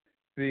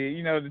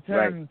 The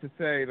term to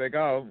say like,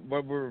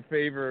 what we're in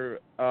favor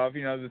of,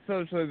 the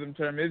socialism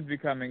term is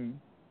becoming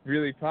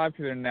really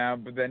popular now,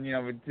 but then,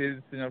 it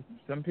is,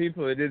 some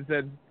people it is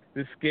that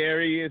the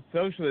scary is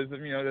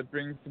socialism, that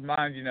brings to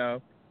mind,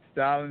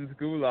 Stalin's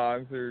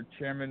gulags or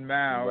Chairman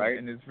Mao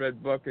in his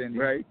Red Book and,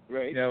 like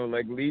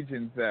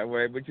legions that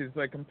way, which is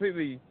like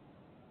completely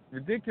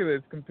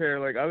ridiculous compared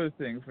to like other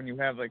things when you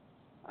have like,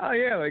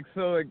 you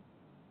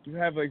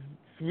have like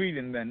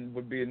Sweden then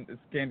would be a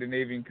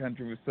Scandinavian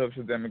country with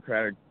social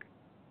democratic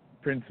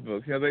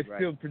principles. They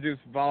still produce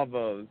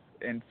Volvos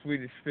and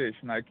Swedish fish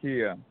and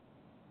IKEA.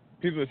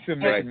 People are still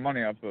making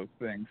money off those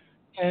things.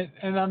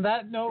 And on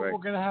that note, we're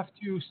going to have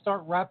to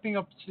start wrapping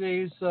up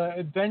today's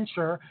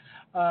adventure.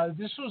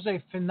 This was a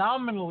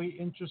phenomenally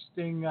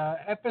interesting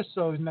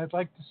episode, and I'd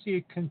like to see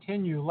it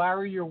continue.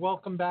 Larry, you're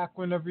welcome back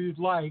whenever you'd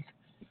like.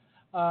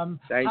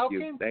 Thank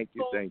you.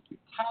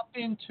 Tap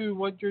into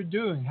what you're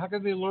doing? How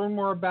can they learn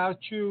more about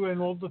you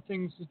and all the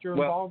things that you're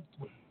involved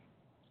with?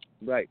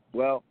 Right.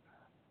 Well,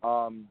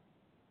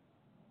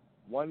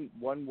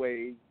 one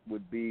way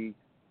would be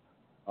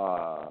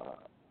the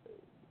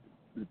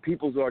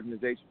People's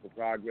Organization for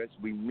Progress.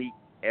 We meet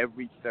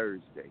every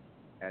Thursday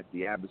at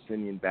the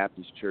Abyssinian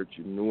Baptist Church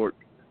in Newark.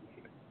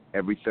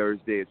 Every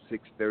Thursday at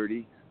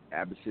 6:30.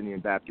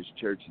 Abyssinian Baptist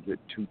Church is at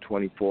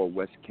 224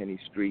 West Kenny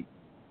Street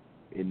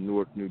in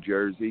Newark, New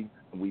Jersey.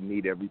 We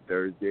meet every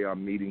Thursday. Our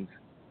meetings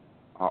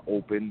are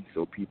open,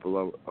 so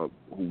people who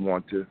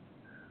want to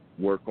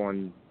work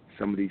on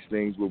some of these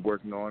things we're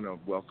working on are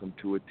welcome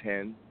to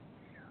attend.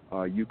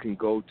 You can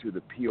go to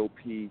the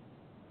POP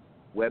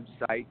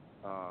website,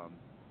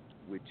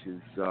 which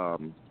is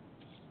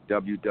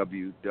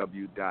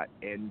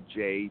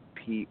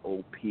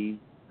www.njpop.org.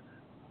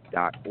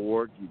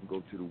 You can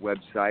go to the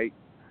website,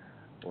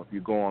 or if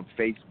you go on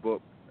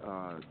Facebook,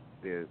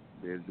 there's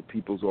the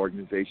People's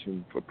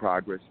Organization for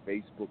Progress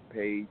Facebook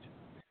page.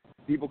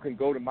 People can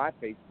go to my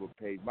Facebook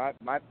page. My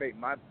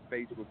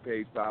Facebook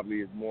page probably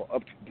is more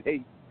up to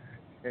date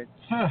than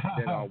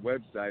our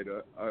website,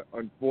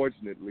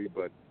 unfortunately.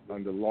 But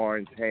under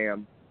Lawrence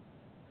Hamm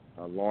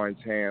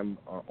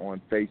on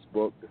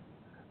Facebook,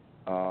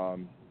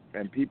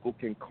 and people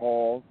can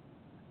call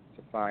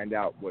to find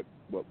out what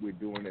we're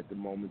doing at the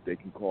moment. They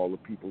can call the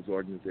People's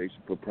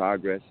Organization for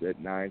Progress at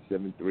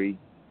 973-801-0001,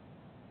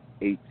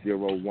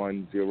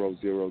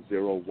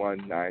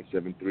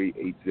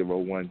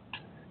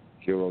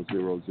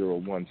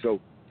 973-801-0001. So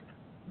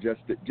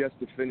just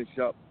to finish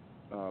up,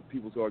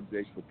 People's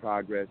Organization for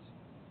Progress,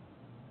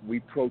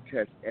 we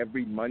protest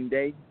every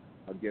Monday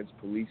against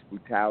police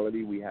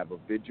brutality. We have a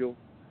vigil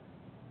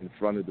in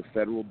front of the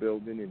Federal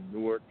Building in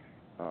Newark.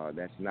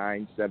 That's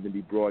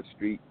 970 Broad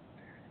Street,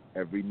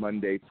 every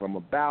Monday from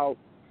about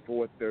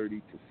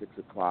 4:30 to 6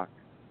 o'clock.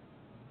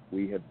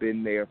 We have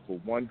been there for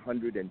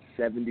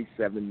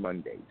 177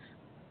 Mondays.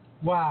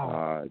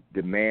 Wow.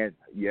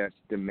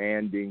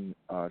 Demanding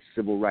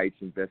civil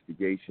rights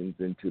investigations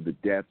into the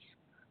deaths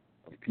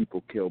of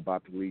people killed by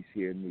police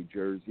here in New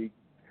Jersey.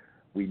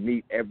 We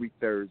meet every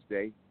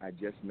Thursday. I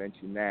just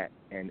mentioned that.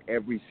 And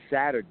every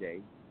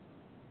Saturday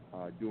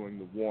during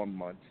the warm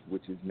months,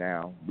 which is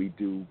now, we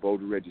do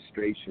voter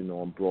registration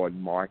on Broad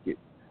Market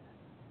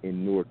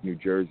in Newark, New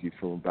Jersey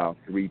from about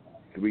 3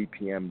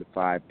 p.m. to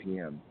 5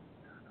 p.m.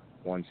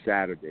 on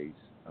Saturdays.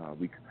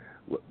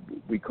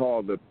 We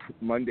call the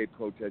Monday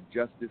protest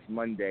Justice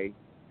Monday,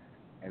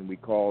 and we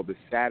call the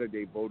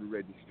Saturday voter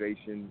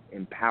registration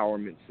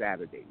Empowerment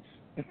Saturdays.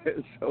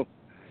 So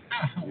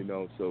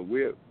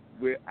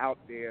we're out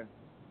there,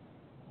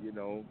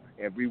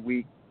 every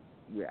week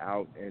we're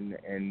out, and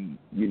then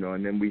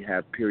we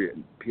have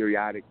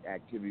periodic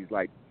activities,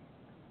 like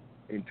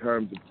in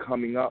terms of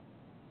coming up.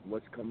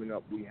 What's coming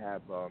up? We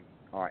have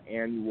our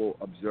annual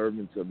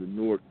observance of the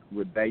Newark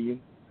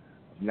Rebellion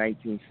of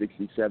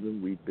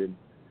 1967. We've been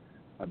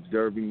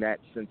observing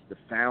that since the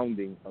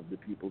founding of the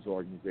People's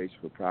Organization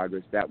for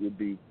Progress. That will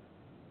be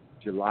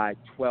July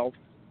 12th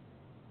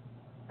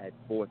at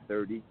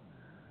 4:30.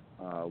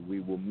 We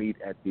will meet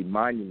at the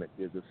monument.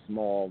 There's a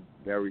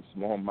very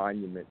small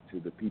monument to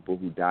the people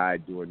who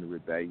died during the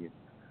rebellion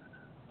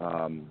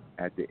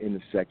at the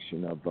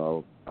intersection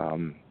of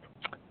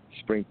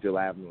Springfield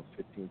Avenue and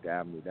 15th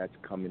Avenue. That's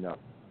coming up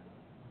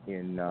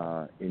in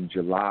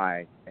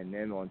July. And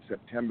then on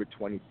September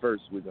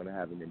 21st, we're going to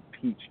have an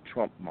Impeach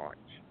Trump March,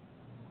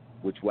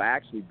 which will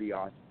actually be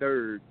our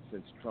third,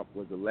 since Trump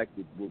was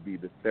elected, will be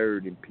the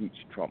third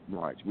Impeach Trump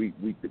March.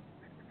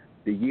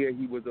 The year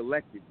he was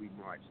elected, we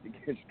marched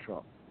against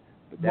Trump.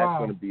 But that's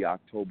going to be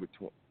October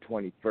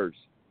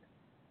 21st.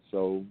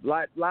 So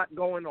lot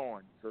going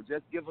on. So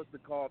just give us a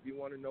call if you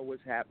want to know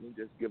what's happening.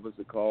 Just give us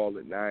a call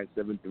at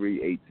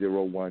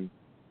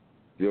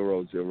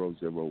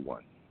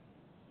 973-801-0001.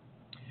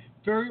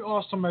 Very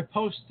awesome. I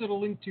posted a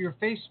link to your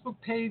Facebook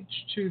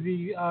page, to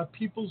the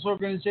People's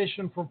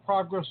Organization for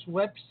Progress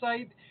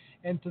website,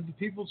 and to the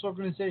People's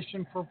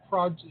Organization for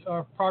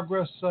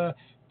Progress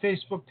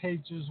Facebook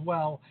page as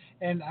well.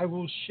 And I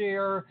will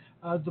share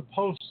the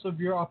posts of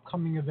your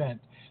upcoming event.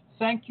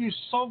 Thank you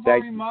so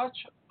very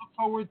much. I look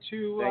forward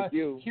to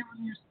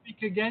hearing you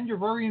speak again. You're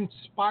very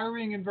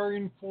inspiring and very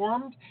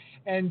informed.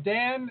 And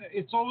Dan,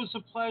 it's always a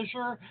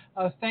pleasure.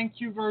 Thank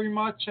you very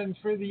much, and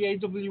for the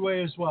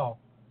AWA as well.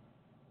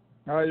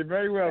 Oh, you're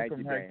very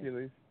welcome,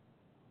 Hercules.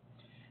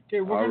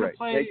 Okay, we're going to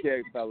play. Take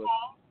care, fellas.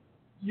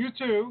 You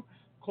too.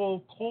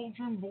 Called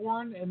Cauldron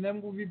Born, and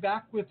then we'll be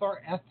back with our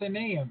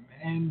ATHENAEUM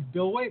and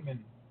Bill Weightman.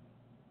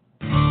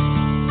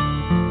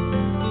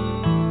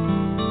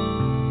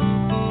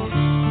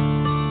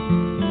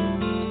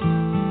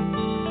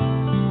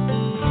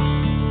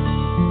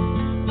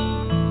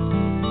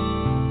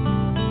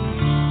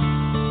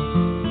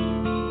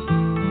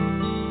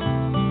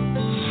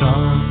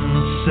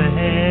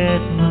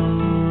 Sunset,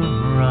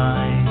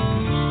 moonrise,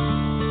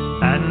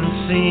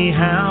 and see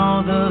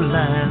how the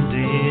land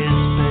is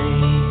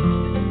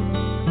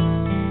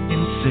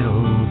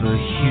silver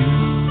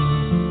hue.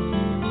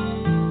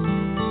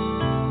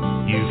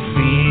 You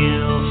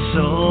feel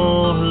so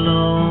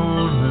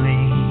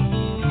lonely.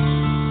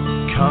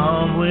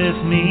 Come with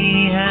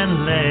me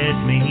and let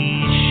me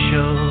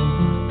show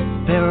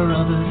there are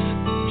others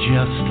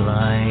just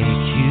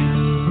like you,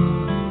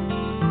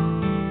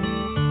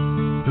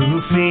 who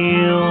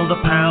feel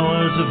the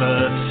powers of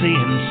earth, sea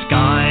and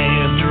sky,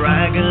 of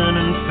dragon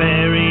and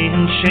fairy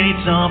and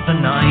shades of the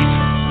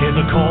night. Hear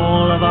the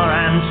call of our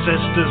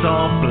ancestors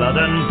of blood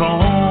and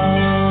bone,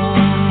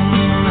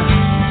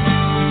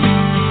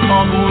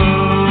 of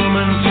womb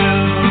and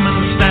tomb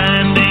and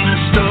standing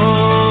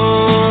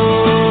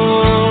stone.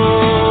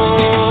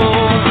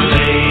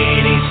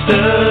 Lady,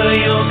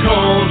 stir your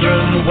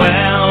cauldron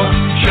well,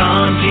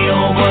 chant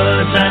your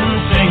words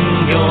and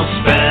sing your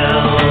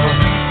spell.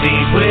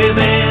 Deep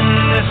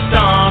within this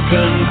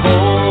darkened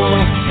hall,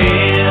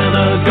 hear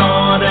the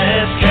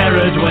goddess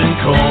Caradwin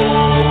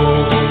call.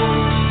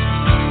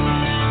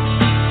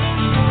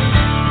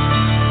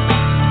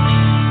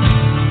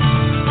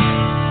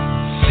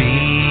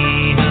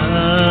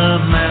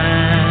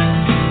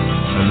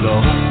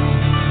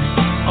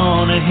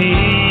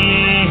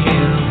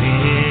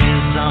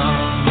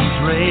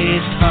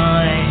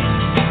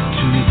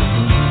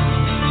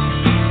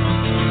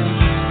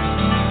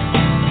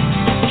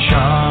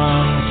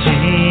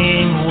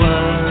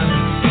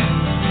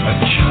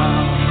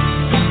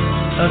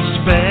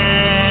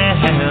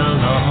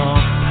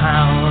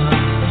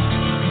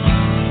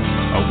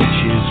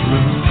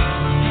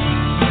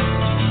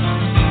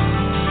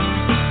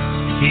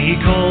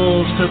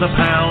 to the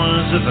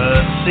powers of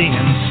earth, sea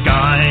and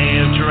sky,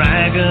 of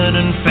dragon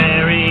and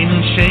fairy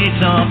and shades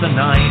of the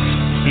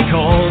night. He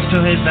calls to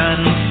his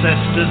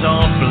ancestors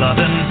of blood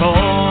and bone,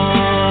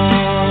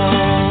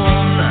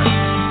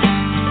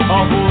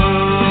 of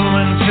womb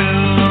and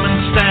tomb and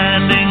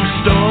standing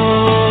stone.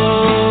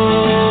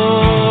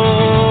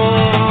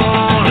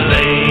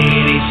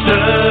 Lady,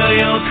 stir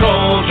your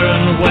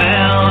cauldron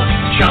well,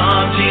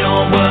 chant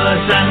your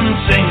words and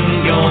sing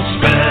your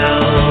spell.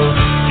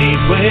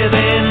 Deep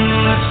within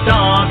this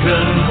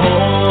darkened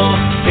hall,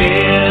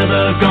 hear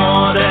the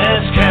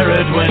goddess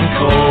Ceridwen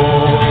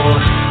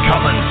call.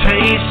 Come and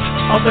taste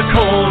of the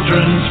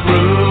cauldron's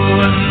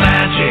brew and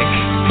magic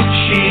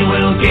she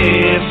will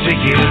give to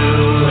you.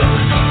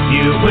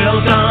 You will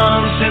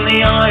dance in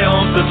the eye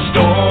of the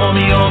storm,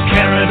 your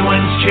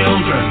Ceridwen's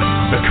children,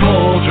 the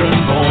cauldron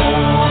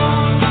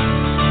born.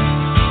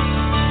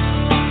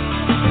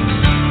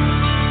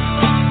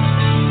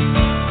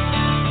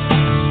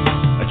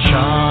 A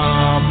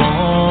charm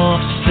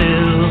of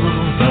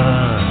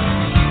silver,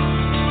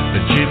 the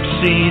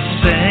gypsy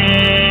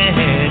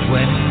said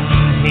when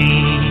he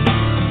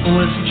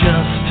was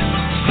just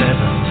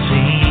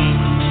 17.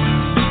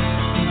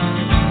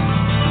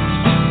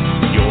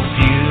 Your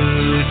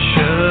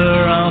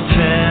future I'll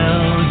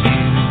tell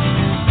you,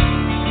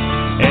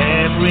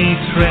 every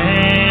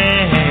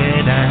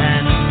thread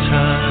and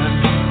turn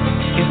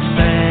is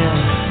there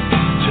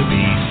to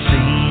be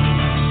seen.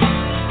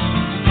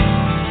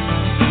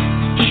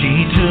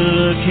 She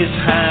took his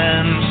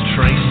hands,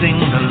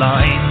 tracing the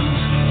lines,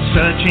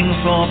 searching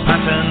for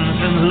patterns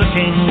and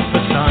looking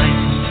for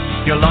signs.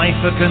 Your life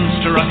a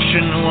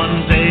construction,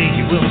 one day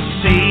you will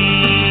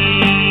see.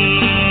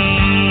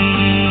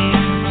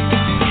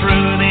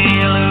 Through the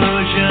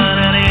illusion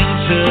and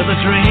into the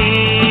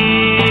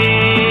dream.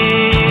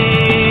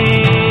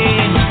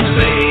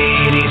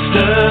 Lady,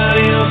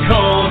 stir your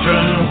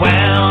cauldron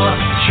well,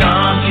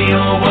 chant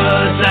your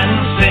words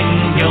and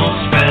sing your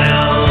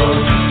spell.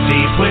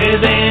 Deep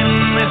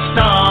within this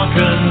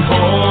darkened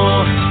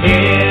hall,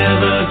 hear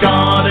the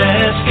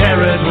goddess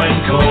Ceridwen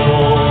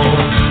call.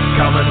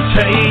 Come and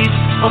taste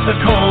of the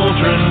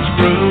cauldron's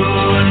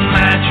brew and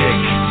magic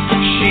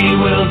she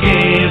will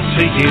give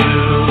to you.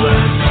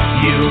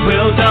 You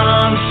will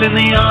dance in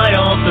the eye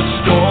of the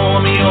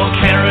storm, your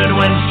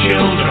Ceridwen's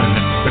children,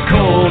 the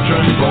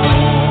cauldron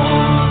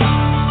born.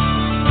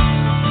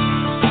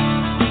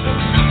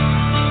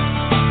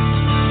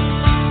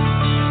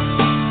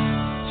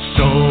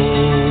 So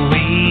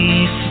we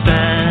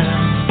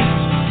stand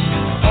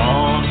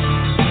on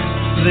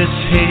this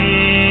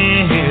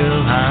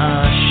hill,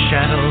 our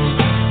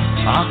shadows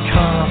are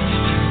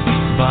cast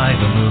by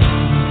the moon,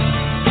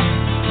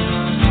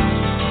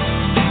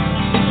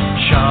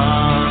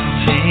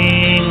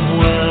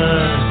 chanting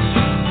words,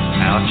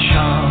 our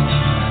charm,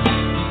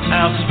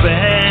 our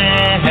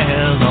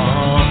spell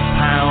of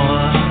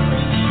power,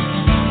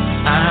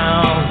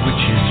 our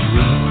witch's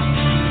rune.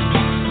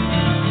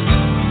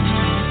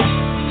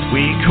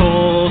 We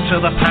call to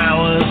the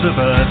powers of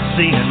earth,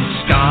 sea and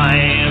sky,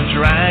 of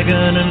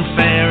dragon and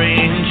fairy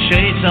and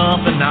shades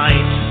of the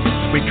night.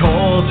 We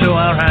call to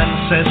our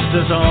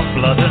ancestors of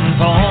blood and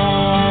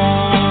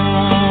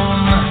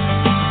bone,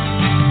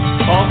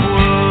 of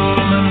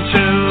womb and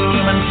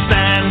tomb and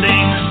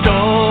standing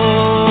stone.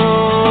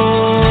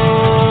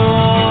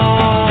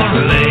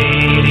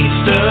 Lady,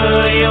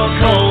 stir your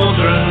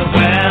cauldron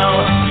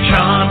well,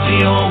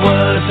 chant your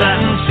words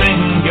and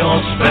sing your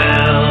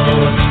spell.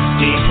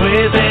 Deep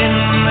within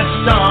this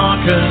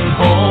darkened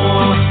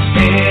hall,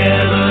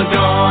 hear the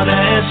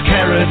goddess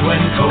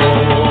Ceridwen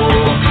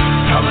call.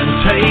 Come and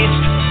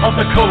taste of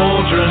the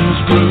cauldron's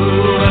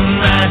brew and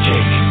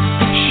magic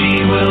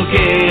she will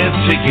give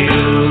to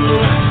you.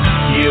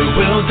 You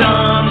will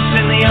dance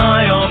in the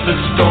eye of the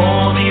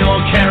storm, your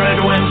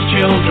Ceridwen's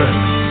children,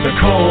 the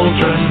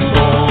cauldron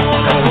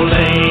born. Oh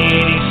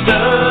lady,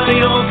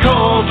 stir your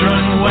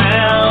cauldron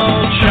well,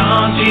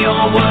 chant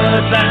your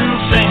words and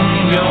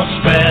sing your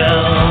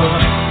spell.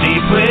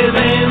 Deep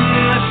within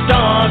this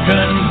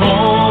darkened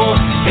hall,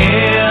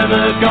 hear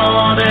the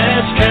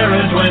goddess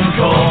Ceridwen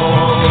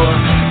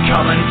call.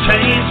 Come and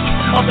taste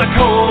of the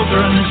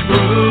cauldron's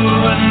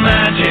brew and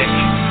magic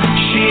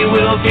she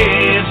will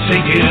give to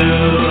you.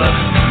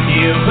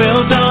 You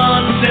will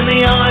dance in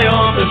the eye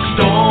of the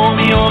storm,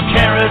 your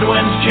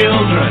Ceridwen's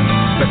children,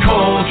 the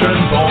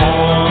cauldron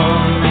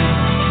born.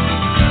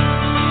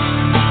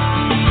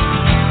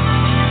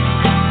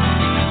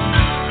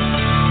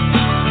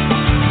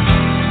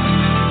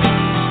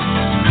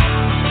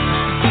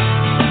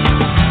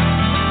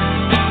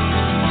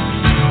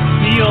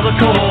 You're the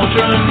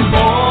cauldron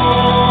born,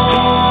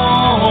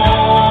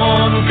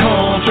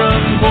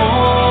 cauldron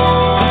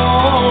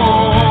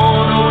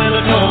born. We're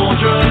the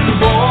cauldron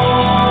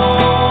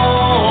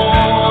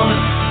born,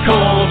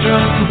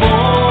 cauldron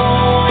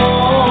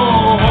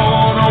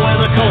born. We're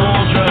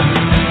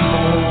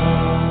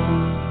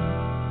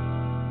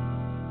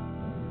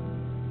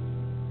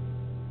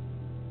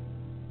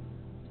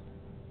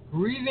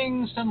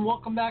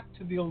welcome back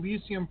to the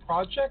Elysium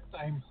Project.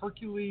 I'm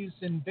Hercules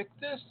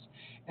Invictus,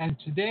 and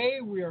today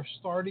we are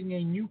starting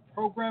a new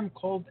program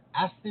called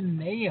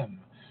ATHENAEUM,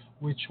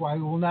 which I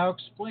will now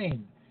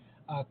explain.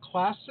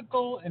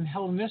 Classical and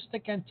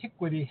Hellenistic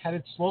antiquity had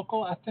its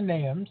local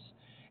athenaeums,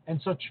 and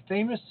such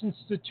famous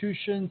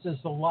institutions as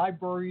the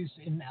libraries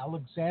in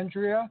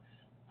Alexandria,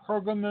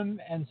 Pergamum,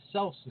 and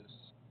Celsus.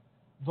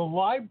 The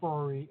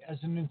library, as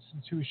an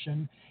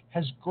institution,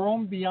 has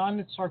grown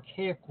beyond its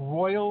archaic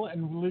royal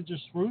and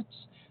religious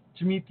roots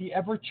to meet the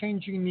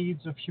ever-changing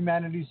needs of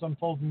humanity's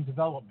unfolding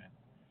development.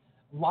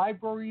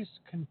 Libraries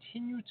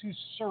continue to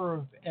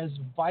serve as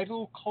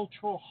vital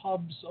cultural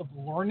hubs of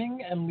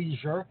learning and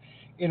leisure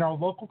in our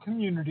local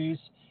communities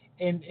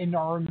and in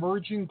our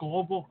emerging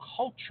global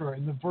culture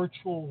in the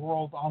virtual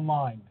world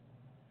online.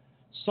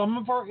 Some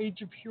of our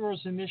Age of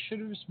Heroes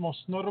initiatives, most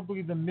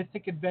notably the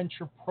Mythic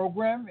Adventure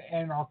program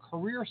and our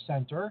Career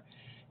Center,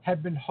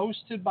 have been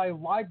hosted by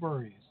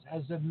libraries,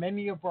 as have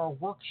many of our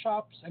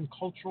workshops and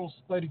cultural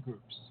study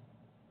groups.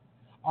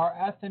 Our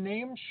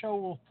ATHENAEUM show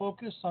will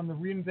focus on the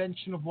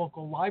reinvention of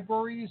local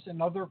libraries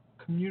and other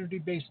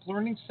community-based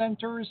learning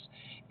centers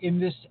in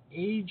this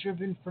age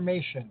of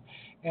information.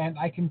 And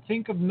I can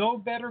think of no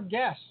better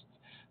guest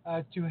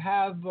to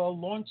have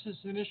launch this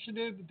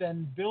initiative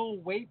than Bill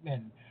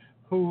Weightman,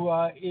 who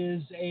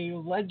is a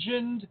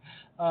legend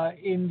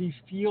in the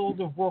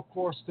field of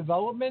workforce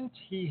development.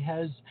 He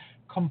has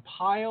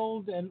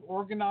compiled and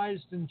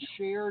organized and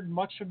shared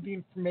much of the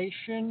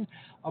information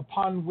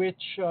upon which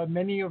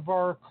many of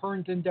our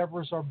current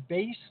endeavors are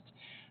based.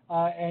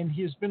 And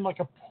he has been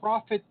like a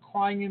prophet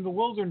crying in the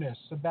wilderness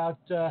about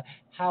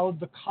how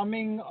the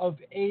coming of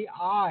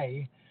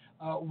AI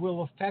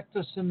will affect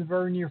us in the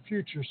very near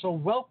future. So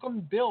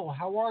welcome, Bill.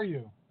 How are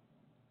you?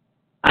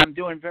 I'm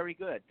doing very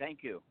good. Thank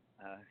you.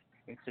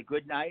 It's a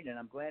good night, and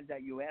I'm glad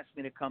that you asked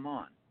me to come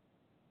on.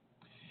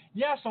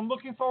 Yes, I'm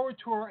looking forward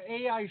to our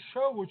AI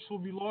show, which will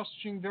be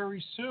launching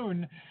very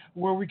soon,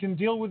 where we can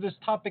deal with this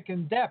topic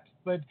in depth.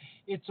 But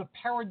it's a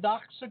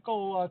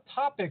paradoxical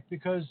topic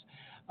because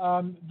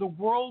the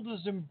world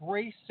is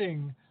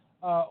embracing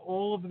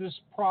all of this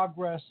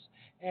progress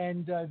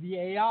and the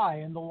AI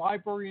and the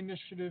library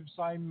initiatives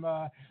I'm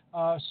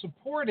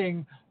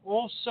supporting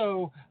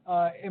also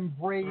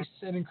embrace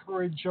and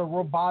encourage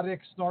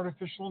robotics and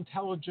artificial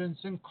intelligence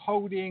and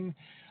coding.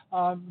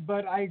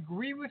 But I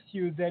agree with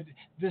you that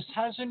this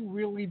hasn't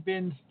really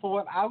been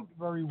thought out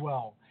very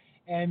well.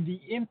 And the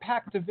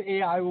impact of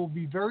AI will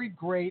be very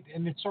great,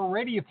 and it's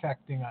already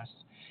affecting us.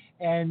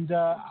 And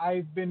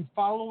I've been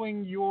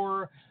following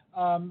your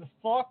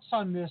thoughts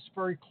on this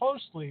very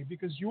closely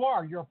because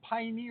you're a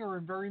pioneer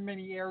in very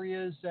many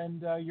areas,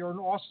 and you're an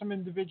awesome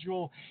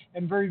individual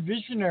and very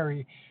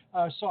visionary.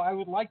 So I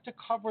would like to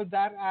cover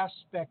that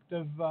aspect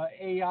of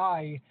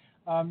AI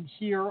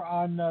here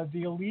on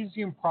the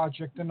Elysium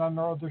Project and on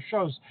our other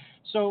shows.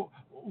 So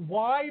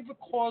why the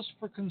cause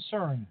for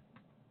concern?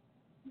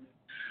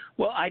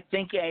 Well, I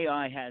think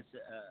AI has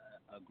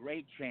a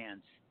great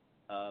chance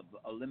of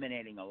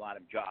eliminating a lot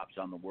of jobs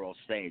on the world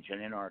stage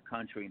and in our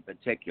country in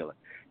particular.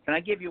 Can I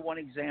give you one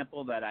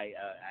example that I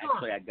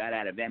got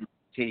out of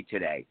MIT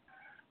today?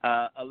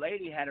 A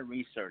lady had a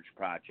research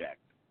project.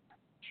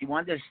 She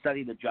wanted to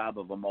study the job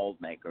of a mold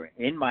maker.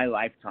 In my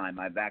lifetime,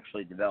 I've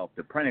actually developed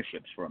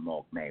apprenticeships for a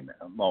mold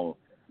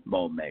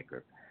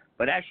maker.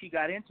 But as she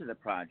got into the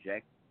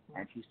project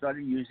and she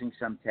started using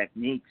some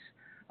techniques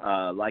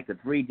like a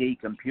 3D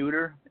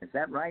computer, is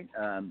that right?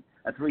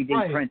 A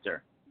 3D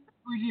printer.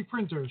 3D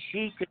printers.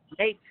 She could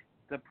make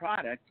the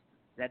product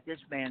that this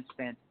man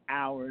spent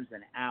hours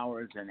and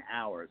hours and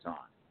hours on.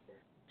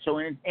 So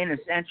in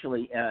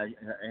essentially,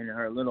 in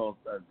her little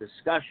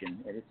discussion,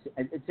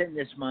 it's in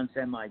this month's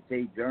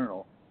MIT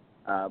journal,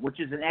 which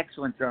is an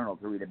excellent journal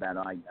to read about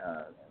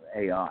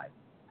AI.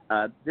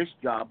 This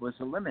job was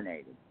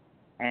eliminated.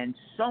 And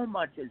so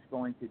much is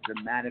going to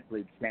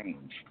dramatically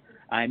change.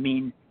 I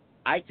mean,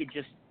 let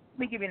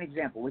me give you an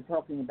example. We're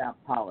talking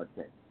about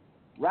politics.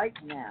 Right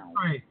now,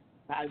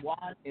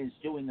 Taiwan is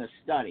doing a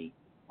study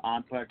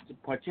on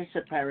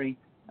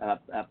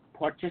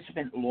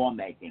participant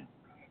lawmaking,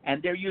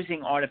 and they're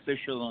using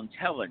artificial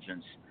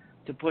intelligence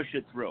to push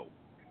it through.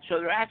 So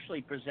they're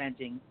actually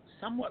presenting,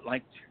 somewhat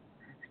like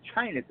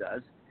China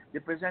does, they're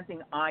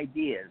presenting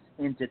ideas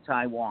into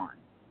Taiwan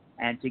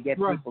and to get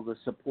people to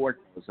support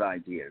those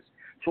ideas.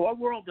 So our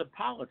world of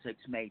politics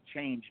may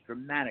change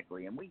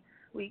dramatically, and we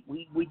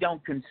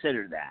don't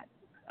consider that.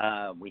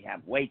 We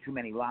have way too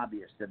many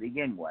lobbyists to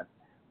begin with,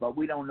 but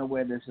we don't know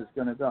where this is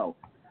going to go.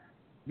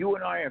 You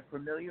and I are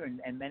familiar,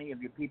 and many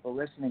of your people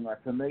listening are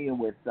familiar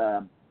with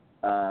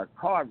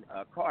car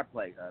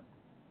play,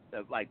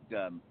 like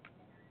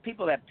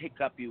people that pick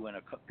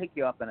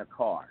you up in a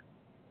car.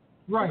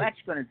 Right. Well, that's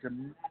going to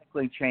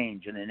dramatically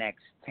change in the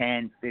next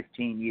 10,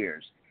 15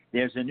 years.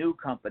 There's a new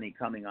company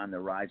coming on the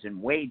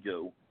horizon,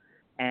 Waydo,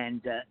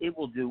 and it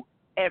will do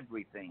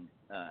everything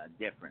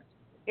different.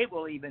 It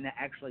will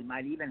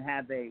might even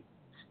have a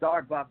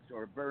Starbucks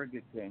or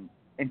Burger King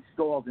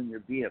installed in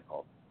your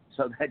vehicle,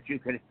 so that you're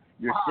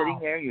sitting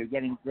there, you're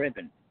getting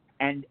driven,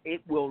 and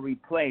it will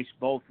replace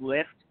both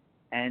Lyft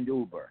and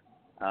Uber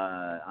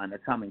on the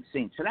coming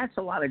scene. So that's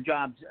a lot of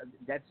jobs.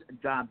 That's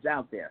jobs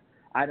out there.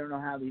 I don't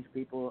know how these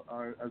people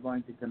are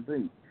going to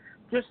compete.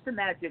 Just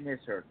imagine this,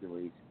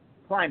 Hercules,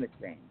 climate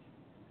change.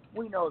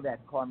 We know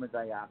that carbon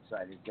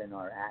dioxide is in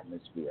our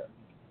atmosphere,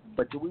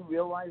 but do we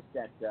realize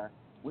that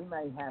we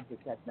may have the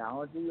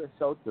technology or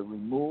so to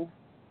remove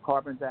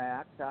carbon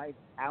dioxide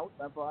out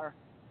of our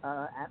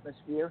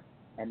atmosphere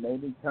and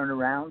maybe turn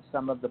around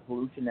some of the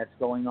pollution that's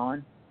going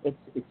on?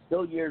 It's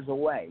still years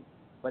away,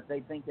 but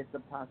they think it's a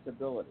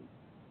possibility.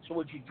 So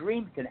what you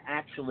dream can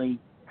actually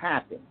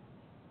happen.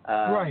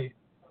 Right.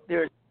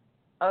 There's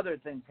other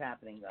things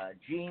happening.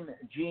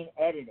 Gene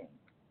editing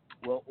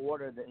will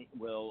alter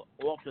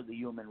the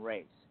human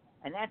race,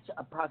 and that's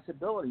a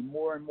possibility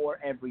more and more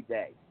every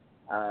day.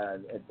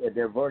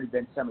 There have already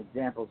been some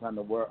examples on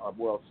the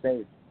world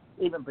stage,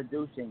 even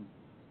producing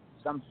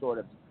some sort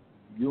of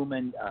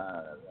human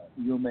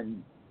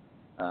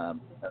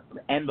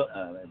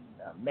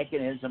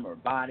mechanism or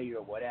body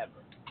or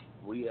whatever.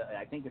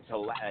 I think it's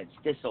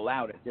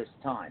disallowed at this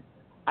time.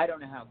 I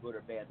don't know how good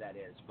or bad that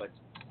is, but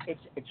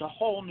it's a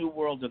whole new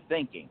world of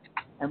thinking,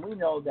 and we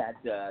know that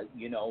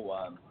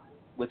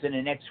within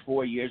the next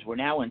 4 years, we're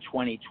now in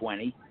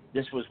 2020.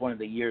 This was one of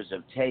the years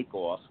of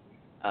takeoff.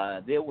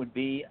 There would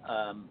be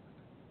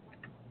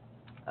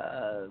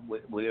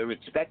we're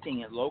expecting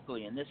it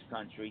locally in this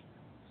country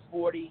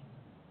 40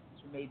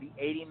 to maybe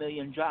 80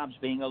 million jobs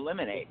being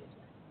eliminated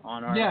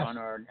on our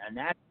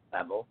national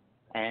level,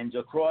 and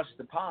across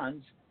the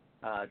ponds,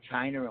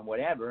 China and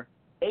whatever,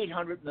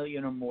 800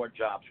 million or more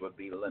jobs would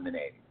be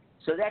eliminated.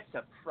 So that's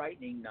a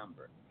frightening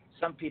number.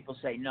 Some people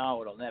say, no,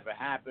 it'll never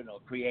happen. It'll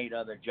create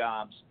other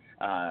jobs.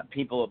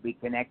 People will be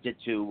connected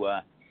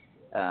to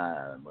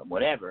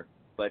whatever.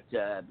 But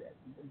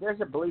there's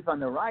a belief on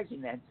the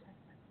horizon that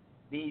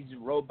these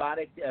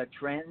robotic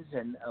trends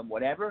and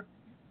whatever,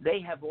 they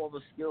have all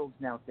the skills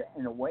now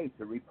in a way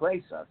to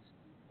replace us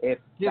if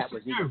that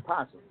was even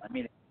possible. I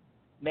mean, it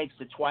makes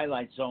the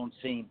Twilight Zone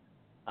seem,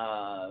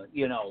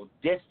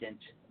 distant,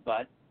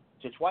 but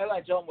the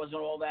Twilight Zone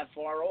wasn't all that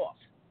far off.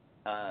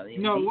 These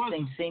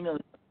things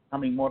seemingly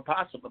becoming more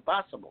possible.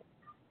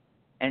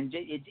 And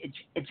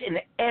it's in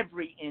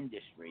every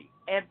industry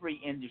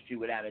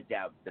without a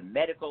doubt. The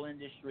medical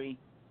industry,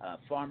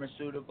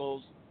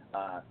 pharmaceuticals,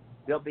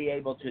 they'll be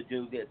able to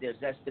do,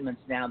 there's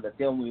estimates now that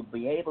they'll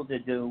be able to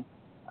do,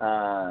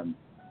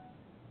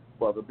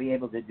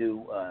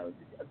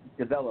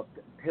 develop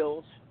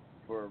pills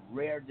for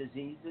rare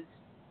diseases,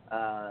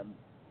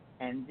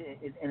 and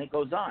it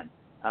goes on.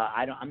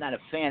 I'm not a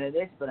fan of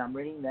this, but I'm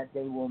reading that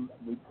they will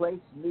replace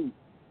meat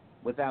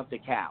without the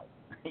cow.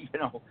 I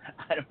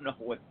don't know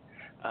what.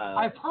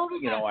 I've heard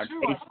of that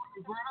too. I thought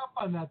you brought up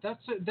on that.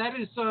 That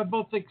is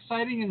both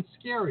exciting and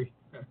scary.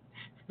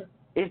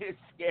 It is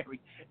scary.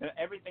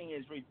 Everything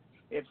is.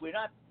 If we're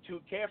not too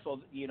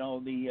careful,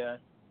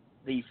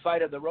 the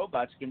fight of the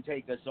robots can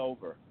take us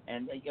over,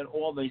 and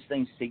all these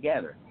things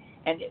together.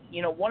 And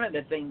one of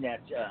the things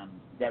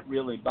that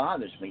really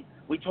bothers me.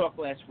 We talked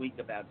last week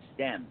about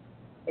STEM.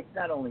 It's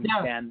not only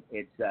STEM.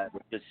 It's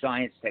the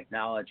science,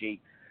 technology.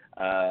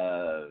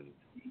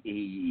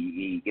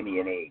 Give me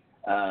an E.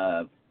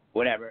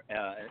 Whatever.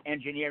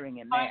 Engineering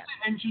and math.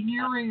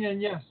 Engineering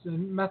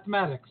and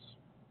mathematics.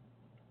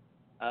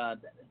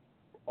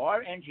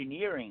 Our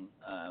engineering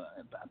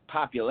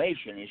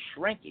population is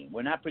shrinking.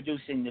 We're not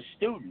producing the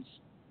students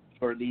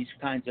for these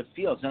kinds of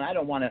fields. And I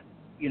don't want to,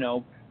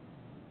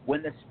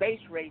 when the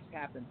space race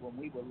happened when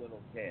we were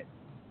little kids,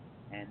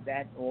 and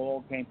that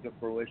all came to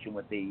fruition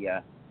with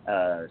the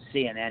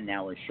CNN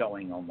now is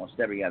showing almost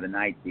every other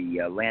night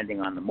the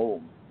landing on the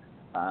moon.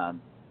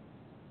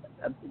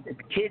 The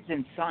kids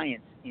in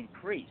science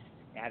increased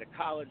at a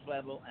college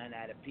level and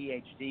at a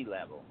PhD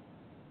level.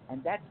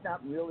 And that's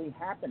not really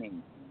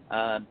happening.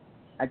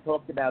 I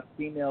talked about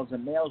females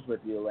and males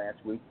with you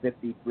last week.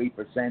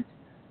 53%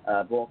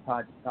 of all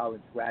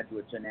college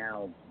graduates are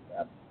now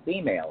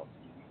females.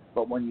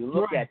 But when you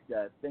look at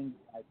things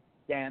like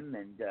STEM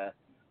and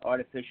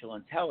artificial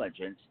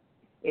intelligence,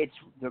 it's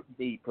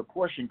the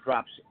proportion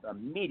drops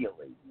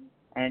immediately.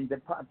 And the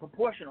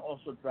proportion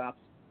also drops,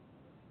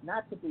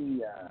 not to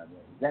be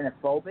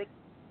xenophobic,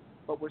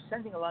 but we're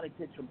sending a lot of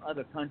kids from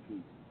other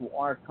countries to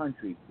our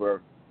country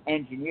for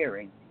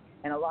engineering.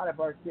 And a lot of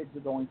our kids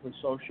are going for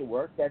social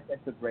work.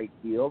 That's a great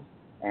field.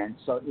 And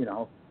so,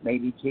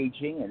 maybe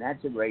teaching, and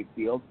that's a great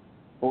field.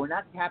 But we're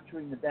not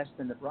capturing the best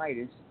and the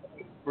brightest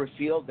for a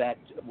field that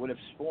would have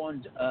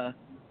spawned,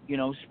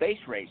 space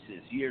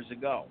races years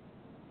ago.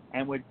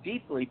 And we're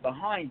deeply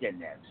behind in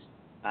this.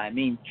 I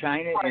mean,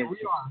 China's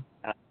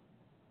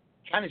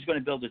going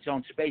to build its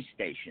own space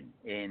station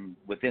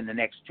within the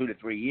next 2 to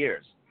 3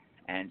 years.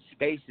 And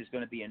space is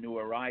going to be a new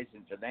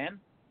horizon for them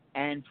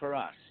and for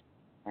us.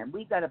 And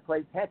we got to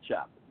play catch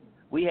up.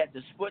 We had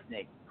the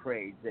Sputnik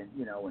craze, in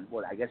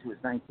what I guess it was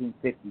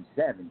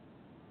 1957.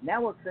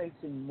 Now we're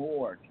facing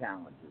more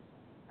challenges,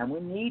 and we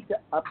need to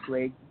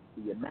upgrade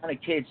the amount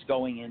of kids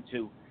going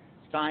into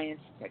science,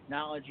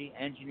 technology,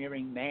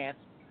 engineering, math,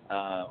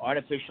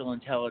 artificial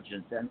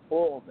intelligence, and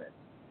all this.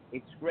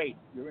 It's great.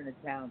 You're in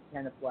a town,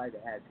 Tenafly,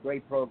 that has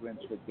great programs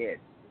for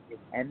kids,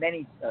 and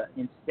many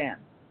in STEM,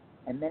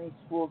 and many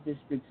school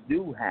districts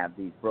do have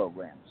these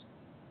programs,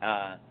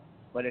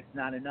 but it's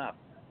not enough.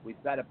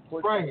 We've got to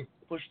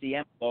push the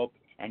envelope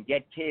and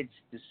get kids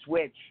to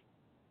switch.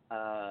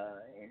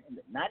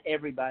 Not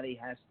everybody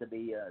has to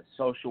be a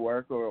social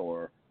worker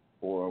or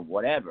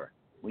whatever.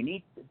 We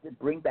need to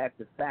bring back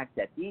the fact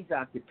that these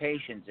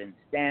occupations in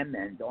STEM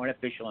and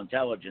artificial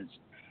intelligence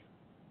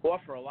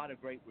offer a lot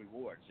of great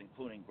rewards,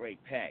 including great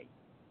pay,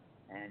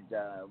 and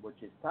which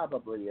is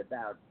probably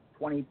about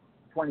 20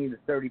 to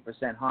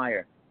 30%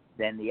 higher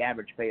than the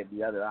average pay of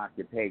the other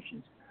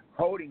occupations.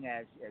 Coding,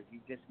 as you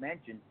just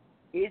mentioned,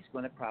 is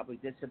going to probably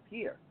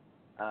disappear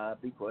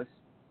because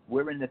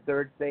we're in the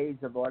third phase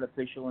of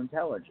artificial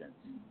intelligence,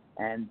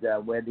 and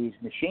where these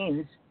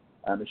machines,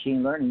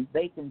 machine learning,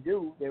 they can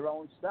do their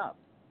own stuff.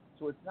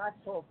 So it's not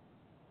so,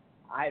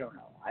 I don't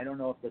know. I don't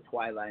know if the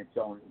twilight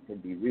zone can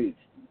be reached,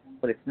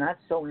 but it's not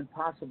so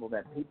impossible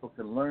that people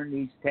can learn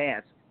these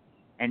tasks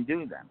and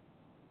do them.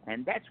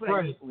 And that's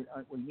what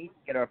we need to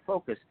get our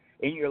focus.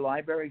 In your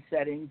library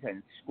settings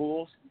and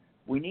schools,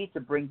 we need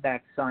to bring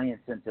back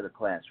science into the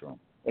classroom.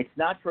 It's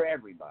not for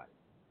everybody,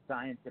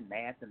 science and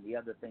math and the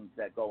other things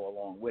that go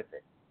along with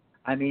it.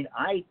 I mean,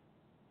 I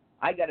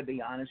got to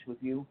be honest with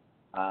you,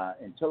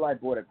 until I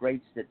bought a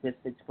great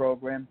statistics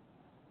program,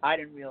 I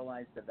didn't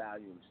realize the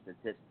value of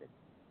statistics.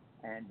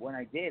 And when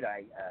I did,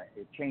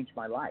 it changed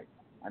my life.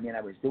 I mean, I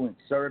was doing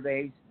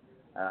surveys.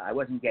 I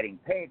wasn't getting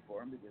paid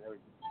for them because I was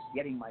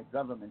getting my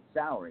government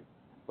salary.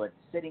 But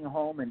sitting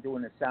home and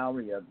doing a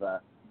salary of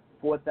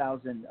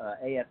 4,000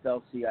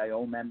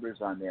 AFL-CIO members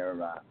on their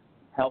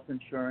health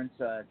insurance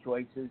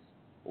choices,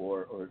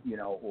 or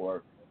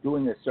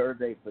doing a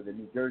survey for the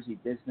New Jersey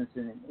Business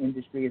and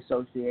Industry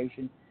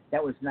Association,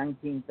 that was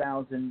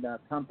 19,000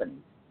 companies.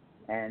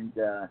 And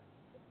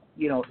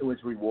it was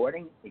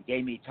rewarding. It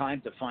gave me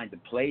time to find a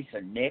place,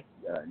 a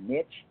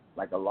niche,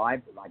 like a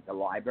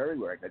library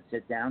where I could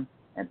sit down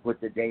and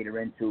put the data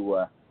into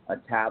a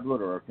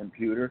tablet or a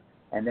computer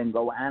and then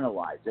go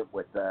analyze it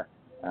with a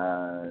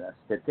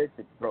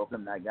statistics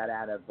program that I got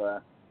out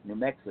of New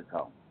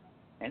Mexico.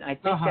 And I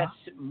think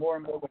that's more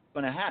and more what's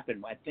going to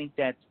happen. I think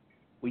that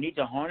we need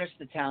to harness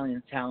the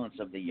talents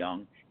of the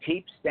young,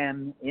 keep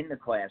STEM in the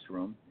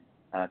classroom,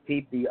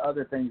 keep the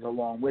other things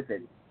along with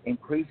it,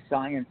 increase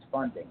science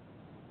funding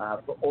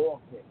for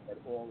all kids at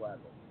all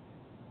levels.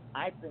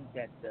 I think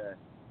that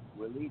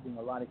we're leaving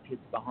a lot of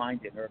kids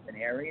behind in urban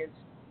areas.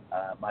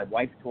 My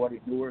wife taught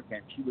in Newark,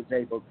 and she was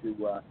able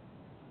to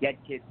get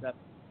kids up,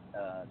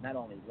 not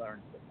only learn,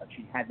 but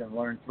she had them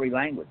learn 3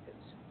 languages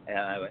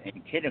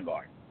in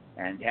kindergarten,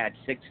 and had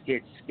 6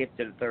 kids skip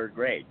to the 3rd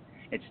grade.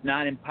 It's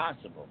not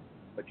impossible,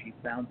 but she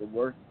found the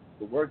work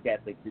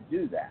ethic to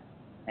do that,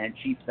 and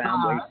she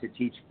found ways to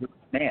teach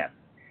math.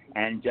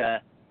 And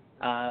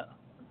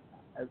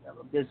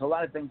there's a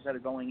lot of things that are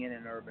going in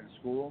urban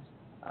schools.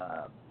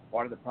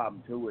 Part of the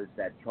problem, too, is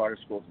that charter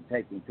schools are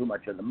taking too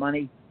much of the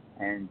money,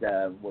 and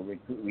we're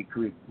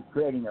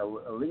creating a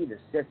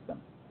elitist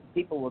system.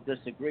 People will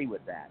disagree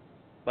with that.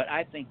 But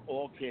I think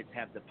all kids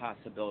have the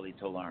possibility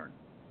to learn.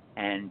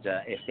 And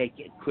if they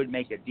could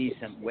make a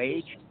decent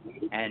wage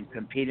and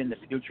compete in the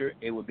future,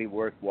 it would be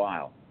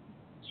worthwhile.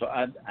 So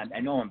I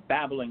know I'm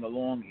babbling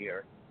along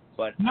here,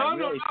 but I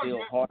really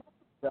feel hard.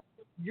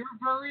 You're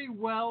very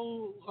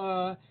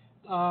well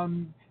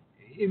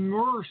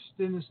immersed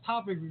in this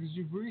topic because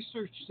you've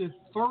researched it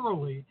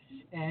thoroughly,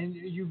 and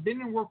you've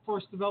been in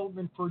workforce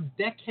development for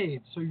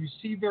decades, so you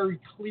see very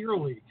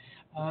clearly.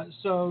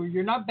 So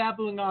you're not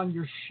babbling on,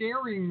 you're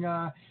sharing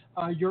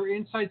your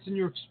insights and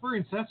your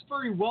experience. That's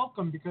very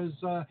welcome because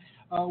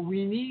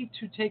we need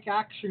to take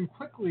action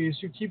quickly, as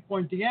you keep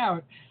pointing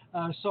out.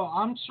 So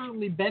I'm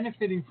certainly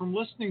benefiting from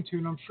listening to,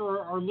 and I'm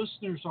sure our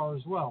listeners are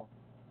as well.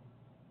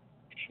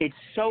 It's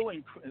so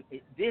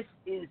this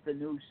is the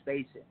new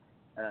space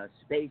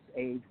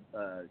age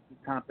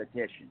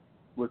competition.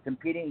 We're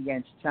competing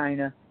against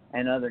China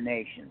and other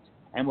nations,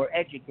 and we're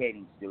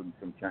educating students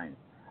from China.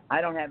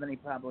 I don't have any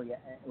problem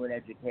with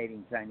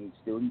educating Chinese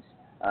students.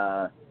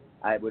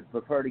 I would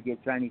prefer to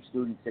give Chinese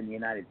students in the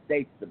United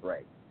States the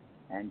break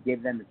and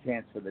give them a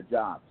chance for the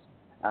jobs.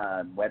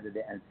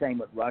 And same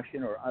with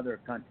Russian or other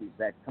countries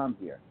that come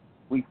here.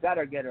 We've got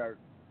to get our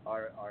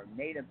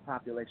native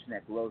population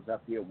that grows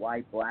up here,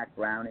 white, black,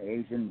 brown,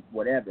 Asian,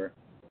 whatever,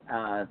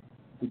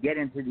 to get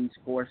into these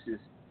courses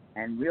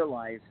and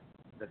realize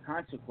the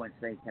consequence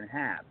they can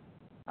have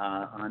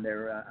on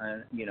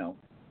their,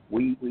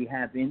 we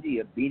have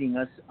India beating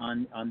us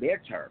on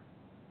their turf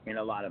in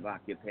a lot of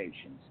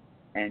occupations,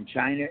 and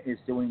China is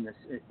doing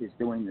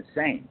the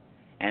same.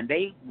 And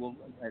they will,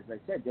 as I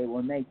said, they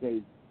will make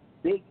a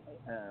big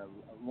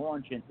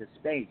launch into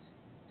space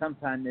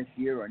sometime this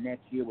year or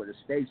next year with a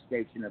space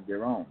station of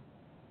their own,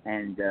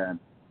 and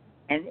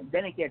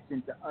then it gets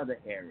into other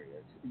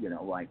areas,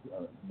 like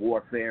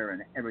warfare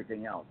and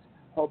everything else.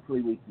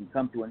 Hopefully, we can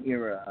come to an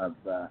era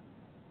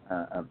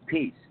of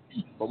peace.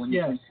 But when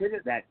you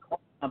consider that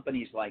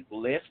companies like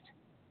Lyft,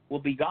 will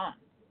be gone.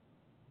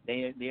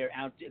 They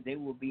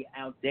will be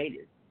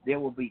outdated. There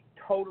will be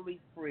totally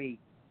free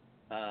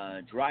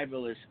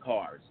driverless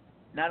cars.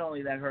 Not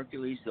only that,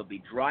 Hercules, there'll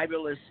be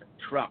driverless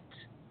trucks.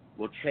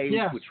 Will change,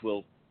 Yes. which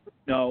will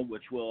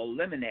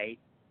eliminate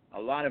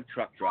a lot of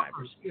truck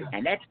drivers. Yes.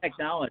 And that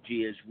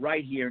technology is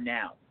right here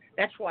now.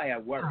 That's why I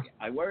worry.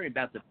 I worry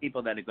about the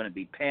people that are going to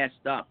be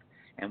passed up.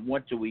 And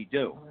what do we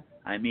do?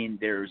 I mean,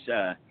 there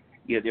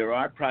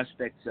are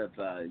prospects of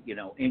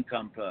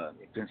income.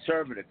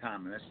 Conservative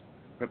communists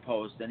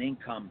proposed an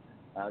income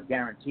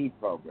guarantee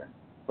program,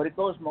 but it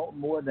goes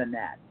more than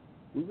that.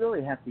 We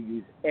really have to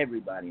use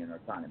everybody in our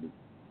economy.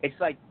 It's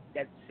like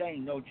that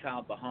saying, "No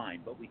child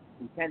behind," but we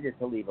tended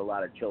to leave a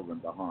lot of children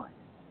behind.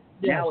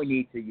 Yes. Now we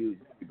need to use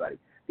everybody,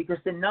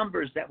 because the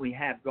numbers that we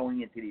have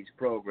going into these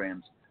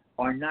programs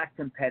are not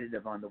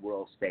competitive on the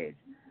world stage.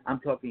 I'm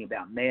talking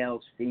about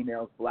males,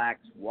 females,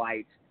 blacks,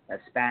 whites,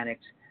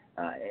 Hispanics,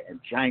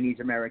 Chinese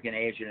American,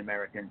 Asian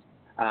Americans.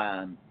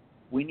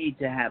 We need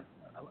to have.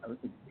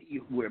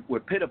 We're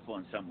pitiful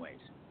in some ways,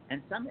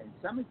 and some.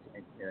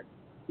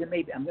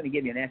 Maybe I'm going to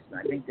give you an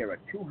estimate. I think there are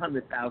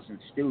 200,000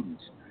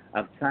 students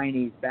of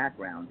Chinese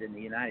background in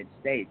the United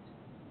States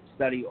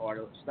studying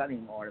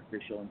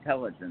artificial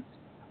intelligence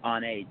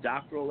on a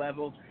doctoral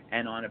level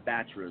and on a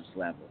bachelor's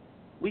level.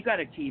 I've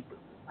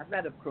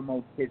got to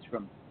promote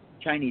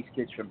Chinese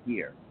kids from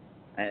here,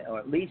 or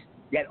at least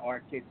get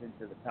our kids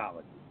into the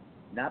colleges.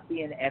 Not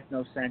being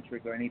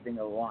ethnocentric or anything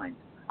along the lines.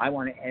 I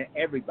want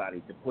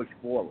everybody to push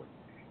forward,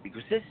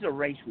 because this is a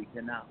race we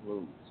cannot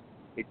lose.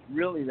 It's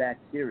really that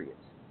serious.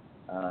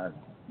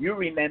 You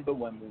remember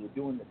when we were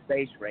doing the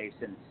space race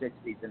in the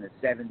 60s and the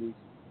 70s?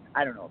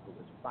 I don't know if it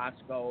was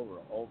Bosco or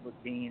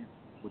Ovaltine,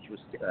 which was,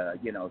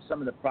 some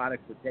of the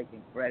products were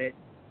taking credit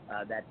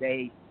that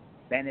they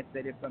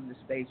benefited from the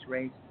space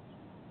race.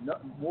 No,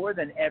 more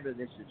than ever,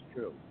 this is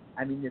true.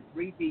 I mean, the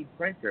 3D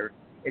printer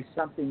is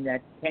something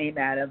that came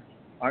out of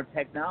our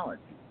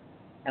technology,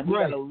 and we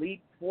got to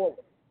leap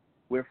forward.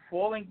 We're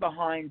falling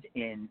behind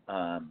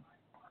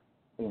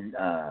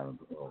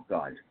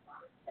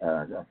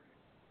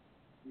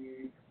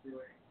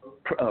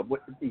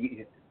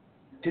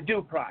to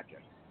do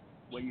projects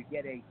where you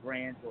get a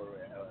grant or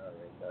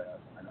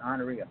an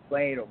honorary, a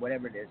plate or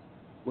whatever it is.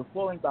 We're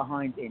falling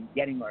behind in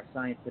getting our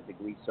scientific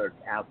research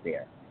out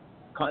there.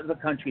 Other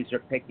countries are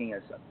picking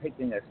us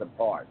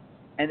apart,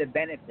 and they're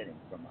benefiting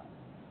from us.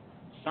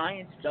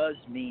 Science does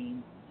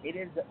mean it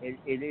is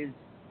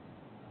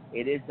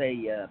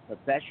a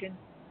profession.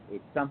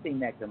 It's something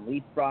that can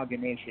leapfrog a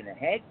nation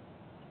ahead.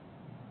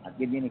 I'll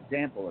give you an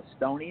example.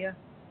 Estonia.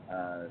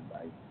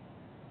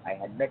 I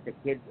had met the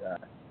kid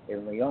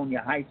in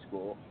Leonia High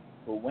School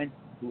who went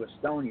to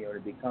Estonia to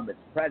become its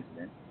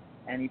president,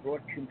 and he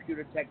brought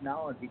computer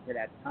technology to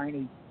that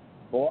tiny,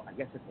 I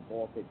guess it's a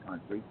Baltic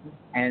country,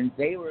 and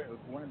they were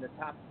one of the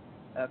top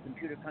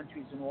computer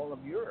countries in all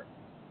of Europe.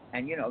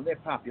 And, their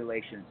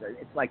populations,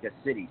 it's like a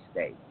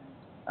city-state.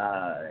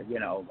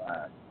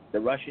 The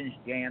Russians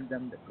jammed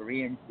them, the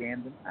Koreans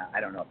jammed them. I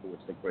don't know if it was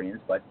the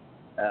Koreans, but,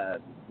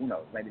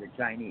 maybe the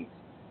Chinese.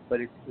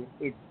 But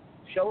it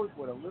shows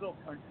what a little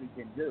country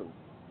can do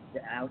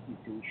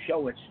to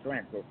show its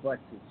strength or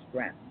flex its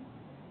strength.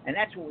 And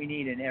that's what we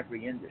need in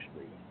every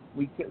industry.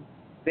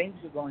 Things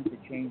are going to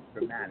change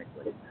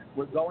dramatically.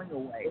 We're going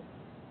away.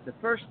 The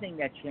first thing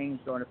that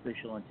changed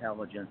artificial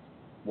intelligence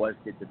was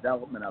the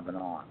development of an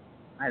arm.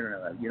 I don't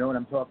know. You know what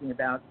I'm talking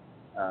about?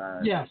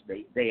 Yes.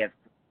 They have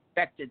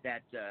perfected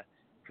that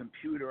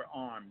computer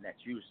arm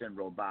that's used in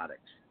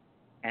robotics.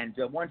 And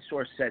one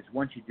source says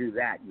once you do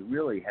that, you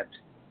really have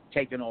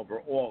taken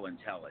over all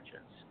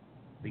intelligence,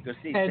 because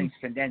these things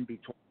can then be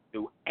taught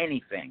to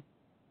anything,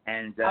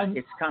 and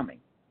it's coming.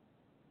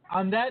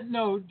 On that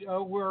note,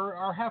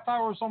 our half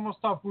hour is almost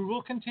up. We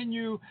will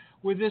continue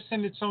with this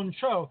in its own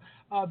show.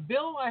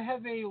 Bill, I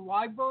have a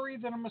library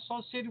that I'm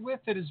associated with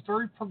that is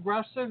very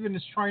progressive and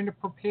is trying to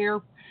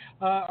prepare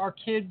our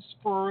kids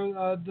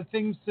for the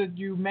things that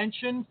you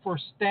mentioned for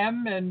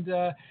STEM. And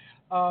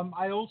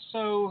I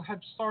also have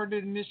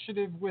started an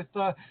initiative with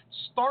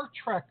Star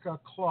Trek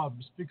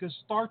clubs, because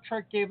Star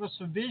Trek gave us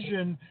a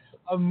vision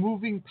of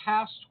moving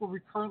past where we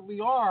currently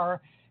are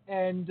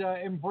and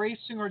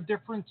embracing our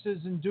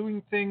differences and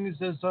doing things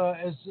as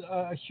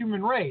a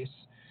human race.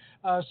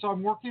 So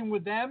I'm working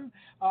with them.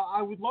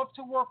 I would love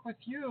to work with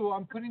you.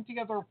 I'm putting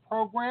together a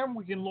program.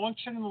 We can launch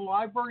it in the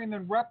library and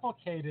then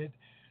replicate it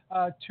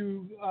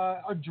to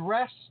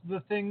address the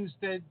things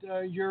that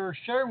you're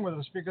sharing with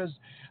us, because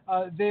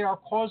they are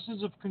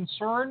causes of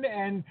concern,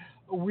 and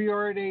we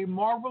are at a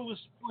marvelous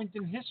point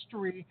in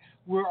history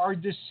where our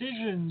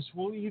decisions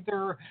will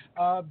either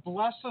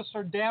bless us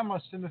or damn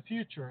us in the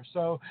future.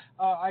 So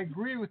I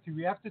agree with you.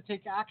 We have to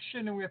take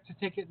action, and we have to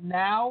take it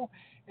now,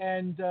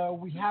 and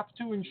we have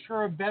to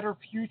ensure a better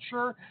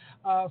future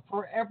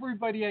for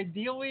everybody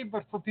ideally,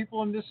 but for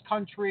people in this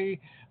country,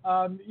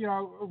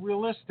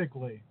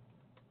 realistically.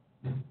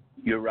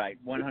 You're right,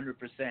 100%,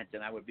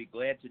 and I would be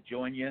glad to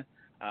join you.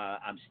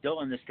 I'm still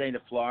in the state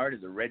of Florida.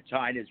 The red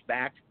tide is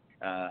back.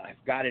 I've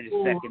got it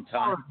a second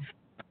time.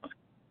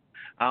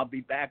 I'll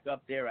be back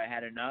up there. I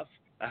had enough.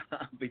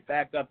 I'll be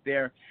back up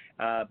there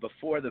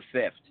before the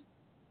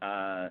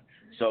 5th.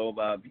 So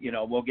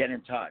we'll get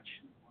in touch.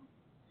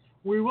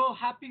 We will.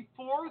 Happy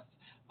 4th.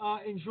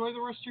 Enjoy the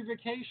rest of your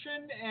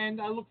vacation,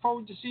 and I look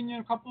forward to seeing you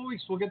in a couple of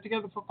weeks. We'll get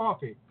together for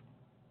coffee.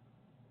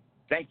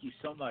 Thank you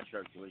so much,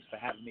 Hercules, for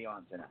having me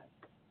on tonight.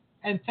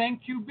 And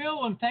thank you,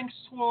 Bill, and thanks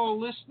to our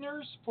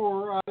listeners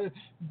for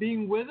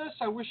being with us.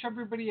 I wish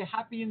everybody a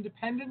happy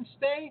Independence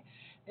Day.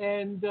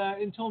 And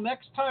until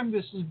next time,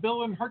 this is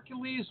Bill and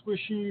Hercules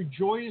wishing you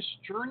joyous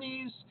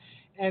journeys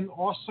and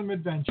awesome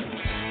adventures.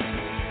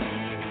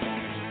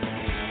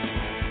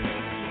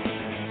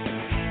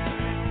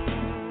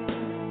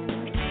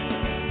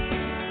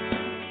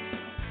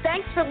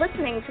 Thanks for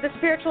listening to the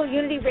Spiritual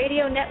Unity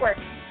Radio Network.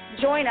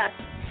 Join us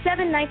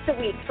 7 nights a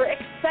week for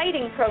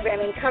exciting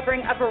programming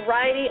covering a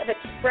variety of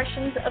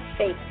expressions of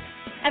faith.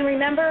 And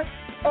remember,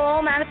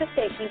 all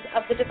manifestations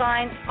of the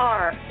divine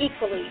are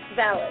equally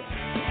valid.